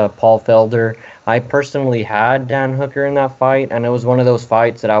against Paul Felder. I personally had Dan Hooker in that fight, and it was one of those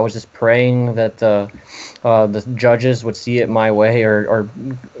fights that I was just praying that the judges would see it my way or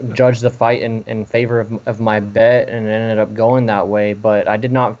judge the fight in favor of my bet, and it ended up going that way. But I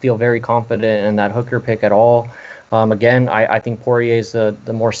did not feel very confident in that Hooker pick at all. Again, I think Poirier is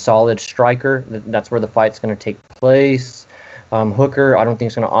the more solid striker. That's where the fight's going to take place. Hooker, I don't think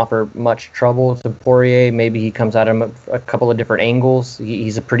is going to offer much trouble to Poirier. Maybe he comes at him a couple of different angles.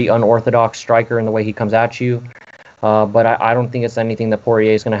 He's a pretty unorthodox striker in the way he comes at you. But I don't think it's anything that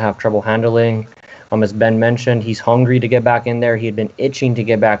Poirier is going to have trouble handling. As Ben mentioned, he's hungry to get back in there. He had been itching to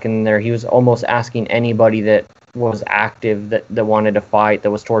get back in there. He was almost asking anybody that was active that wanted to fight,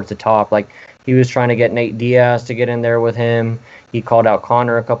 that was towards the top. Like, he was trying to get Nate Diaz to get in there with him. He called out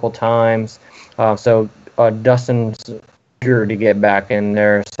Conor a couple times. So Dustin's eager to get back in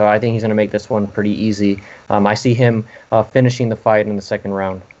there. So I think he's going to make this one pretty easy. I see him finishing the fight in the second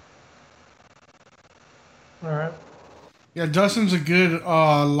round. All right. Yeah, Dustin's a good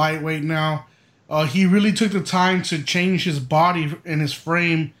lightweight now. He really took the time to change his body and his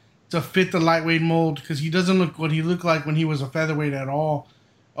frame to fit the lightweight mold, because he doesn't look what he looked like when he was a featherweight at all.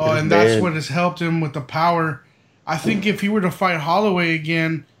 And that's what has helped him with the power. I think if he were to fight Holloway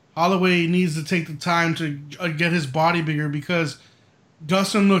again, Holloway needs to take the time to get his body bigger, because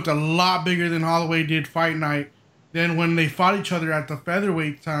Dustin looked a lot bigger than Holloway did fight night. Then when they fought each other at the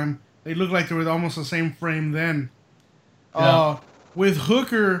featherweight time, they looked like they were almost the same frame then. Yeah. With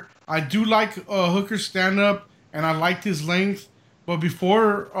Hooker, I do like Hooker's stand-up, and I liked his length. But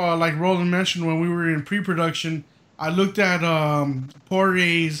before, like Roland mentioned, when we were in pre-production, I looked at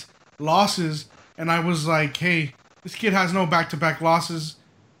Poirier's losses, and I was like, hey, this kid has no back-to-back losses.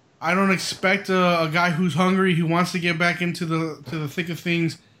 I don't expect a guy who's hungry, who wants to get back into the thick of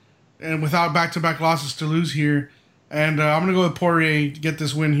things, and without back-to-back losses to lose here. And I'm going to go with Poirier to get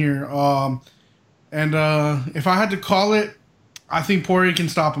this win here. And if I had to call it, I think Poirier can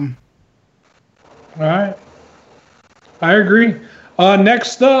stop him. All right. I agree.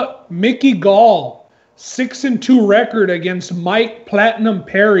 Next up, Mickey Gall. 6-2 record against Mike Platinum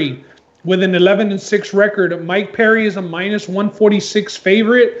Perry with an 11-6 record. Mike Perry is a -146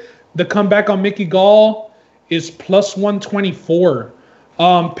 favorite. The comeback on Mickey Gall is +124.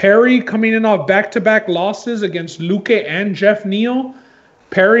 Perry coming in off back-to-back losses against Luque and Jeff Neal.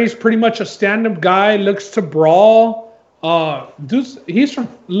 Perry's pretty much a stand-up guy, looks to brawl. He's from,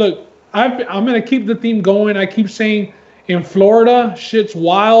 look, I'm going to keep the theme going. I keep saying in Florida, shit's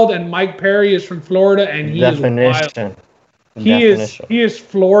wild, and Mike Perry is from Florida, and he is wild. He is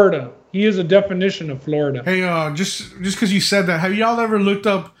Florida. He is a definition of Florida. Hey, just because you said that, have y'all ever looked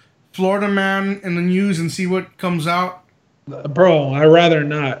up Florida Man in the news and see what comes out? Bro, I'd rather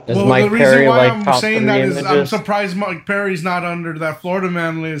not. Well, Mike the reason Perry, why like, I'm saying that images? is I'm surprised Mike Perry's not under that Florida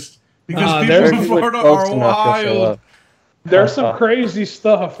Man list, because there's people in Florida are wild. There's some crazy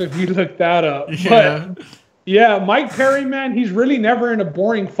stuff if you look that up. Yeah. But yeah, Mike Perry, man, he's really never in a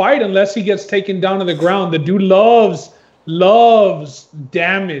boring fight unless he gets taken down to the ground. The dude loves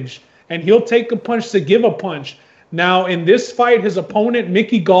damage, and he'll take a punch to give a punch. Now, in this fight, his opponent,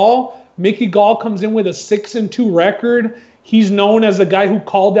 Mickey Gall comes in with a 6-2 record. He's known as the guy who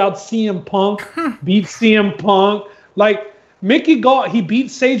called out CM Punk, beat CM Punk. Like, Mickey Gall, he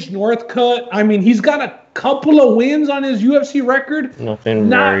beat Sage Northcutt. I mean, he's got a couple of wins on his UFC record. Not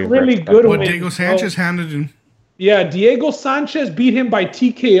really good wins. But Diego Sanchez handed him. Yeah, Diego Sanchez beat him by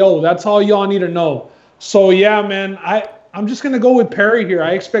TKO. That's all y'all need to know. So, yeah, man, I'm just going to go with Perry here.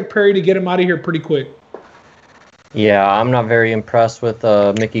 I expect Perry to get him out of here pretty quick. Yeah, I'm not very impressed with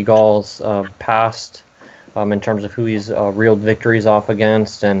Mickey Gall's past in terms of who he's reeled victories off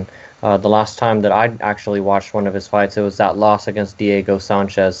against. And the last time that I actually watched one of his fights, it was that loss against Diego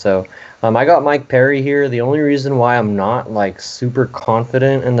Sanchez. So I got Mike Perry here. The only reason why I'm not like super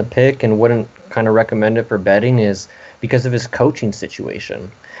confident in the pick and wouldn't kind of recommend it for betting is because of his coaching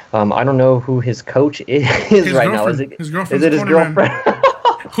situation. I don't know who his coach is right now. Is it his girlfriend?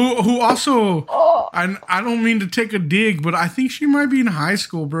 who also, I don't mean to take a dig, but I think she might be in high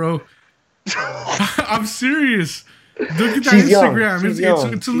school, bro. I'm serious. Look at that She's Instagram.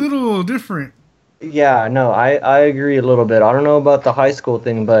 young. It's a little different. Yeah, no, I agree a little bit. I don't know about the high school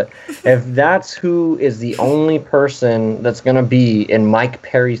thing, but if that's who is the only person that's going to be in Mike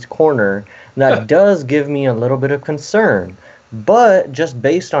Perry's corner, that does give me a little bit of concern. But just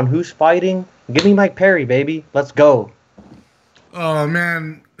based on who's fighting, give me Mike Perry, baby. Let's go. Oh,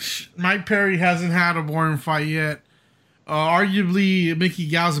 man. Mike Perry hasn't had a boring fight yet. Arguably, Mickey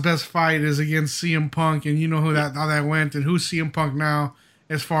Gall's best fight is against CM Punk, and you know how that went, and who's CM Punk now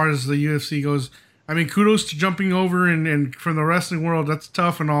as far as the UFC goes. I mean, kudos to jumping over and from the wrestling world. That's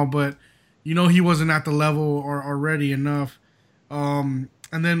tough and all, but you know he wasn't at the level or already enough. And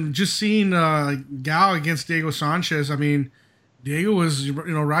then just seeing Gal against Diego Sanchez. I mean, Diego was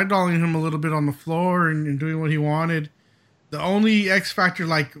ragdolling him a little bit on the floor and doing what he wanted. The only X factor,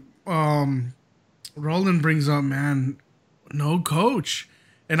 like Roland brings up, man, no coach.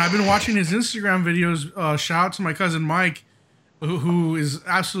 And I've been watching his Instagram videos. Shout out to my cousin Mike, who is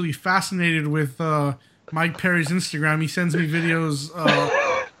absolutely fascinated with Mike Perry's Instagram. He sends me videos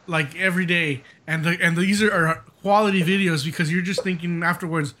like every day, and these are quality videos because you're just thinking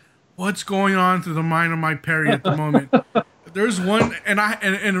afterwards, what's going on through the mind of Mike Perry at the moment? There's one, and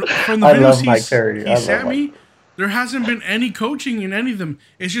from the videos he sent me, there hasn't been any coaching in any of them.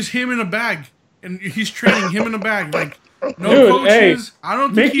 It's just him in a bag, and he's training him in a bag, like no coaches. Hey, I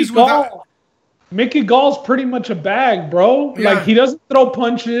don't think he's without. Mickey Gall's pretty much a bag, bro. Yeah. Like, he doesn't throw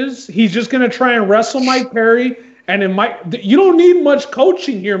punches. He's just going to try and wrestle Mike Perry. And you don't need much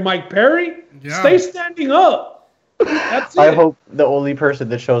coaching here, Mike Perry. Yeah. Stay standing up. That's it. I hope the only person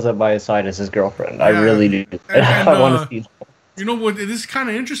that shows up by his side is his girlfriend. Yeah. I really do. And, I want to see that. You know what? This is kind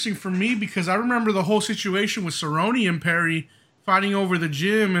of interesting for me because I remember the whole situation with Cerrone and Perry fighting over the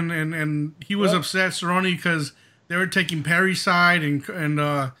gym. And he was upset, Cerrone, because they were taking Perry's side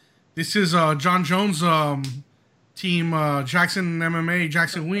and this is John Jones' team, Jackson MMA,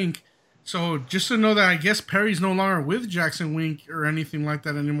 Jackson Wink. So just to know that I guess Perry's no longer with Jackson Wink or anything like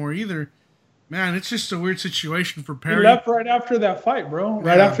that anymore either. Man, it's just a weird situation for Perry. He left right after that fight, bro.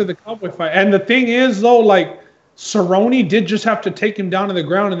 Right after the Cowboy fight. And the thing is, though, like, Cerrone did just have to take him down to the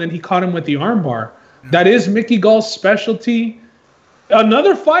ground, and then he caught him with the armbar. Yeah. That is Mickey Gall's specialty.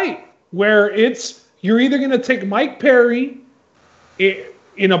 Another fight where you're either going to take Mike Perry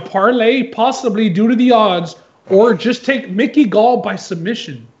in a parlay, possibly due to the odds, or just take Mickey Gall by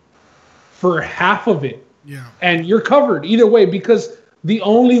submission for half of it. Yeah. And you're covered either way, because the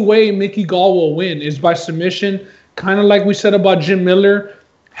only way Mickey Gall will win is by submission, kind of like we said about Jim Miller.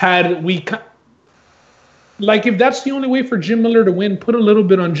 If that's the only way for Jim Miller to win, put a little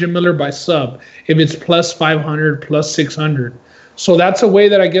bit on Jim Miller by sub, if it's plus 500, plus 600. So that's a way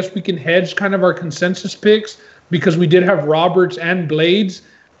that I guess we can hedge kind of our consensus picks, because we did have Roberts and Blades.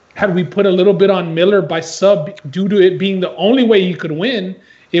 Had we put a little bit on Miller by sub, due to it being the only way he could win,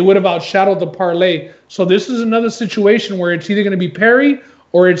 it would have outshadowed the parlay. So this is another situation where it's either going to be Perry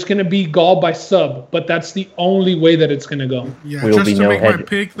or it's going to be Gall by sub. But that's the only way that it's going to go. Yeah, just to make my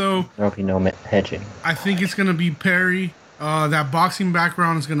pick, though, there'll be no hedging. I think it's going to be Perry. That boxing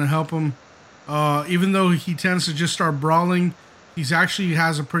background is going to help him. Even though he tends to just start brawling, he's actually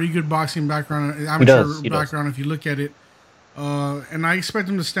has a pretty good boxing background, amateur background if you look at it. And I expect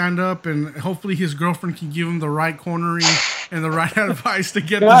him to stand up, and hopefully his girlfriend can give him the right cornering and the right advice to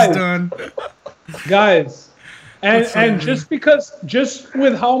get this done. Guys, and just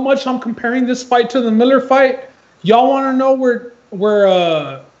with how much I'm comparing this fight to the Miller fight, y'all want to know where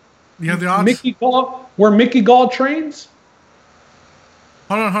the odds? Mickey Gall trains?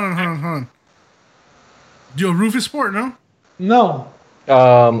 Hold on. Do a Rufus Sport, no? No.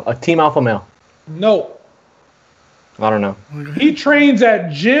 A Team Alpha Male. No. I don't know. He trains at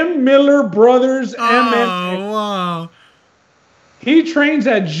Jim Miller Brothers MMA. Oh, wow. He trains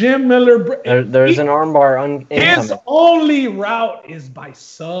at Jim Miller. There's an armbar his only route is by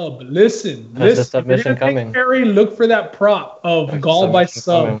sub. Listen. There's a submission coming. Perry, look for that prop of Gall by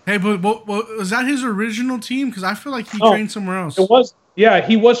sub. Coming. Hey, but was that his original team? Because I feel like he trained somewhere else. It was. Yeah,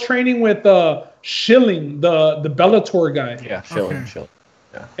 he was training with Schilling, the Bellator guy. Yeah, Schilling.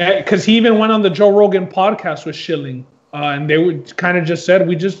 Yeah. Because he even went on the Joe Rogan podcast with Schilling. And they would kind of just said,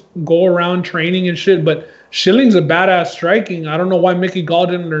 we just go around training and shit. But Schilling's a badass striking. I don't know why Mickey Gall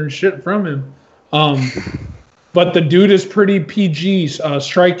didn't learn shit from him. But the dude is pretty PG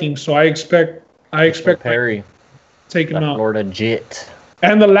striking. So I expect Perry take him out. Florida Jet.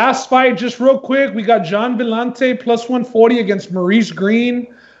 And the last fight, just real quick, we got John Villante plus 140 against Maurice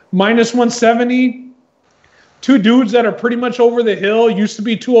Green minus 170. Two dudes that are pretty much over the hill. Used to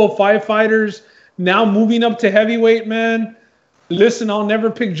be 205 fighters. Now moving up to heavyweight, man. Listen, I'll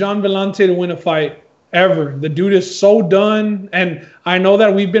never pick John Vellante to win a fight ever. The dude is so done, and I know that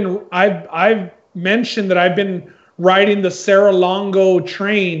I've mentioned that I've been riding the Sarah Longo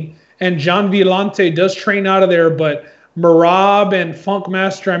train, and John Vellante does train out of there, but Marab and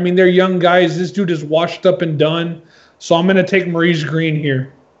Funkmaster, I mean, they're young guys. This dude is washed up and done. So I'm going to take Maurice Green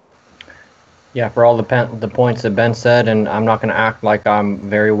here. Yeah, for all the points that Ben said, and I'm not going to act like I'm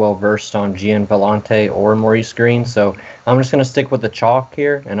very well versed on Gian Vellante or Maurice Green, so I'm just going to stick with the chalk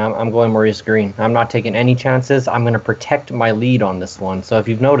here, and I'm going Maurice Green. I'm not taking any chances. I'm going to protect my lead on this one. So if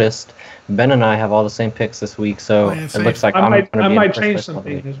you've noticed, Ben and I have all the same picks this week, so it looks like I might change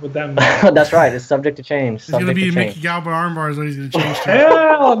something. Is what that means. That's right. It's subject to change. It's going to be Mickey Galba armbar is what he's going to change to.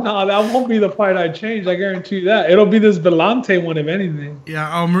 Hell no, that won't be the fight I change. I guarantee you that. It'll be this Vellante one, if anything.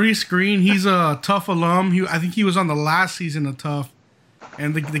 Yeah, Maurice Green, he's a Tough alum. I think he was on the last season of Tough.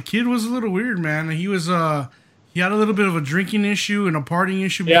 And the kid was a little weird, man. He was he had a little bit of a drinking issue and a partying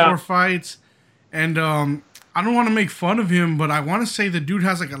issue before fights. And I don't want to make fun of him, but I want to say the dude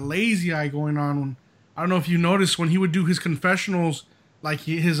has like a lazy eye going on. I don't know if you noticed when he would do his confessionals, like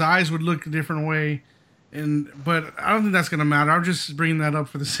his eyes would look a different way. But I don't think that's gonna matter. I'm just bringing that up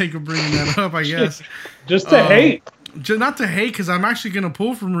for the sake of bringing that up, I guess. Just to hate. Not to hate, because I'm actually gonna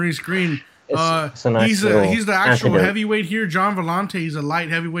pull for Maurice Green. It's a nice he's the actual antidote. heavyweight here. John Vellante, he's a light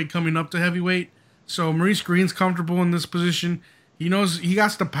heavyweight coming up to heavyweight. So Maurice Green's comfortable in this position. He knows he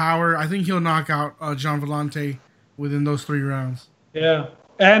got the power. I think he'll knock out John Vellante within those 3 rounds. Yeah.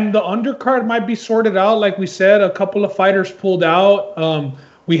 And the undercard might be sorted out. Like we said, a couple of fighters pulled out.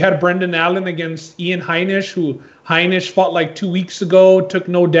 We had Brendan Allen against Ian Heinisch, who Heinisch fought like 2 weeks ago, took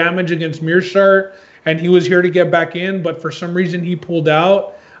no damage against Mearshart, and he was here to get back in, but for some reason he pulled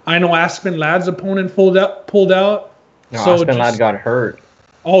out. I know Aspen Ladd's opponent pulled out. No, so Aspen Ladd got hurt.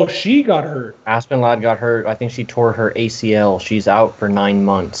 Oh, she got hurt. Aspen Ladd got hurt. I think she tore her ACL. She's out for 9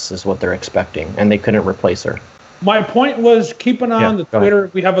 months is what they're expecting, and they couldn't replace her. My point was, keep an eye on the Twitter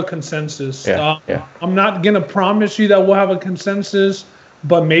if we have a consensus. I'm not going to promise you that we'll have a consensus,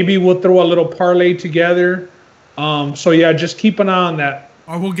 but maybe we'll throw a little parlay together. So, yeah, just keep an eye on that.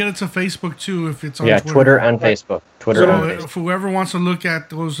 Or we'll get it to Facebook, too, if it's on Twitter and Facebook. If whoever wants to look at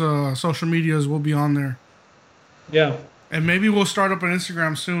those social medias, will be on there. Yeah. And maybe we'll start up an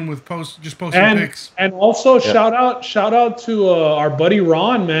Instagram soon with posting pics. And also shout out to our buddy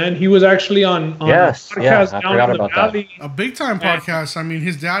Ron, man. He was actually on a podcast down in the valley. A big time podcast. I mean,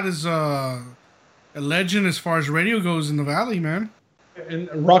 his dad is a legend as far as radio goes in the valley, man. And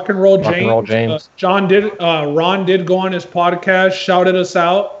Rock and Roll James. Ron did go on his podcast, shouted us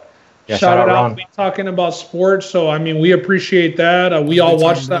out. Yeah, shout out Ron. We talking about sports, so I mean we appreciate that. We all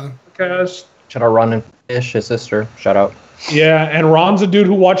watched that podcast. Shout out Ron and Fish, his sister. Shout out. Yeah, and Ron's a dude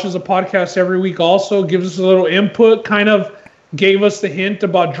who watches a podcast every week also, gives us a little input, kind of gave us the hint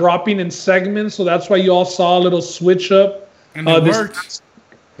about dropping in segments, so that's why you all saw a little switch up. And it worked.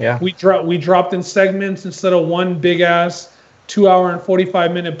 Yeah. We dropped in segments instead of one big-ass 2-hour and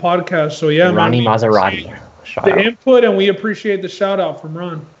 45-minute podcast. So, yeah, Ronnie Maserati. The input, and we appreciate the shout-out from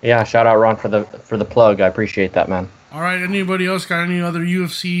Ron. Yeah, shout-out, Ron, for the plug. I appreciate that, man. All right, anybody else got any other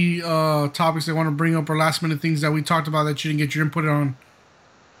UFC topics they want to bring up or last-minute things that we talked about that you didn't get your input on?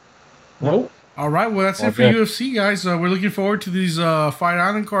 Nope. All right, well, that's it for UFC, guys. We're looking forward to these Fight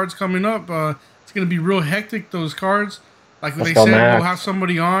Island cards coming up. It's going to be real hectic, those cards. Like they said, we'll have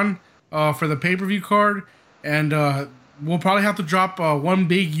somebody on for the pay-per-view card, and we'll probably have to drop one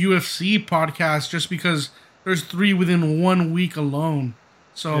big UFC podcast just because there's 3 within 1 week alone.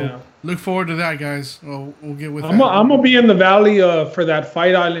 So look forward to that, guys. We'll get with that. I'm going to be in the Valley for that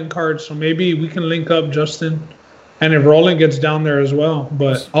Fight Island card, so maybe we can link up, Justin. And if Roland gets down there as well.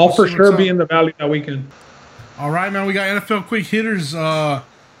 But I'll for sure be in the Valley that weekend. All right, man. We got NFL quick hitters.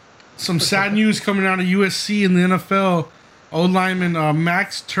 Some sad news coming out of USC in the NFL. O-lineman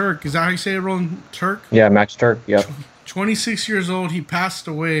Max Turk. Is that how you say it, Roland? Turk? Yeah, Max Turk. Yep. 26 years old. He passed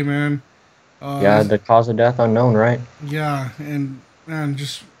away, man. The cause of death unknown, right? Yeah, and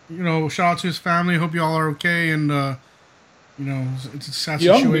just, shout out to his family. Hope you all are okay, and, it's a sad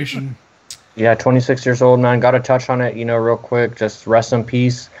situation. Yeah, 26 years old, man. Got to touch on it, real quick. Just rest in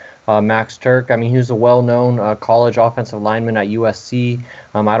peace, Max Turk. I mean, he was a well-known college offensive lineman at USC.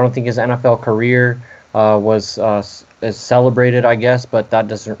 I don't think his NFL career was is celebrated, I guess, but that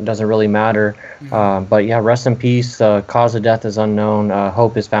doesn't really matter. But yeah, rest in peace. Cause of death is unknown.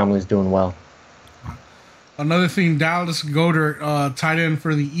 Hope his family's doing well. Another thing, Dallas Goedert, tight end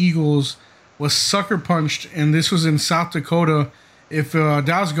for the Eagles, was sucker punched, and this was in South Dakota. If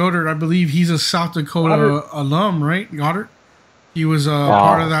Dallas Goedert, I believe he's a South Dakota alum, right? Goddard? He was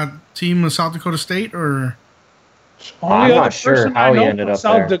part of that team of South Dakota State, or? Only I'm other not sure person how I he know ended from up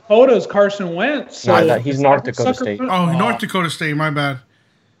South there. Dakota is Carson Wentz. So He's North Dakota State. Oh, North Dakota State. My bad.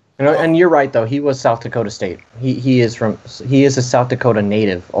 And you're right though. He was South Dakota State. He is a South Dakota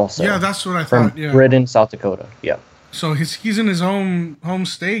native also. Yeah, that's what I From thought. Yeah. Britain, South Dakota. Yeah. So he's in his home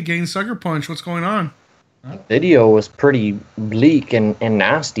state getting sucker punched. What's going on? Video was pretty bleak and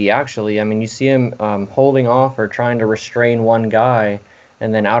nasty, actually. I mean, you see him holding off or trying to restrain one guy,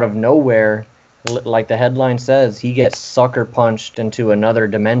 and then out of nowhere, like the headline says, he gets sucker punched into another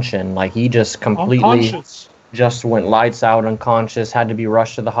dimension. Like he just completely just went lights out, unconscious, had to be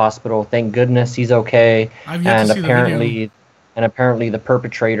rushed to the hospital. Thank goodness he's okay. I've yet to see the video. Apparently the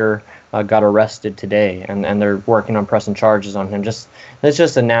perpetrator got arrested today, and they're working on pressing charges on him. It's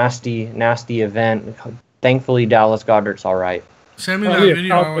just a nasty event. Thankfully, Dallas Goedert's all right. Send me that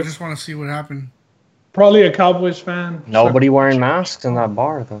video. I just want to see what happened. Probably a Cowboys fan. Nobody wearing masks in that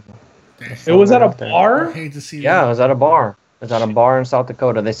bar, though. It was at a bar? I hate to see that. Yeah, it was at a bar. It was at a bar in South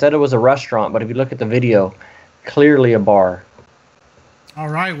Dakota. They said it was a restaurant, but if you look at the video, clearly a bar. All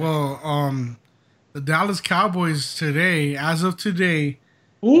right. Well, the Dallas Cowboys today, as of today,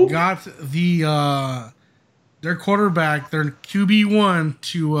 got their quarterback, their QB1,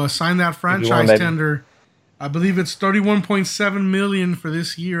 to sign that franchise tender. I believe it's $31.7 million for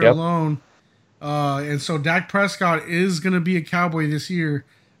this year alone. And so Dak Prescott is going to be a Cowboy this year.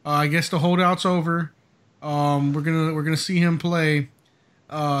 I guess the holdout's over. We're gonna see him play.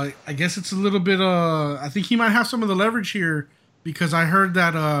 I guess it's a little bit. I think he might have some of the leverage here because I heard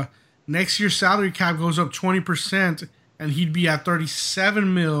that next year's salary cap goes up 20%, and he'd be at $37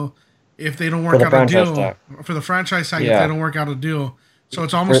 million if they don't work out a deal for the franchise tag. If they don't work out a deal. So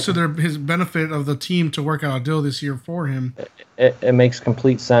it's almost to his benefit of the team to work out a deal this year for him. It makes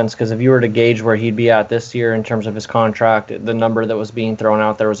complete sense because if you were to gauge where he'd be at this year in terms of his contract, the number that was being thrown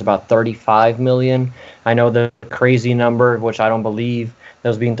out there was about $35 million. I know the crazy number, which I don't believe, that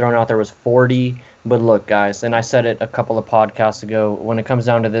was being thrown out there was 40. But look, guys, and I said it a couple of podcasts ago, when it comes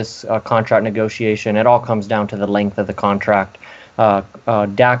down to this contract negotiation, it all comes down to the length of the contract.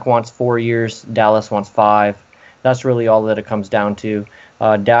 Dak wants 4 years, Dallas wants 5. That's really all that it comes down to.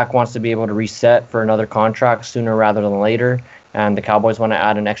 Dak wants to be able to reset for another contract sooner rather than later, and the Cowboys want to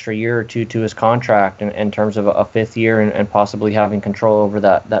add an extra year or two to his contract in terms of a 5th year and possibly having control over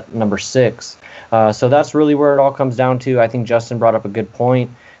that number 6. So that's really where it all comes down to. I think Justin brought up a good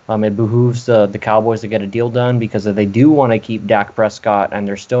point. It behooves the Cowboys to get a deal done because if they do want to keep Dak Prescott and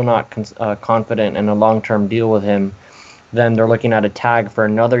they're still not confident in a long-term deal with him, then they're looking at a tag for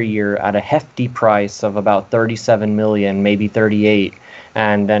another year at a hefty price of about $37 million, maybe 38.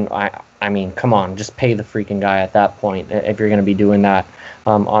 And then, I mean, come on, just pay the freaking guy at that point if you're going to be doing that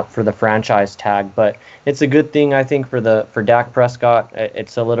for the franchise tag. But it's a good thing, I think, for Dak Prescott. It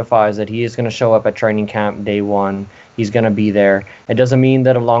solidifies that he is going to show up at training camp day one. He's going to be there. It doesn't mean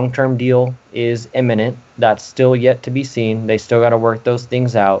that a long-term deal is imminent. That's still yet to be seen. They still got to work those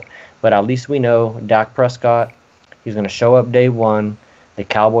things out. But at least we know Dak Prescott, he's going to show up day one. The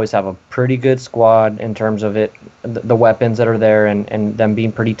Cowboys have a pretty good squad in terms of the weapons that are there and them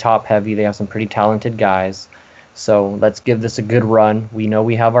being pretty top heavy. They have some pretty talented guys. So let's give this a good run. We know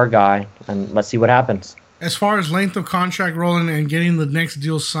we have our guy, and let's see what happens. As far as length of contract rolling and getting the next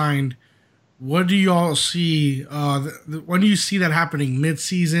deal signed, what do you all see? When do you see that happening?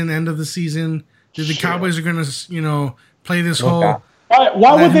 Mid-season, end of the season? The Cowboys are going to, play this whole.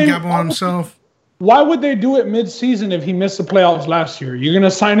 Why would they gamble on himself? Why would they do it mid-season if he missed the playoffs last year? You're gonna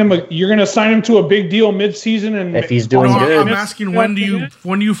sign him. You're gonna sign him to a big deal mid-season, and if he's doing good. I'm asking when do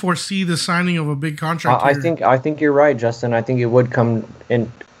you foresee the signing of a big contract? I think you're right, Justin. I think it would come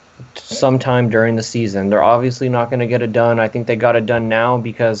in sometime during the season. They're obviously not going to get it done. I think they got it done now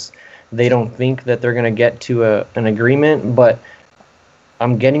because they don't think that they're going to get to an agreement. But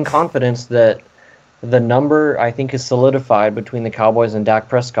I'm getting confidence that the number I think is solidified between the Cowboys and Dak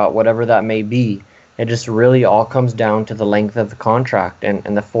Prescott, whatever that may be. It just really all comes down to the length of the contract and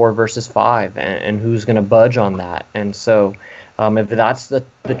the 4 versus 5 and who's going to budge on that. And so if that's the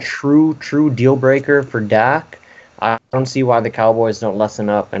true deal breaker for Dak, I don't see why the Cowboys don't lessen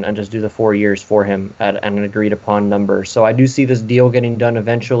up and just do the 4 years for him at an agreed upon number. So I do see this deal getting done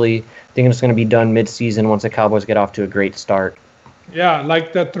eventually. I think it's going to be done mid-season once the Cowboys get off to a great start. Yeah,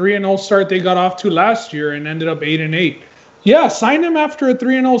 like the 3-0 start they got off to last year and ended up 8-8. Yeah, sign him after a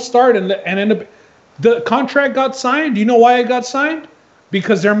 3-0 start and end up. The contract got signed. Do you know why it got signed?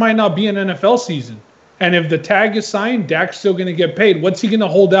 Because there might not be an NFL season. And if the tag is signed, Dak's still going to get paid. What's he going to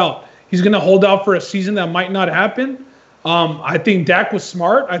hold out? He's going to hold out for a season that might not happen. I think Dak was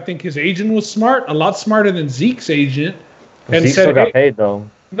smart. I think his agent was smart, a lot smarter than Zeke's agent. And Zeke still got paid, though.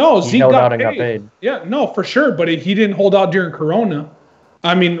 No, He Zeke held got out and got paid. Yeah, no, for sure. But he didn't hold out during Corona.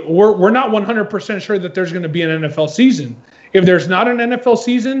 I mean, we're not 100% sure that there's going to be an NFL season. If there's not an NFL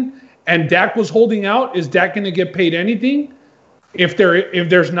season and Dak was holding out, is Dak going to get paid anything? If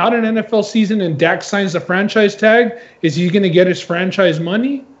there's not an NFL season and Dak signs the franchise tag, is he going to get his franchise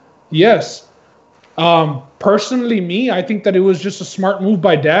money? Yes. Personally, I think that it was just a smart move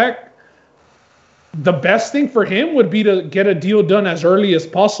by Dak. The best thing for him would be to get a deal done as early as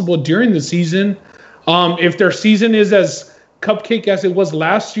possible during the season. If their season is as cupcake as it was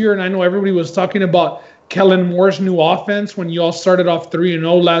last year, and I know everybody was talking about Kellen Moore's new offense when you all started off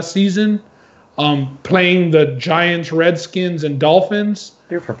 3-0 last season, playing the Giants, Redskins, and Dolphins.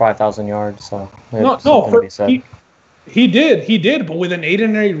 Threw for 5,000 yards, so he did, but with an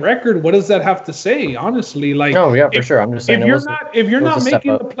 8-8 record, what does that have to say? Honestly, like, no, yeah, for sure. I'm just saying, if you're not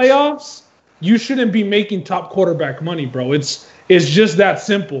making the playoffs, you shouldn't be making top quarterback money, bro. It's just that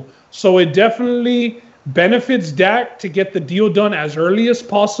simple. So it definitely benefits Dak to get the deal done as early as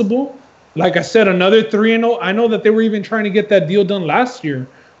possible. Like I said, another 3-0. I know that they were even trying to get that deal done last year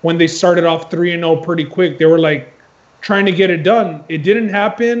when they started off 3-0 pretty quick. They were like trying to get it done. It didn't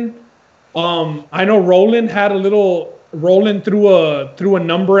happen. I know Roland threw a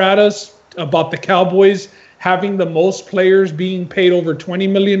number at us about the Cowboys having the most players being paid over $20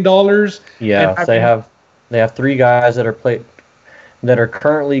 million. Yeah, they have 3 guys that are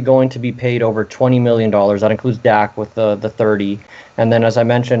currently going to be paid over $20 million. That includes Dak with the 30. And then, as I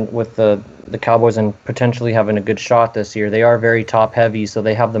mentioned, with the Cowboys and potentially having a good shot this year, they are very top heavy, so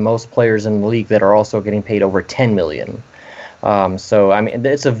they have the most players in the league that are also getting paid over $10 million. So, I mean,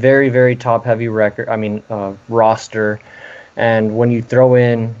 it's a very, very top heavy roster. And when you throw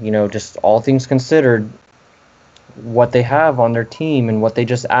in, just all things considered, what they have on their team and what they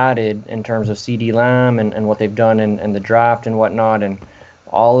just added in terms of CeeDee Lamb and what they've done in the draft and whatnot, and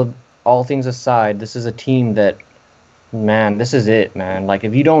all things aside, this is a team that, man, this is it, man. Like,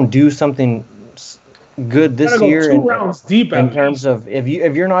 if you don't do something good this year, two rounds deep in terms of if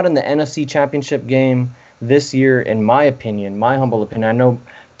you're not in the NFC Championship game this year, in my opinion, my humble opinion, I know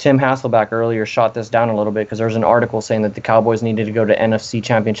Tim Hasselback earlier shot this down a little bit because there was an article saying that the Cowboys needed to go to NFC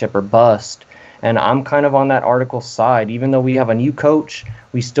Championship or bust. And I'm kind of on that article's side. Even though we have a new coach,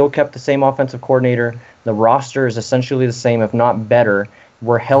 we still kept the same offensive coordinator. The roster is essentially the same, if not better.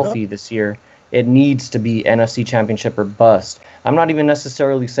 We're healthy this year. It needs to be NFC Championship or bust. I'm not even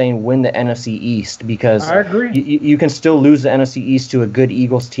necessarily saying win the NFC East, because I agree. You can still lose the NFC East to a good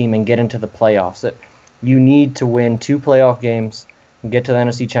Eagles team and get into the playoffs. You need to win 2 playoff games, get to the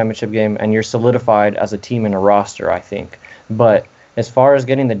NFC Championship game, and you're solidified as a team and a roster, I think. But as far as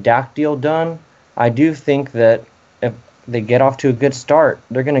getting the Dak deal done, I do think that if they get off to a good start,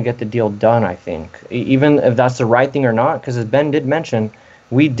 they're going to get the deal done, I think. Even if that's the right thing or not, because as Ben did mention,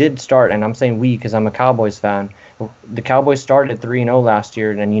 we did start, and I'm saying we because I'm a Cowboys fan. The Cowboys started 3-0 last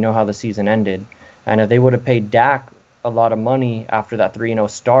year, and you know how the season ended. And if they would have paid Dak a lot of money after that 3-0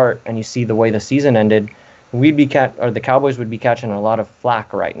 start, and you see the way the season ended, the Cowboys would be catching a lot of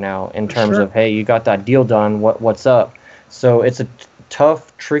flack right now in terms of, hey, you got that deal done, what's up? So it's a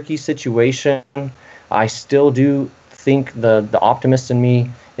tough, tricky situation. I still do think the optimist in me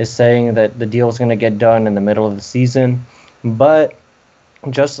is saying that the deal is going to get done in the middle of the season, but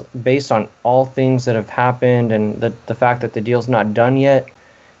just based on all things that have happened and the fact that the deal's not done yet,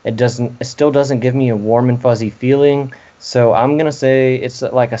 it still doesn't give me a warm and fuzzy feeling. So I'm going to say it's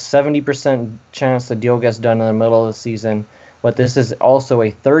like a 70% chance the deal gets done in the middle of the season, but this is also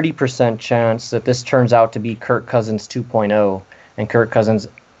a 30% chance that this turns out to be Kirk Cousins 2.0. And Kirk Cousins,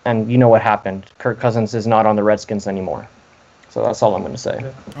 and you know what happened. Kirk Cousins is not on the Redskins anymore. So that's all I'm going to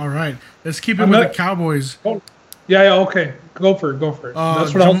say. All right. Let's keep it with the Cowboys. Yeah, okay. Go for it.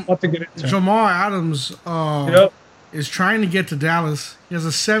 That's what I was about to get into. Jamal Adams is trying to get to Dallas. He has a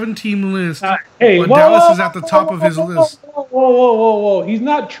 7-team list, but Dallas is at the top of his list. Whoa. He's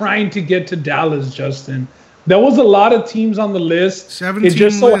not trying to get to Dallas, Justin. There was a lot of teams on the list. 17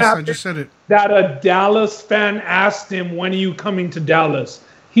 lists, I just said it. That a Dallas fan asked him, when are you coming to Dallas?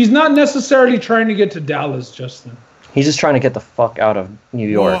 He's not necessarily trying to get to Dallas, Justin. He's just trying to get the fuck out of New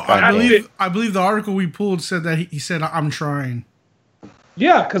York. Well, I believe the article we pulled said that he said, I'm trying.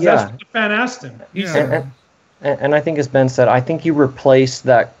 Yeah, because that's what the fan asked him. And I think, as Ben said, I think you replace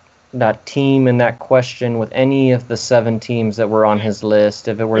that team and that question with any of the 7 teams that were on his list.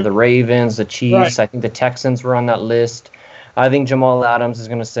 If it were the Ravens, the Chiefs, I think the Texans were on that list. I think Jamal Adams is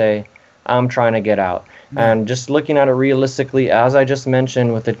going to say, I'm trying to get out. And just looking at it realistically, as I just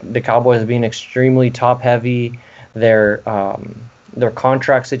mentioned, with the Cowboys being extremely top-heavy, their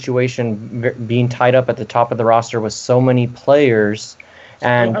contract situation being tied up at the top of the roster with so many players,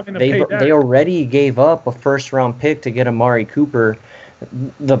 And having to pay that. they already gave up a first-round pick to get Amari Cooper.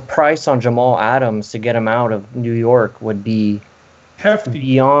 The price on Jamal Adams to get him out of New York would be hefty,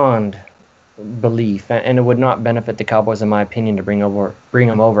 beyond belief, and it would not benefit the Cowboys, in my opinion, to bring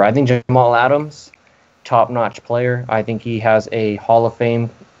him over. I think Jamal Adams, top-notch player. I think he has a Hall of Fame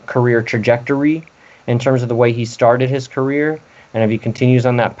career trajectory in terms of the way he started his career, and if he continues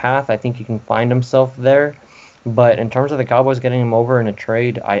on that path, I think he can find himself there. But in terms of the Cowboys getting him over in a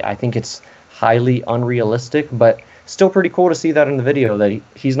trade, I think it's highly unrealistic, but still pretty cool to see that in the video, that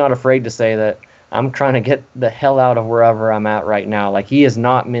he's not afraid to say that I'm trying to get the hell out of wherever I'm at right now. Like, he has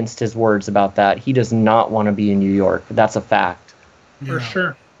not minced his words about that. He does not want to be in New York. That's a fact. For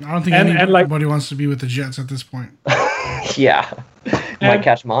sure. I don't think anybody wants to be with the Jets at this point. Yeah. Might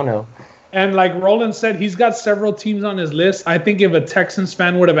catch mono. And like Roland said, he's got several teams on his list. I think if a Texans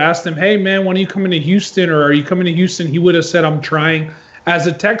fan would have asked him, hey, man, when are you coming to Houston, or are you coming to Houston, he would have said, I'm trying. As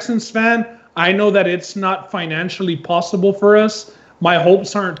a Texans fan, I know that it's not financially possible for us. My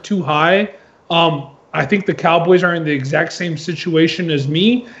hopes aren't too high. I think the Cowboys are in the exact same situation as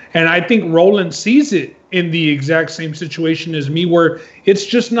me, and I think Roland sees it in the exact same situation as me, where it's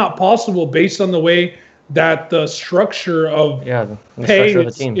just not possible based on the way that the structure of pay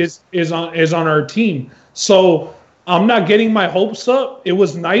is on our team. So I'm not getting my hopes up. It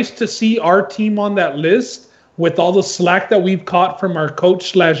was nice to see our team on that list with all the slack that we've caught from our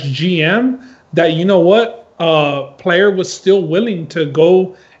coach/GM, that, you know what, player was still willing to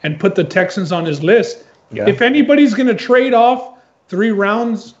go and put the Texans on his list. Yeah. If anybody's going to trade off 3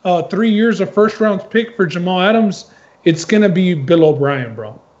 years of first round pick for Jamal Adams, it's going to be Bill O'Brien,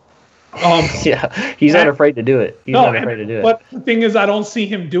 bro. He's not afraid to do it. But the thing is, I don't see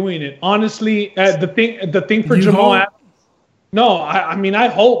him doing it. Honestly, the thing for Jamal Adams. No, I mean, I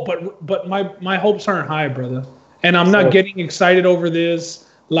hope, but my hopes aren't high, brother. And I'm not getting excited over this.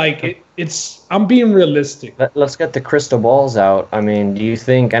 Like, I'm being realistic. Let's get the crystal balls out. I mean, do you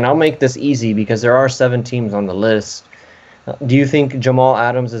think, and I'll make this easy because there are 7 teams on the list. Do you think Jamal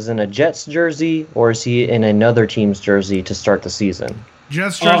Adams is in a Jets jersey, or is he in another team's jersey to start the season?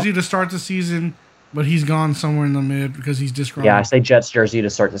 Jets jersey to start the season, but he's gone somewhere in the mid because he's disgruntled. Yeah, I say Jets jersey to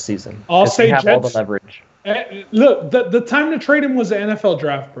start the season. I'll say Jets. Have all the leverage. Look, the time to trade him was the NFL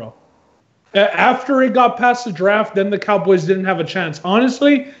draft, bro. After it got past the draft, then the Cowboys didn't have a chance.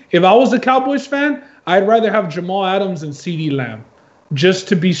 Honestly, if I was a Cowboys fan, I'd rather have Jamal Adams and CeeDee Lamb, just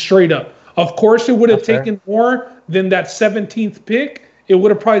to be straight up. Of course, it would have taken more than that 17th pick. It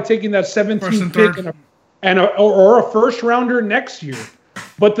would have probably taken that 17th pick or a first rounder next year.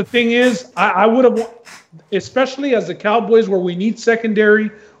 But the thing is, I would have, especially as the Cowboys, where we need secondary,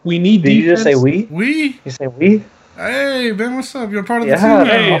 we need defense. Did you just say we? We? You say we? Hey, Ben, what's up? You're part of the team now.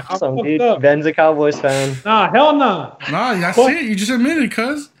 Hey, awesome, dude. Ben's a Cowboys fan. Nah, hell nah. Nah, I see it. You just admitted it,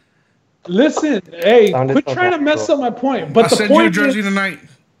 cuz. Listen, hey, quit trying to mess up my point. But I sent you a jersey tonight.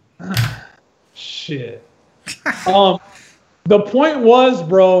 Shit. The point was,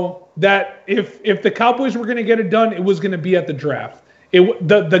 bro, that if the Cowboys were going to get it done, it was going to be at the draft.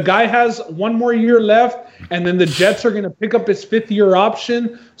 The guy has 1 more year left, and then the Jets are going to pick up his 5th-year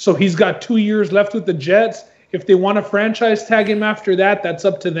option, so he's got 2 years left with the Jets. If they want to franchise tag him after that, that's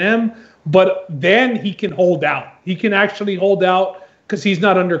up to them. But then he can hold out. He can actually hold out because he's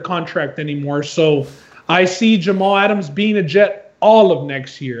not under contract anymore. So I see Jamal Adams being a Jet all of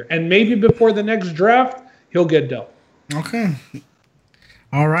next year, and maybe before the next draft, he'll get dealt. Okay.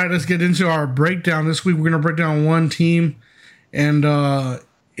 All right, let's get into our breakdown. This week we're going to break down one team, and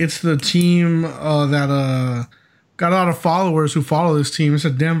it's the team that got a lot of followers who follow this team. It's the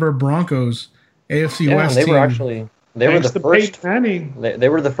Denver Broncos, AFC West team. They were the first. They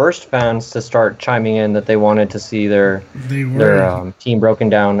were the first fans to start chiming in that they wanted to see their team broken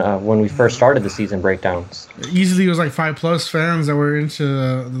down when we first started the season breakdowns. Easily, it was like 5+ fans that were into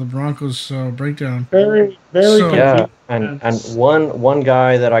the Broncos breakdown. Very. Yeah, and one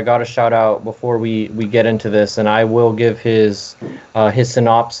guy that I got to shout out before we get into this, and I will give his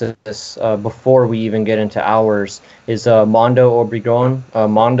synopsis before we even get into ours, is Mondo Obregon.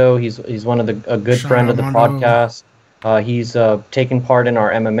 Mondo, he's one of a good friend of the podcast. He's taken part in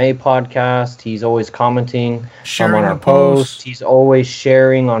our MMA podcast. He's always commenting on our posts. He's always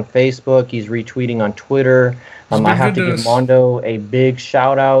sharing on Facebook. He's retweeting on Twitter. I have to give Mondo a big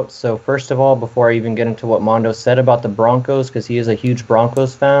shout out. So first of all, before I even get into what Mondo said about the Broncos, because he is a huge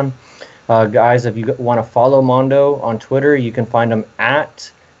Broncos fan, guys, if you want to follow Mondo on Twitter, you can find him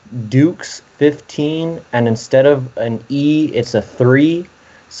at Dukes15, and instead of an E, it's a 3.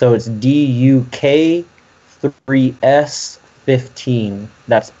 So it's DUK3S15.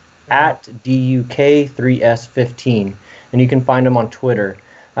 That's at DUK3S15. and you can find him on Twitter.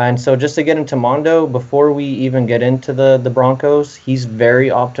 And so just to get into Mondo, before we even get into the Broncos, he's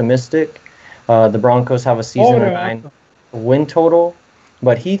very optimistic. The Broncos have a season 9 win total,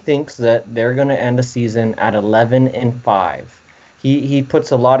 but he thinks that they're going to end the season at 11-5. He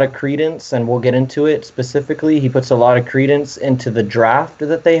puts a lot of credence, and we'll get into it specifically. He puts a lot of credence into the draft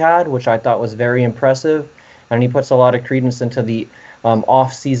that they had, which I thought was very impressive. And he puts a lot of credence into the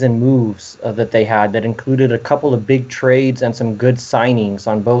off-season moves that they had that included a couple of big trades and some good signings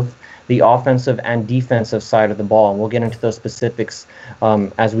on both the offensive and defensive side of the ball. And we'll get into those specifics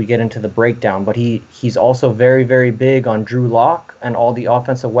as we get into the breakdown. But he's also very, very big on Drew Lock and all the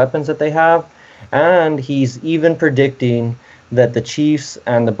offensive weapons that they have. And he's even predicting that the Chiefs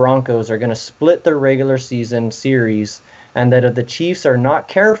and the Broncos are going to split their regular season series, and that if the Chiefs are not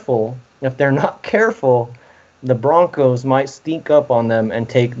careful, the Broncos might sneak up on them and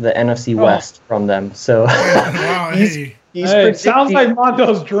take the NFC West from them. So wow, hey, it sounds like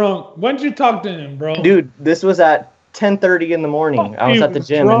Mondo's drunk. When'd you talk to him, bro? Dude, this was at 10:30 in the morning. I was at the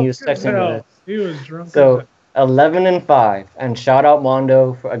gym and he was texting me this. He was drunk. So 11-5, and shout out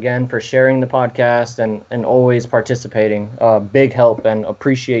Mondo again for sharing the podcast and always participating. Big help, and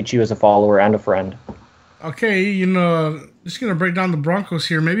appreciate you as a follower and a friend. Okay, just gonna break down the Broncos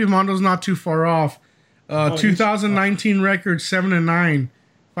here. Maybe Mondo's not too far off. 2019 record 7-9,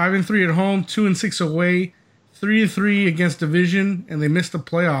 5-3 at home, 2-6 away, 3-3 against division, and they missed the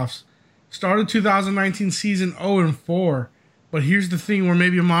playoffs. Started 2019 season 0-4, but here's the thing where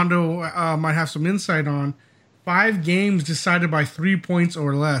maybe Mondo might have some insight on. 5 games decided by 3 points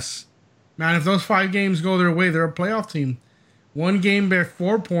or less. Man, if those 5 games go their way, they're a playoff team. 1 game by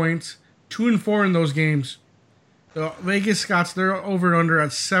 4 points, 2-4 in those games. The Vegas got their over under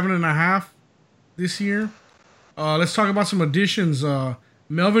at 7.5 this year. Let's talk about some additions.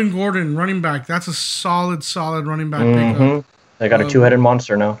 Melvin Gordon, running back. That's a solid running back pickup. They got a 2-headed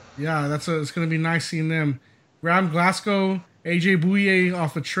monster now. Yeah, it's going to be nice seeing them. Graham Glasgow, AJ Bouye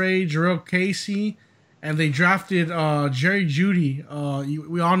off a trade, Jarrell Casey. And they drafted Jerry Jeudy.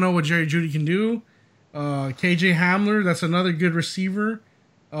 We all know what Jerry Jeudy can do. KJ Hamler, that's another good receiver.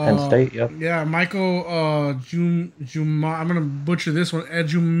 Penn State, yep. Yeah, Michael Juma, I'm going to butcher this one.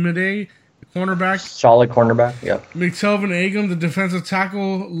 Ejumade, the cornerback. Solid cornerback, yep. McTelvin Agam, the defensive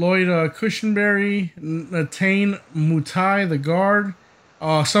tackle. Lloyd Cushenberry. Natane Mutai, the guard.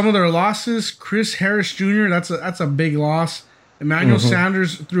 Some of their losses. Chris Harris Jr., that's a big loss. Emmanuel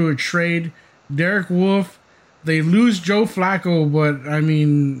Sanders through a trade. Derek Wolfe, they lose Joe Flacco, but I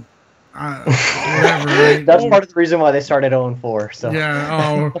mean, whatever. Right? That's part of the reason why they started 0-4. So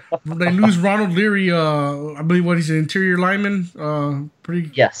yeah, they lose Ronald Leary. I believe he's an interior lineman.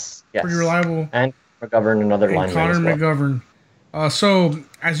 Pretty reliable. And McGovern, another lineman. Connor as well. McGovern. So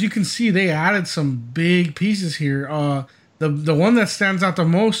as you can see, they added some big pieces here. The one that stands out the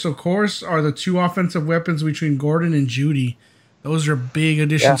most, of course, are the 2 offensive weapons between Gordon and Jeudy. Those are big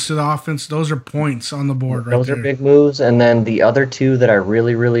additions to the offense. Those are points on the board right there. Those are big moves. And then the other 2 that I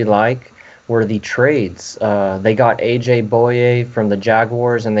really, really like were the trades. They got AJ Bouye from the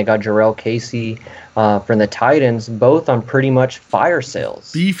Jaguars, and they got Jarrell Casey from the Titans, both on pretty much fire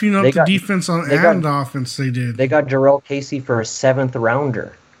sales. Beefing up the defense and the offense they did. They got Jarrell Casey for a 7th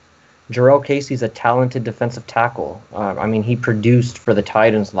rounder. Jarrell Casey's a talented defensive tackle. He produced for the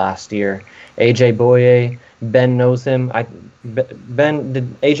Titans last year. AJ Bouye, Ben knows him. Ben,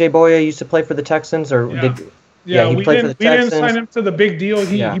 did AJ Bouye used to play for the Texans, or he played for the Texans. We didn't sign him to the big deal.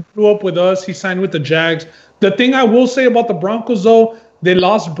 He blew up with us. He signed with the Jags. The thing I will say about the Broncos, though, they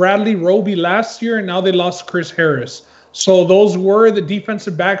lost Bradley Roby last year, and now they lost Chris Harris. So those were the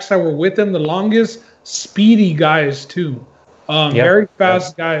defensive backs that were with him the longest. Speedy guys, too. Very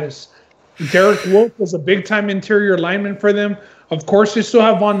fast guys. Derek Wolfe was a big-time interior lineman for them. Of course, they still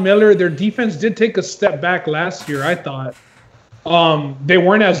have Von Miller. Their defense did take a step back last year, I thought. They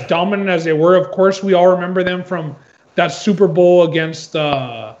weren't as dominant as they were. Of course, we all remember them from that Super Bowl against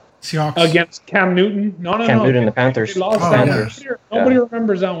Seahawks. Against Cam Newton. Cam Newton, the Panthers. They lost that one. Nobody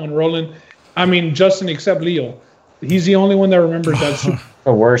remembers that one, Roland. Justin except Leo. He's the only one that remembers that Super Bowl.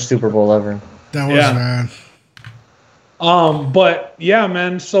 The worst Super Bowl ever. That was bad. But yeah,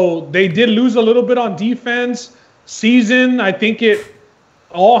 man. So they did lose a little bit on defense. Season, I think it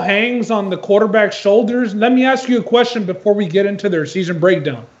all hangs on the quarterback's shoulders. Let me ask you a question before we get into their season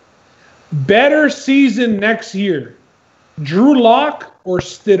breakdown. Better season next year, Drew Lock or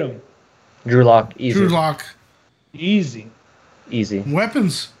Stidham? Drew Lock, easy. Drew Lock. Easy.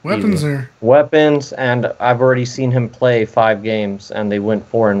 Weapons there. Weapons, and I've already seen him play 5 games, and they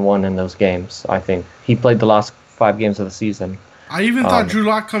went 4-1 in those games, I think. He played the last 5 games of the season. I even thought Drew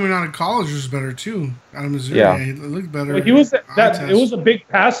Lock coming out of college was better too. Out of Missouri, Yeah. He looked better. But he was it was a big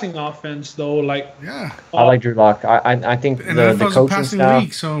passing offense though. Like I like Drew Lock. I think the coaching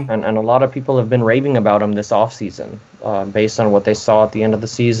staff league, and a lot of people have been raving about him this offseason, based on what they saw at the end of the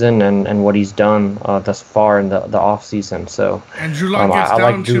season and what he's done thus far in the offseason. So and Drew Lock gets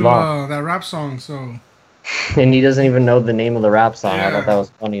down like to that rap song. So and he doesn't even know the name of the rap song. I thought that was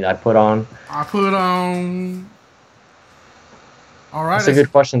funny. I put on. All right. That's a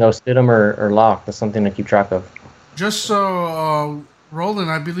good question, though. Stidham or Locke? That's something to keep track of. Just so,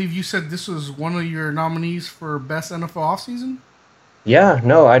 Roland, I believe you said this was one of your nominees for best NFL offseason? Yeah,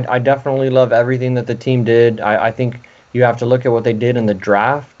 no, I definitely love everything that the team did. I think you have to look at what they did in the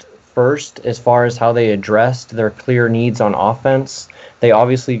draft first as far as how they addressed their clear needs on offense. They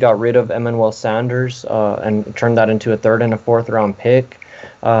obviously got rid of Emmanuel Sanders and turned that into a 3rd and a 4th round pick.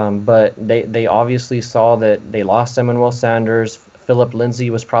 But they obviously saw that they lost Emmanuel Sanders. Phillip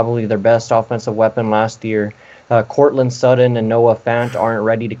Lindsay was probably their best offensive weapon last year. Cortland Sutton and Noah Fant aren't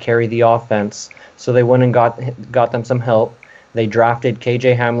ready to carry the offense, so they went and got them some help. They drafted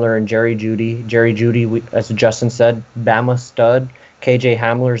KJ Hamler and Jerry Jeudy. Jerry Jeudy, as Justin said, Bama stud. KJ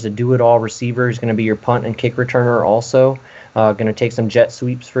Hamler is a do-it-all receiver. He's going to be your punt and kick returner also. Going to take some jet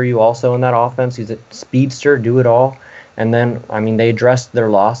sweeps for you also in that offense. He's a speedster, do-it-all. And then, I mean, they addressed their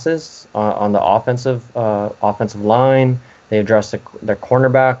losses on the offensive line. They addressed their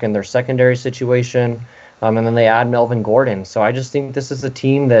cornerback and their secondary situation. And then they add Melvin Gordon. So I just think this is a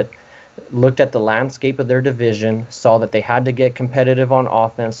team that looked at the landscape of their division, saw that they had to get competitive on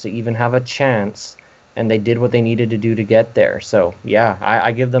offense to even have a chance, and they did what they needed to do to get there. So, yeah,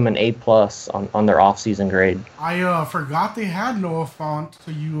 I give them an A+ on their offseason grade. I forgot they had Noah Fant,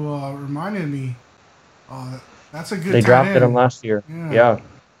 so you reminded me. That's a good They drafted him last year. Yeah.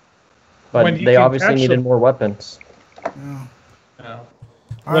 But they obviously needed more weapons. Yeah.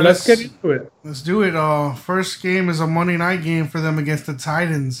 All right, let's get into it. Let's do it. First game is a Monday night game for them against the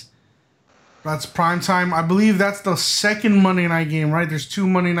Titans. That's prime time. I believe that's the second Monday night game, right? There's 2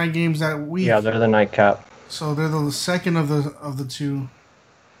 Monday night games that week. Yeah, they're the nightcap. So they're the second of the 2.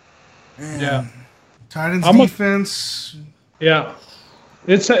 And Titans defense.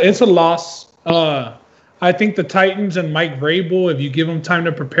 It's a loss. I think the Titans and Mike Vrabel, if you give them time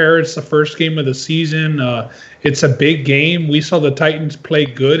to prepare, it's the first game of the season. It's a big game. We saw the Titans play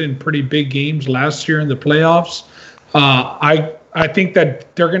good in pretty big games last year in the playoffs. I think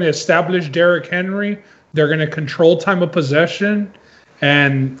that they're going to establish Derrick Henry. They're going to control time of possession,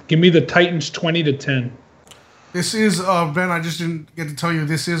 and give me the Titans 20-10. This is Ben. I just didn't get to tell you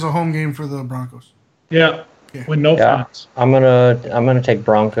this is a home game for the Broncos. Yeah. With no fans. I'm gonna take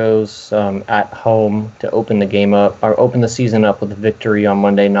Broncos at home to open the game up or open the season up with a victory on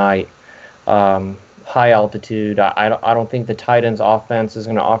Monday night. High altitude. I don't think the Titans offense is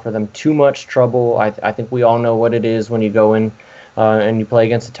going to offer them too much trouble. I think we all know what it is when you go in and you play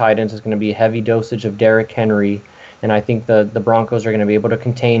against the Titans. It's going to be a heavy dosage of Derrick Henry, and I think the Broncos are going to be able to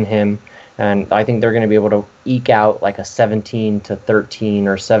contain him. And I think they're going to be able to eke out like a 17-13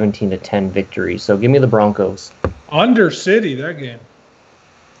 or 17-10 victory. So give me the Broncos. Under City, that game.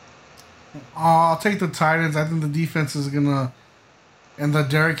 I'll take the Titans. I think the defense is going to, and the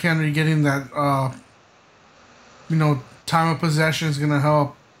Derrick Henry getting that, time of possession is going to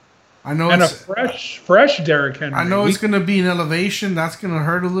help. I know and it's a fresh Derrick Henry. I know it's going to be an elevation. That's going to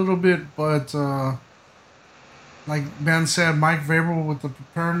hurt a little bit, but like Ben said, Mike Vrabel with the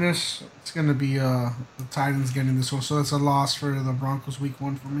preparedness, it's going to be the Titans getting this one. So that's a loss for the Broncos week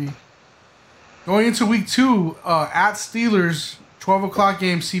 1 for me. Going into week 2, at Steelers, 12 o'clock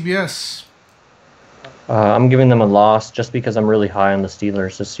game, CBS. I'm giving them a loss just because I'm really high on the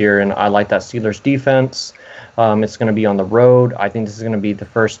Steelers this year, and I like that Steelers defense. It's going to be on the road. I think this is going to be the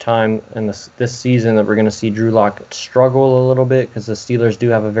first time in this season that we're going to see Drew Lock struggle a little bit because the Steelers do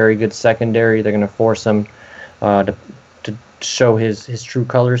have a very good secondary. They're going to force him to show his true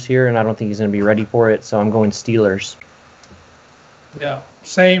colors here, and I don't think he's going to be ready for it, so I'm going Steelers. Yeah,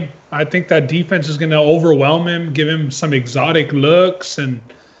 same. I think that defense is going to overwhelm him, give him some exotic looks. And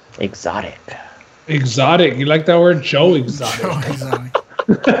Exotic. You like that word? Joe Exotic. Joe Exotic.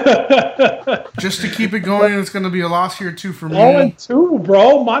 Just to keep it going, it's going to be a loss here, too, for me. 0-2,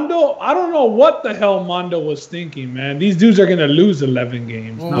 bro. Mondo, I don't know what the hell Mondo was thinking, man. These dudes are going to lose 11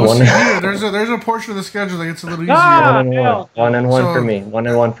 games. Well, we'll see here. There's a portion of the schedule that gets a little easier. 1-1. 1-1 for me.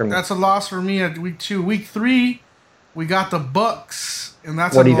 1-1 for me. That's a loss for me at week 2. Week 3, we got the Bucks, and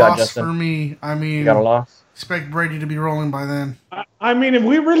that's what a do you got, loss Justin? for me. I mean, you got a loss? expect Brady to be rolling by then. I mean, if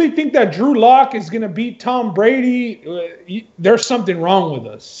we really think that Drew Lock is going to beat Tom Brady, there's something wrong with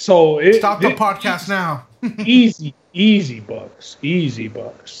us. So stop the podcast now. Easy Bucks.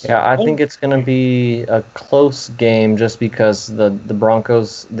 Yeah, I think it's going to be a close game just because the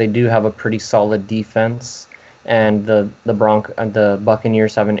Broncos, they do have a pretty solid defense, and the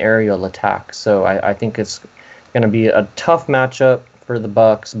Buccaneers have an aerial attack. So I think it's going to be a tough matchup for the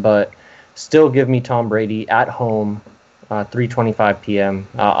Bucks, but still give me Tom Brady at home, 3:25 p.m.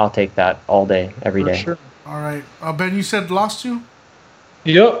 I'll take that all day, every day. Sure. All right. Ben, you said lost to?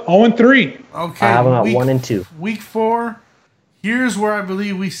 Yep, 0-3. Okay. I have them at 1-2. Week 4. Here's where I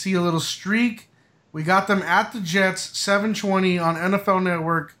believe we see a little streak. We got them at the Jets, 7:20 on NFL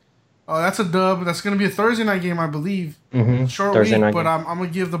Network. That's a dub. That's going to be a Thursday night game, I believe. Mm-hmm. Short Thursday week, night but game. I'm going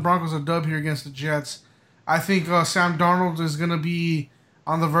to give the Broncos a dub here against the Jets. I think Sam Darnold is going to be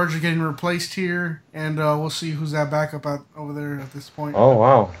on the verge of getting replaced here, and we'll see who's that backup over there at this point. Oh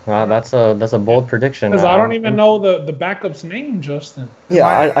wow, that's a bold prediction. Because I don't even know the backup's name, Justin.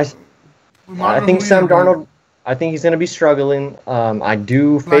 Yeah, I think Sam Darnold. I think he's going to be struggling. I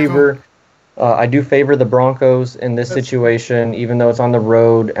do favor the Broncos in this situation, even though it's on the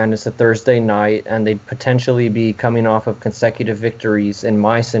road and it's a Thursday night, and they'd potentially be coming off of consecutive victories in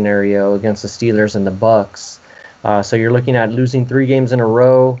my scenario against the Steelers and the Bucks. So you're looking at losing 3 games in a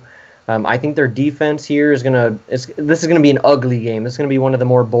row. I think their defense here is this is gonna be an ugly game. It's gonna be one of the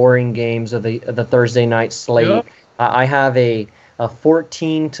more boring games of the Thursday night slate. Yep. I have a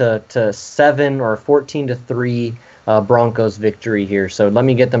 14-7 or 14-3 Broncos victory here. So let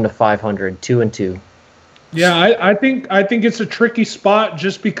me get them to 500, 2-2. Yeah, I think it's a tricky spot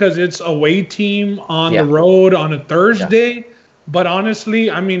just because it's away team on the road on a Thursday. Yeah. But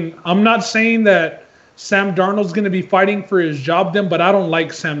honestly, I mean, I'm not saying that Sam Darnold's going to be fighting for his job then, but I don't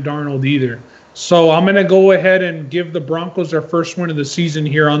like Sam Darnold either. So I'm going to go ahead and give the Broncos their first win of the season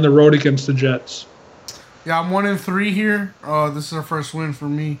here on the road against the Jets. Yeah, I'm 1-3 here. This is our first win for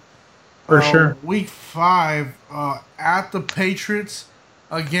me. For sure. Week 5 at the Patriots.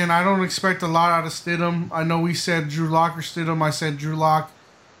 Again, I don't expect a lot out of Stidham. I know we said Drew Lock or Stidham. I said Drew Lock.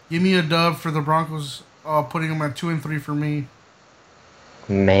 Give me a dub for the Broncos, putting them at 2-3 for me.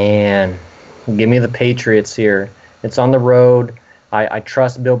 Man. Give me the Patriots here. It's on the road. I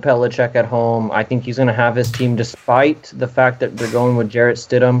trust Bill Belichick at home. I think he's going to have his team despite the fact that they're going with Jarrett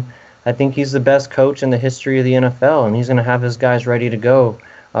Stidham. I think he's the best coach in the history of the NFL, and he's going to have his guys ready to go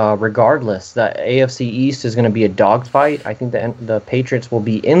regardless. The AFC East is going to be a dogfight. I think the Patriots will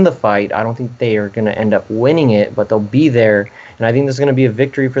be in the fight. I don't think they are going to end up winning it, but they'll be there. And I think this is going to be a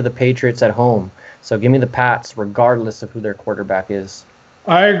victory for the Patriots at home. So give me the Pats regardless of who their quarterback is.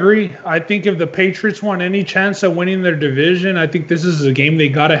 I agree. I think if the Patriots want any chance at winning their division, I think this is a game they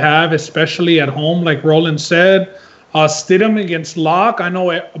got to have, especially at home, like Roland said. Stidham against Locke. I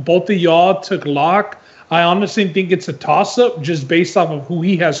know both of y'all took Locke. I honestly think it's a toss-up just based off of who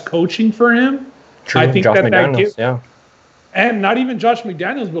he has coaching for him. True. I think Josh McDaniels, yeah. And not even Josh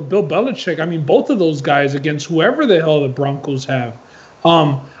McDaniels, but Bill Belichick. I mean, both of those guys against whoever the hell the Broncos have.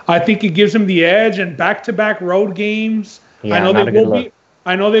 I think it gives them the edge, and back-to-back road games. Yeah,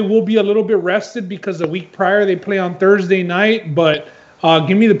 I know they will be a little bit rested because the week prior they play on Thursday night, but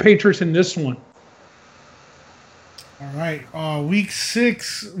give me the Patriots in this one. All right. Week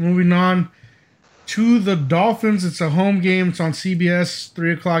 6, moving on to the Dolphins. It's a home game. It's on CBS,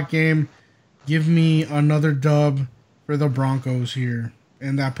 3 o'clock game. Give me another dub for the Broncos here,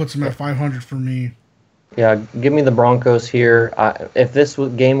 and that puts them at 500 for me. Yeah, give me the Broncos here. If this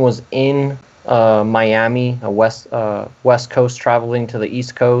game was in Miami, West Coast traveling to the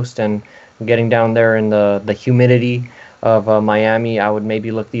East Coast and getting down there in the humidity of Miami, I would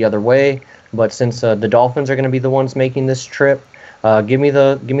maybe look the other way. But since the Dolphins are going to be the ones making this trip, give me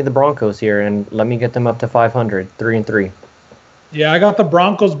the Broncos here and let me get them up to 500, 3-3. Yeah, I got the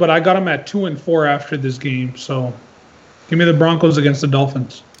Broncos, but I got them at 2-4 after this game. So give me the Broncos against the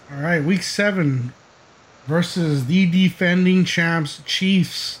Dolphins. All right, week 7 versus the defending champs,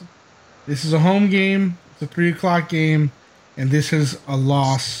 Chiefs. This is a home game. It's a 3 o'clock game, and this is a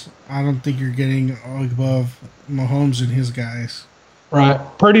loss. I don't think you're getting above Mahomes and his guys. Right.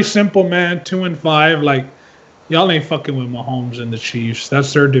 Pretty simple, man. 2-5. Like, y'all ain't fucking with Mahomes and the Chiefs.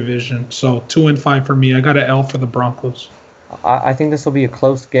 That's their division. So 2-5 for me. I got an L for the Broncos. I think this will be a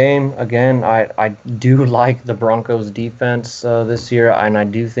close game. Again, I do like the Broncos defense this year, and I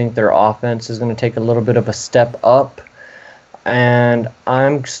do think their offense is going to take a little bit of a step up. And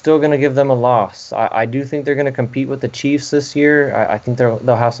I'm still going to give them a loss. I do think they're going to compete with the Chiefs this year. I think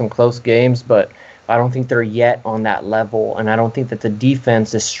they'll have some close games, but I don't think they're yet on that level. And I don't think that the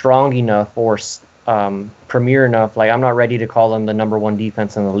defense is strong enough or premier enough. Like, I'm not ready to call them the number one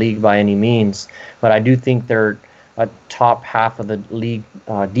defense in the league by any means, but I do think they're a top half of the league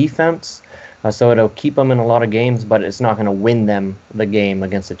defense. So it'll keep them in a lot of games, but it's not going to win them the game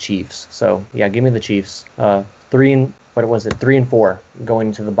against the Chiefs. So yeah, give me the Chiefs. 3-4 going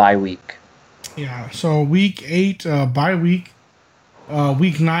into the bye week. Yeah. So week 8 bye week.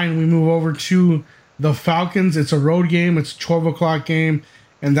 Week 9 we move over to the Falcons. It's a road game. It's a 12:00 game,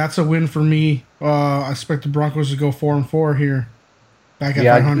 and that's a win for me. I expect the Broncos to go 4-4 here, back at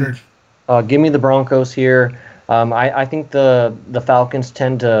 500. Give me the Broncos here. I think the Falcons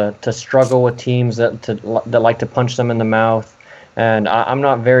tend to struggle with teams that like to punch them in the mouth, and I'm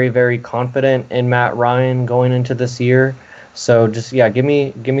not very, very confident in Matt Ryan going into this year. So just give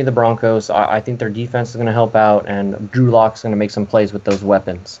me the Broncos. I think their defense is going to help out, and Drew Lock's going to make some plays with those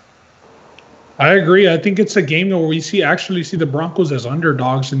weapons. I agree. I think it's a game where we actually see the Broncos as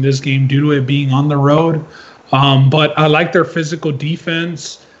underdogs in this game due to it being on the road. But I like their physical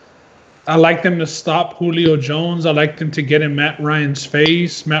defense. I like them to stop Julio Jones. I like them to get in Matt Ryan's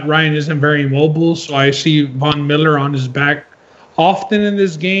face. Matt Ryan isn't very mobile, so I see Von Miller on his back often in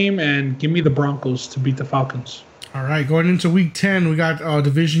this game, and give me the Broncos to beat the Falcons. All right, going into week 10, we got a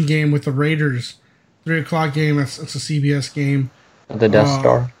division game with the Raiders. 3:00 game. It's a CBS game. The Death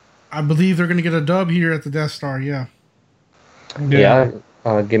Star. I believe they're going to get a dub here at the Death Star, yeah.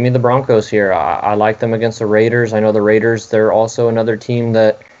 Give me the Broncos here. I like them against the Raiders. I know the Raiders, they're also another team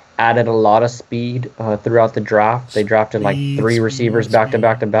that added a lot of speed throughout the draft. They drafted like 3 receivers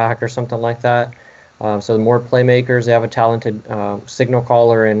back-to-back or something like that. So more playmakers. They have a talented signal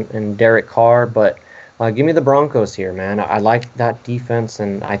caller in Derek Carr, but give me the Broncos here, man. I like that defense,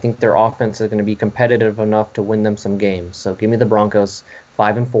 and I think their offense is going to be competitive enough to win them some games. So give me the Broncos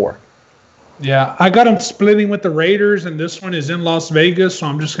 5-4. Yeah, I got them splitting with the Raiders, and this one is in Las Vegas, so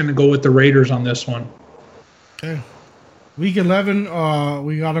I'm just going to go with the Raiders on this one. Okay. Week 11,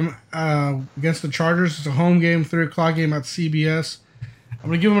 we got them against the Chargers. It's a home game, 3:00 game at CBS. I'm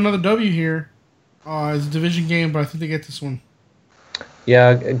going to give them another W here. It's a division game, but I think they get this one.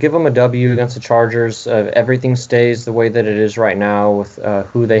 Yeah, give them a W against the Chargers. Everything stays the way that it is right now with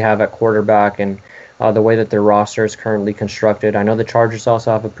who they have at quarterback and the way that their roster is currently constructed. I know the Chargers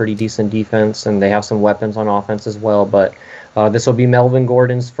also have a pretty decent defense, and they have some weapons on offense as well, but this will be Melvin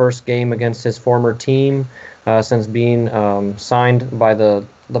Gordon's first game against his former team since being signed by the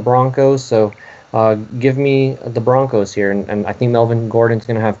Broncos. So give me the Broncos here, and I think Melvin Gordon's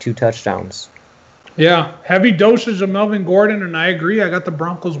going to have 2 touchdowns. Yeah, heavy dosage of Melvin Gordon, and I agree. I got the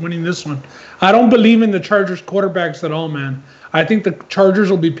Broncos winning this one. I don't believe in the Chargers quarterbacks at all, man. I think the Chargers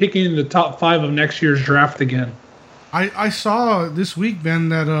will be picking in the top 5 of next year's draft again. I saw this week, Ben,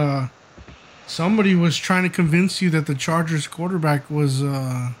 that somebody was trying to convince you that the Chargers quarterback was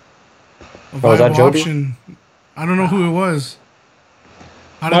a viable option. I don't know who it was.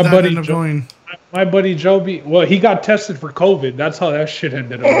 How did that end up going? My buddy Joby, well, he got tested for COVID. That's how that shit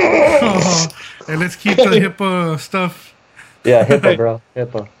ended up. And let's keep the HIPAA stuff. Yeah, HIPAA, bro.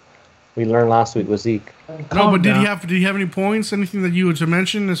 HIPAA. We learned last week with Zeke. No, but did he have any points? Anything that you would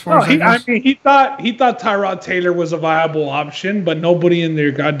mention as far as he thought Tyrod Taylor was a viable option, but nobody in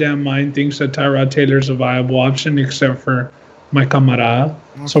their goddamn mind thinks that Tyrod Taylor's a viable option except for my camarada.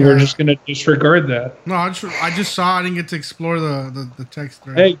 Okay. So we're just gonna disregard that. No, I just saw. I didn't get to explore the text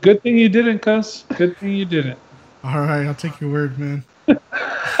thread. Hey, good thing you didn't, cuz. Good thing you didn't. All right, I'll take your word, man.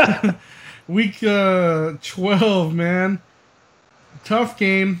 Week 12, man. Tough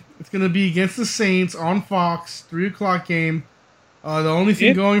game. It's gonna be against the Saints on Fox, 3:00 game. The only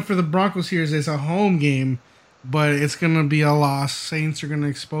thing going for the Broncos here is it's a home game, but it's gonna be a loss. Saints are gonna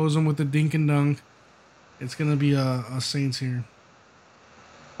expose them with the dink and dunk. It's going to be a Saints here.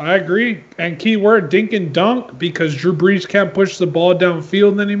 I agree. And key word, dink and dunk, because Drew Brees can't push the ball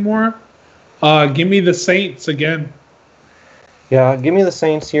downfield anymore. Give me the Saints again. Yeah, give me the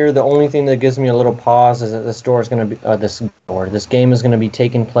Saints here. The only thing that gives me a little pause is that this game is going to be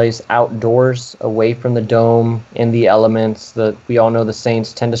taking place outdoors, away from the dome, in the elements. We all know the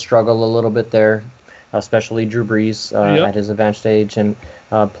Saints tend to struggle a little bit there, especially Drew Brees at his advanced age, and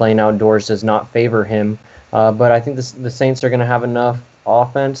playing outdoors does not favor him. But I think the Saints are going to have enough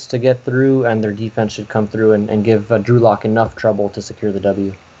offense to get through, and their defense should come through and give Drew Lock enough trouble to secure the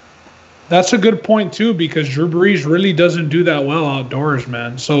W. That's a good point, too, because Drew Brees really doesn't do that well outdoors,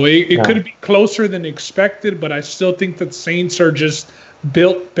 man. So it could be closer than expected, but I still think that Saints are just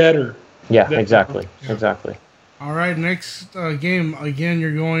built better. Yeah, exactly. Exactly. All right, next game. Again,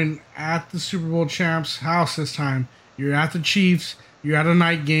 you're going at the Super Bowl champs' house this time. You're at the Chiefs. You're at a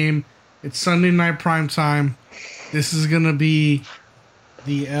night game. It's Sunday night prime time. This is going to be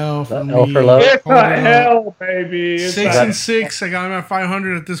The L for me. L for love. It's a hell, baby. It's 6-6. I got him at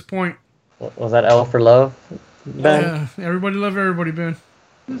 500 at this point. Was that L for love, Ben? Yeah, everybody love everybody, Ben.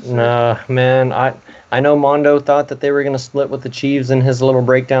 Nah, man. I know Mondo thought that they were going to split with the Chiefs in his little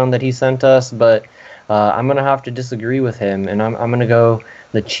breakdown that he sent us, but I'm going to have to disagree with him, and I'm going to go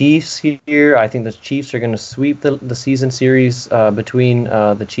the Chiefs here. I think the Chiefs are going to sweep the season series between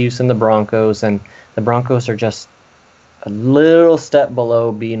the Chiefs and the Broncos, and the Broncos are just a little step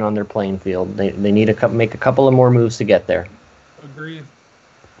below being on their playing field. They need to make a couple of more moves to get there. Agreed.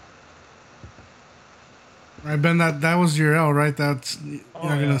 Right, Ben, that was your L, right? That's you're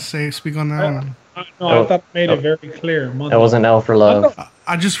not gonna speak on that one. No, I thought I made it very clear. That was an L for love.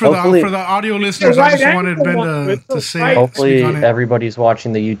 I just for the audio listeners, I just wanted Ben to say. Hopefully, everybody's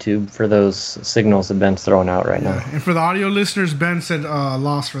watching the YouTube for those signals that Ben's throwing out right now. And for the audio listeners, Ben said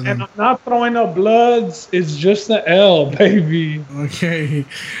loss for them. And I'm not throwing up bloods. It's just the L, baby. Okay,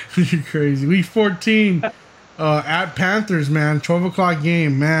 you're crazy. Week 14. At Panthers, man. 12 o'clock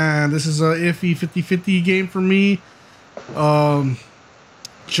game. Man, this is a iffy 50-50 game for me.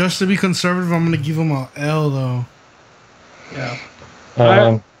 Just to be conservative, I'm going to give them a L, though. Yeah. Go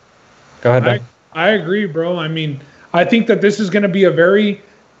ahead, Ben. I agree, bro. I mean, I think that this is going to be a very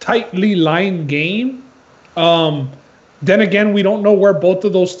tightly lined game. Then again, we don't know where both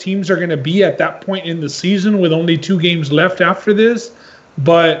of those teams are going to be at that point in the season with only 2 games left after this.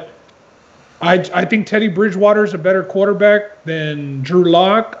 But I think Teddy Bridgewater is a better quarterback than Drew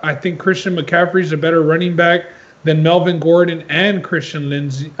Lock. I think Christian McCaffrey is a better running back than Melvin Gordon and Philip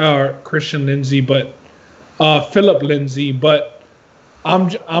Lindsay. But I'm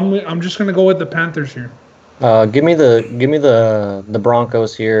just gonna go with the Panthers here. Give me the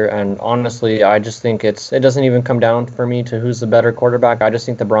Broncos here, and honestly, I just think it doesn't even come down for me to who's the better quarterback. I just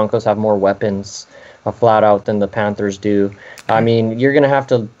think the Broncos have more weapons, flat out, than the Panthers do. I mean, you're gonna have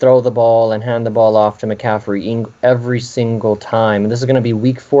to throw the ball and hand the ball off to McCaffrey every single time. This is gonna be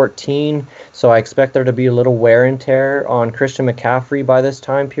Week 14, so I expect there to be a little wear and tear on Christian McCaffrey by this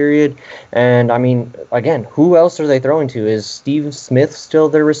time period. And I mean, again, who else are they throwing to? Is Steve Smith still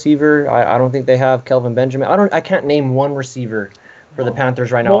their receiver? I don't think they have Kelvin Benjamin. I can't name one receiver for the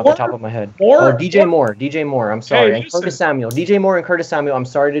Panthers right now off the top of my head. DJ Moore. I'm sorry. And Curtis Samuel. DJ Moore and Curtis Samuel. I'm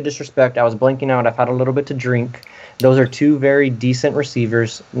sorry to disrespect. I was blanking out. I've had a little bit to drink. Those are 2 very decent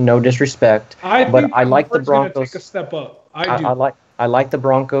receivers. No disrespect. I like the Broncos. Take a step up. I like the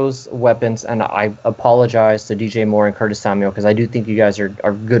Broncos' weapons, and I apologize to DJ Moore and Curtis Samuel because I do think you guys are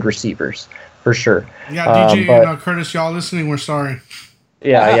good receivers for sure. Yeah, DJ and Curtis, y'all listening, we're sorry.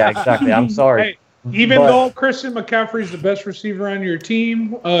 Yeah, exactly. I'm sorry. Hey, even though Christian McCaffrey is the best receiver on your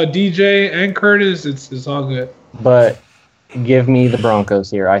team, DJ and Curtis, it's all good. But give me the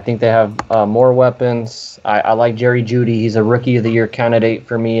Broncos here. I think they have more weapons. I like Jerry Jeudy. He's a Rookie of the Year candidate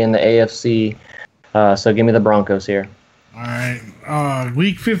for me in the AFC. So give me the Broncos here. All right.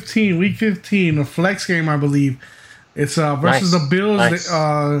 Week 15, a flex game, I believe. It's versus the Bills. Nice.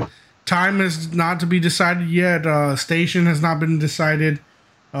 Time is not to be decided yet. Station has not been decided.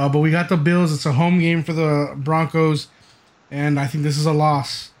 But we got the Bills. It's a home game for the Broncos. And I think this is a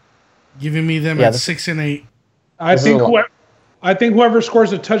loss. Giving me them at 6-8. I think whoever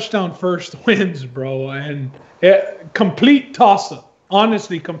scores a touchdown first wins, bro. And complete toss-up.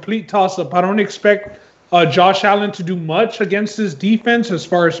 Honestly, complete toss-up. I don't expect Josh Allen to do much against his defense as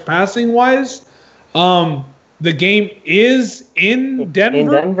far as passing-wise. The game is in Denver. In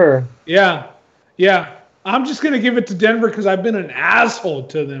Denver. Yeah. I'm just going to give it to Denver because I've been an asshole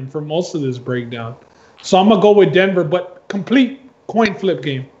to them for most of this breakdown. So I'm going to go with Denver, but complete coin flip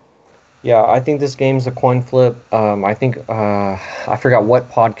game. Yeah, I think this game's a coin flip. I think I forgot what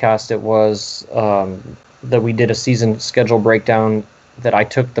podcast it was that we did a season schedule breakdown that I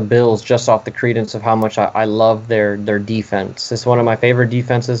took the Bills just off the credence of how much I love their defense. It's one of my favorite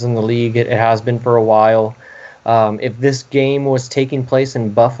defenses in the league. It has been for a while. If this game was taking place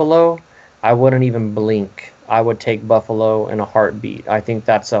in Buffalo, I wouldn't even blink. I would take Buffalo in a heartbeat. I think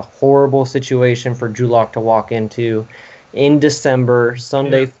that's a horrible situation for Drew Lock to walk into in December,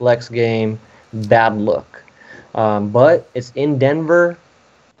 Sunday flex game. Bad look. But it's in Denver.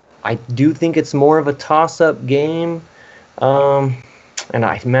 I do think it's more of a toss-up game. And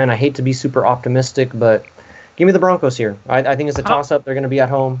I hate to be super optimistic, but give me the Broncos here. I think it's a toss-up. They're going to be at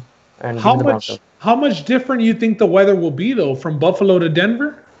home. And how much different do you think the weather will be, though, from Buffalo to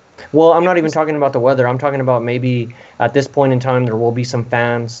Denver? Well, I'm not even talking about the weather. I'm talking about maybe at this point in time there will be some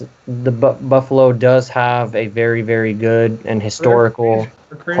fans. The Buffalo does have a very, very good and historical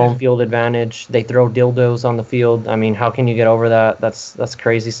home field advantage. They throw dildos on the field. I mean, how can you get over that? That's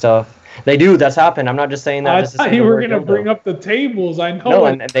crazy stuff. They do. That's happened. I'm not just saying that. I thought you were going to bring up the tables. I know. No,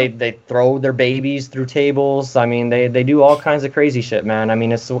 and they throw their babies through tables. I mean, they do all kinds of crazy shit, man. I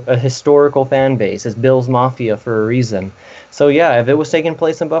mean, it's a historical fan base. It's Bills Mafia for a reason. So, yeah, if it was taking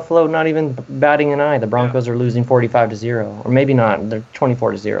place in Buffalo, not even batting an eye. The Broncos are losing 45-0. Or maybe not. They're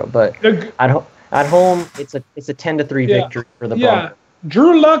 24-0. But at home, it's a 10-3 victory for the Broncos.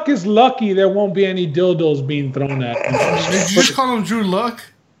 Drew Luck is lucky there won't be any dildos being thrown at him. Did you just call him Drew Luck?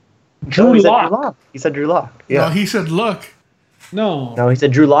 Drew Lock. He said Drew Lock. Yeah. No, he said Luck. No, he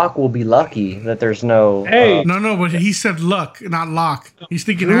said Drew Lock will be lucky that there's no. Hey. No, but he said Luck, not Lock. He's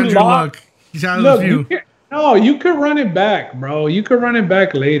thinking Andrew Luck. He's out of the view. You could run it back, bro. You could run it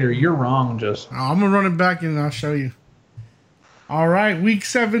back later. You're wrong, just. I'm going to run it back and I'll show you. All right, week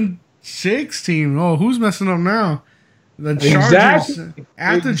 16. Oh, who's messing up now? The Chargers. Exactly.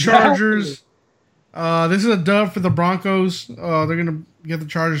 At the Chargers. This is a dub for the Broncos. They're going to get the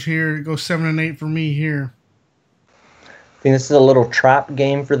Chargers here. It goes 7-8 for me here. I think this is a little trap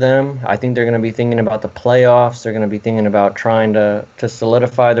game for them. I think they're going to be thinking about the playoffs. They're going to be thinking about trying to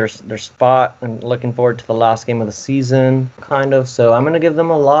solidify their spot and looking forward to the last game of the season, kind of. So I'm going to give them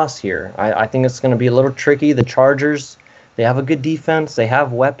a loss here. I think it's going to be a little tricky. The Chargers, they have a good defense. They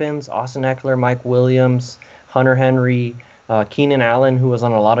have weapons. Austin Eckler, Mike Williams, Hunter Henry, Keenan Allen, who was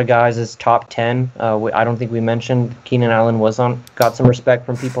on a lot of guys' top 10. I don't think we mentioned Keenan Allen got some respect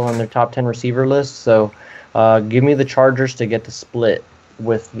from people on their top 10 receiver list. So give me the Chargers to get the split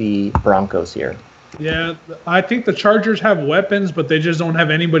with the Broncos here. Yeah, I think the Chargers have weapons, but they just don't have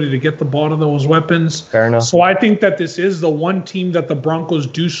anybody to get the ball to those weapons. Fair enough. So I think that this is the one team that the Broncos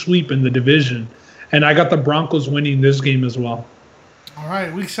do sweep in the division. And I got the Broncos winning this game as well. All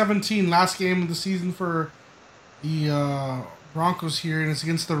right, week 17, last game of the season for the Broncos here, and it's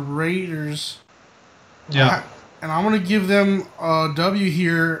against the Raiders. Yeah. And I'm going to give them a W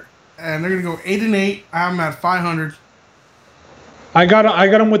here, and they're going to go 8-8. I'm at 500. I got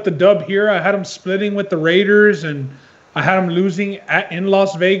them with the dub here. I had them splitting with the Raiders, and I had them losing in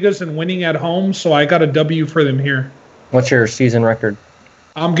Las Vegas and winning at home, so I got a W for them here. What's your season record?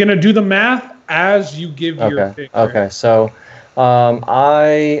 I'm going to do the math as you give your pick. Okay, so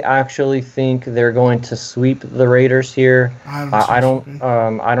I actually think they're going to sweep the Raiders here. I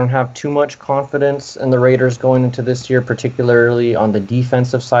don't have too much confidence in the Raiders going into this year, particularly on the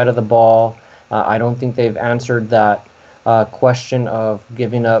defensive side of the ball. I don't think they've answered that question of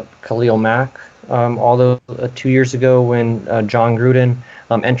giving up Khalil Mack, although 2 years ago when John Gruden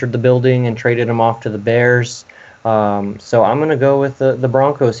entered the building and traded him off to the Bears. So I'm going to go with the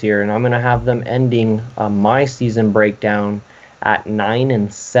Broncos here, and I'm going to have them ending my season breakdown at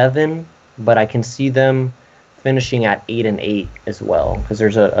 9-7, but I can see them finishing at 8-8 as well, because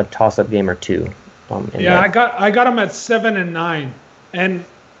there's a toss-up game or two. I got them at 7-9, and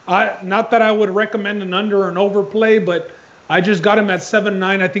not that I would recommend an under or an overplay, but I just got them at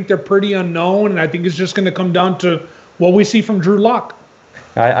 7-9. I think they're pretty unknown, and I think it's just going to come down to what we see from Drew Lock.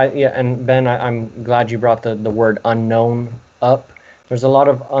 And Ben, I'm glad you brought the word unknown up. There's a lot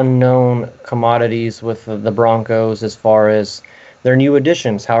of unknown commodities with the Broncos as far as their new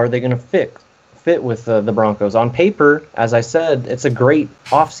additions. How are they going to fit with the Broncos? On paper, as I said, it's a great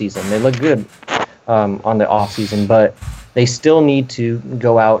offseason. They look good on the offseason, but they still need to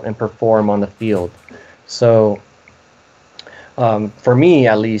go out and perform on the field. So for me,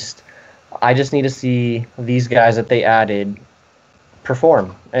 at least, I just need to see these guys that they added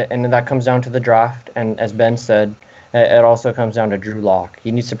perform. And that comes down to the draft. And as Ben said, it also comes down to Drew Lock. He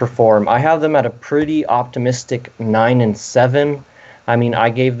needs to perform. I have them at a pretty optimistic 9-7. I mean, I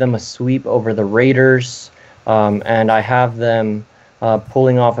gave them a sweep over the Raiders, and I have them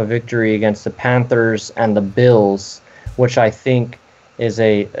pulling off a victory against the Panthers and the Bills, which I think is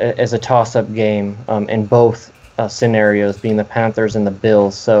a toss-up game in both scenarios, being the Panthers and the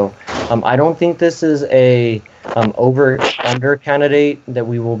Bills. So I don't think this is a over-under candidate that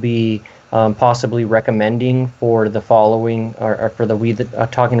we will be possibly recommending for the following or for the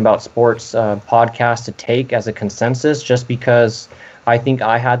Talking About Sports podcast to take as a consensus, just because I think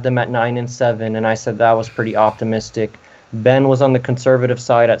I had them at 9-7, and I said that was pretty optimistic. Ben was on the conservative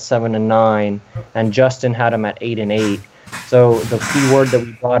side at 7-9, and Justin had them at 8-8. So the key word that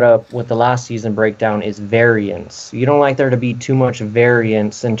we brought up with the last season breakdown is variance. You don't like there to be too much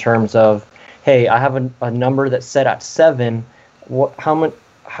variance in terms of, hey, I have a number that's set at 7.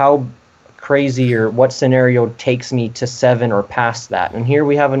 How crazy or what scenario takes me to 7 or past that? And here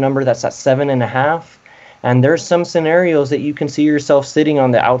we have a number that's at 7.5. And there's some scenarios that you can see yourself sitting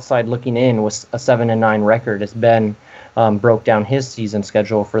on the outside looking in with a 7-9 record, as Ben broke down his season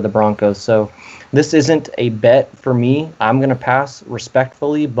schedule for the Broncos. So this isn't a bet for me. I'm going to pass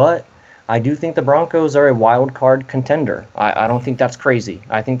respectfully, but I do think the Broncos are a wild card contender. I don't think that's crazy.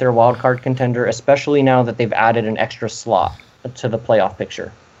 I think they're a wild card contender, especially now that they've added an extra slot to the playoff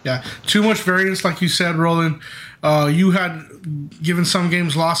picture. Yeah, too much variance, like you said, Roland. You had given some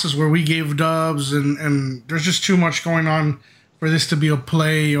games losses where we gave dubs, and there's just too much going on for this to be a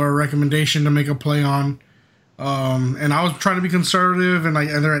play or a recommendation to make a play on. And I was trying to be conservative, and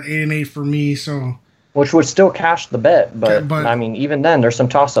they're at 8-8 for me. So, which would still cash the bet, but I mean, even then, there's some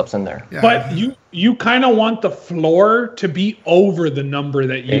toss-ups in there. Yeah. But you kind of want the floor to be over the number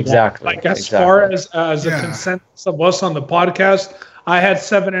that you want. Like as far as a consensus of us on the podcast, I had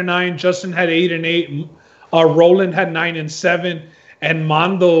 7-9, Justin had 8-8, Roland had 9-7, and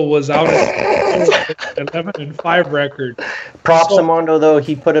Mondo was out at 11-5 record. Props to Mondo, though.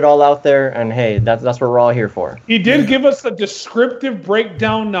 He put it all out there, and hey, that's what we're all here for. He did give us a descriptive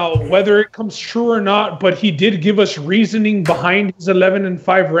breakdown, now whether it comes true or not, but he did give us reasoning behind his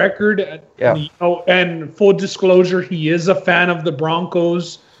 11-5 record. Yeah. You know, and full disclosure, he is a fan of the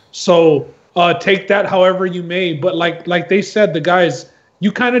Broncos, so take that however you may. But like they said, the guys,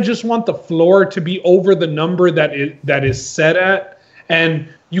 you kind of just want the floor to be over the number that is set at. And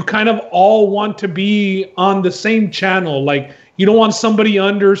you kind of all want to be on the same channel. Like, you don't want somebody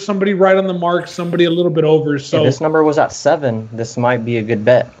under, somebody right on the mark, somebody a little bit over. So if this number was at 7, this might be a good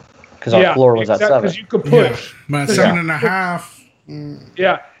bet because our floor was at 7. Because you could push. But 7.5.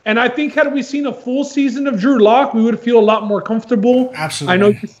 Yeah. And I think had we seen a full season of Drew Lock, we would feel a lot more comfortable. Absolutely. I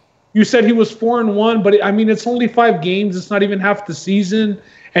know you said he was 4-1, but I mean, it's only 5 games. It's not even half the season.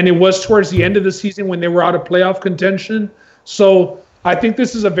 And it was towards the end of the season when they were out of playoff contention. So I think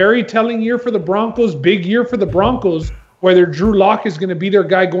this is a very telling year for the Broncos, big year for the Broncos, whether Drew Lock is going to be their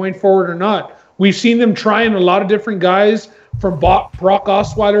guy going forward or not. We've seen them trying a lot of different guys, from Brock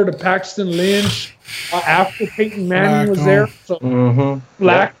Osweiler to Paxton Lynch, after Peyton Manning was there. So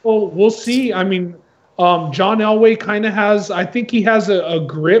Flacco, we'll see. I mean, John Elway kind of has, I think he has a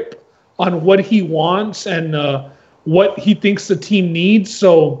grip on what he wants and what he thinks the team needs.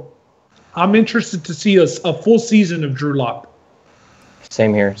 So I'm interested to see a full season of Drew Lock.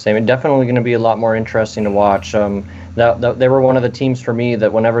 Same here. Same. It's definitely going to be a lot more interesting to watch. They were one of the teams for me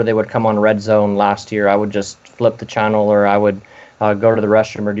that whenever they would come on Red Zone last year, I would just flip the channel or I would go to the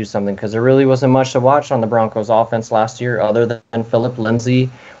restroom or do something because there really wasn't much to watch on the Broncos offense last year other than Phillip Lindsay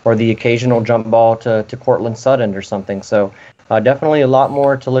or the occasional jump ball to Cortland Sutton or something. So definitely a lot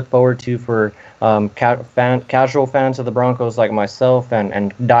more to look forward to for casual fans of the Broncos like myself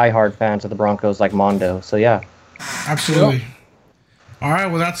and diehard fans of the Broncos like Mondo. So, yeah. Absolutely. Yep. All right,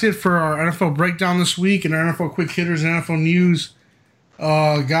 well, that's it for our NFL breakdown this week and our NFL quick hitters and NFL news.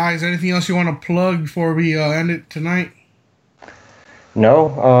 Guys, anything else you want to plug before we end it tonight?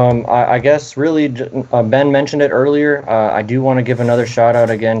 No, I guess really Ben mentioned it earlier. I do want to give another shout out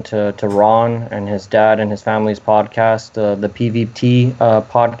again to Ron and his dad and his family's podcast, the PVT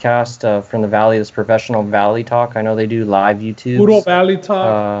podcast from the Valley, this professional Valley Talk. I know they do live YouTube. Poodle Valley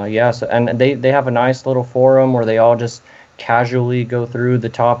Talk. Yes, and they have a nice little forum where they all just casually go through the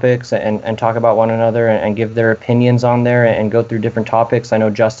topics and talk about one another and give their opinions on there and go through different topics. I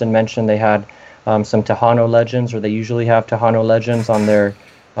know Justin mentioned they had some Tejano legends, or they usually have Tejano legends on their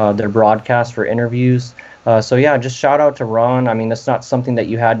broadcast for interviews. So yeah, just shout out to Ron. I mean, that's not something that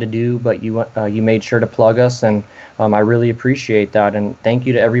you had to do, but you made sure to plug us, and I really appreciate that. And thank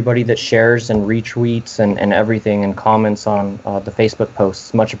you to everybody that shares and retweets and everything and comments on the Facebook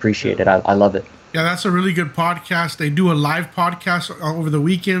posts. Much appreciated. I love it. Yeah, that's a really good podcast. They do a live podcast over the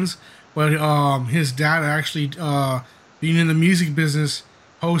weekends, but his dad actually, being in the music business,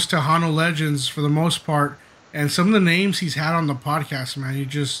 hosts Tejano legends for the most part. And some of the names he's had on the podcast, man,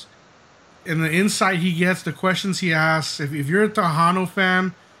 and the insight he gets, the questions he asks. If you're a Tejano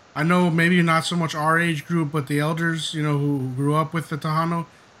fan, I know maybe not so much our age group, but the elders, who grew up with the Tejano,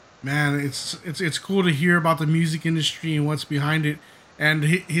 man, it's cool to hear about the music industry and what's behind it. And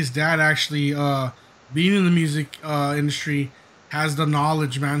his dad actually, being in the music industry, has the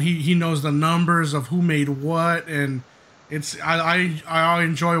knowledge, man. He knows the numbers of who made what, and I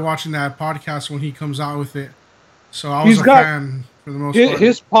enjoy watching that podcast when he comes out with it. So I was a fan for the most part.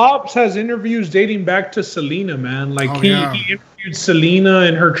 His pops has interviews dating back to Selena, man. Like he interviewed Selena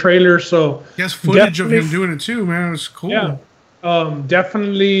in her trailer. So he has footage of him doing it too, man. It's cool. Yeah.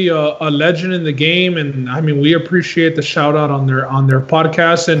 Definitely a legend in the game, and I mean, we appreciate the shout out on their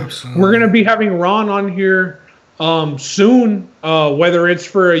podcast, and we're gonna be having Ron on here soon, whether it's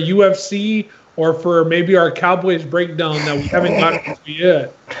for a UFC or for maybe our Cowboys breakdown that we haven't gotten to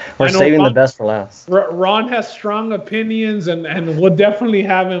yet. We're saving the best for last. Ron has strong opinions, and we'll definitely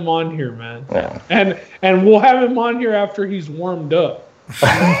have him on here, man. Yeah. And we'll have him on here after he's warmed up.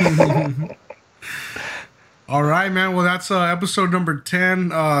 All right, man. Well, that's episode number 10.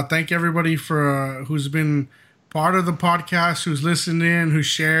 Thank everybody for who's been part of the podcast, who's listened in, who's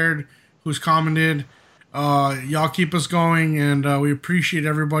shared, who's commented. Y'all keep us going, and we appreciate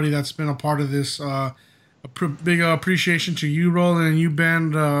everybody that's been a part of this. Big appreciation to you, Roland, and you,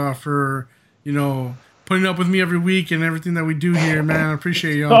 Ben, for putting up with me every week and everything that we do here, man. I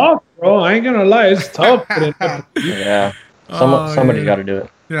appreciate y'all. Tough, bro. I ain't gonna lie, it's tough. Yeah, somebody got to do it.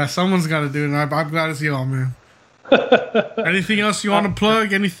 Yeah, someone's got to do it. And I'm glad it's y'all, man. Anything else you want to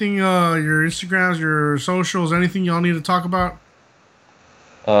plug? Anything? Your Instagrams, your socials, anything y'all need to talk about?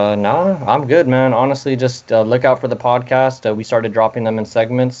 No, I'm good, man. Honestly, just look out for the podcast. We started dropping them in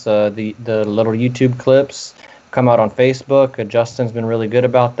segments. The little YouTube clips come out on Facebook. Justin's been really good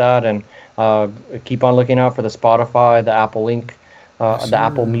about that, and keep on looking out for the Spotify, the Apple link, the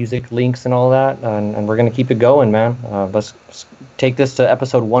Apple Music links, and all that. And we're gonna keep it going, man. Let's take this to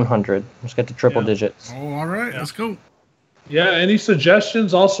episode 100. Let's get to triple digits. Oh, all right, let's go. Yeah, any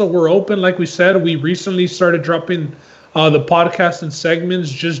suggestions? Also, we're open. Like we said, we recently started dropping the podcast in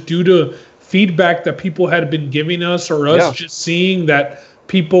segments just due to feedback that people had been giving us, or us just seeing that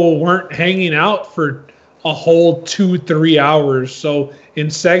people weren't hanging out for a whole 2-3 hours. So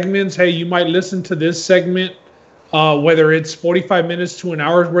in segments, hey, you might listen to this segment, whether it's 45 minutes to an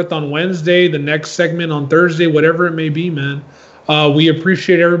hour's worth on Wednesday, the next segment on Thursday, whatever it may be, man. We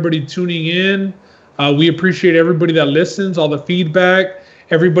appreciate everybody tuning in. We appreciate everybody that listens, all the feedback,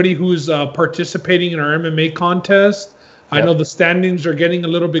 everybody who's participating in our MMA contest. I know the standings are getting a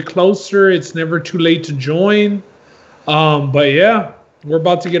little bit closer. It's never too late to join. But yeah, we're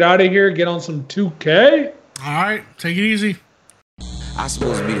about to get out of here, get on some 2K. All right, take it easy. I'm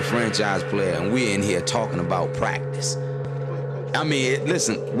supposed to be the franchise player, and we're in here talking about practice. I mean,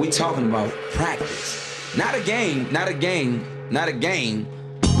 listen, we talking about practice. Not a game, not a game, not a game.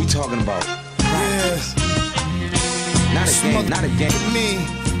 We talking about practice. Not a game, not a game. Me.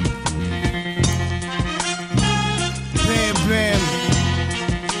 Bam, bam.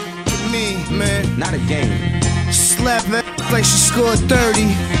 Me, man. Not a game. Slap that like she scored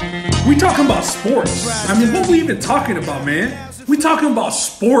 30. We talking about sports. I mean, what we even talking about, man? We talking about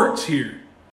sports here.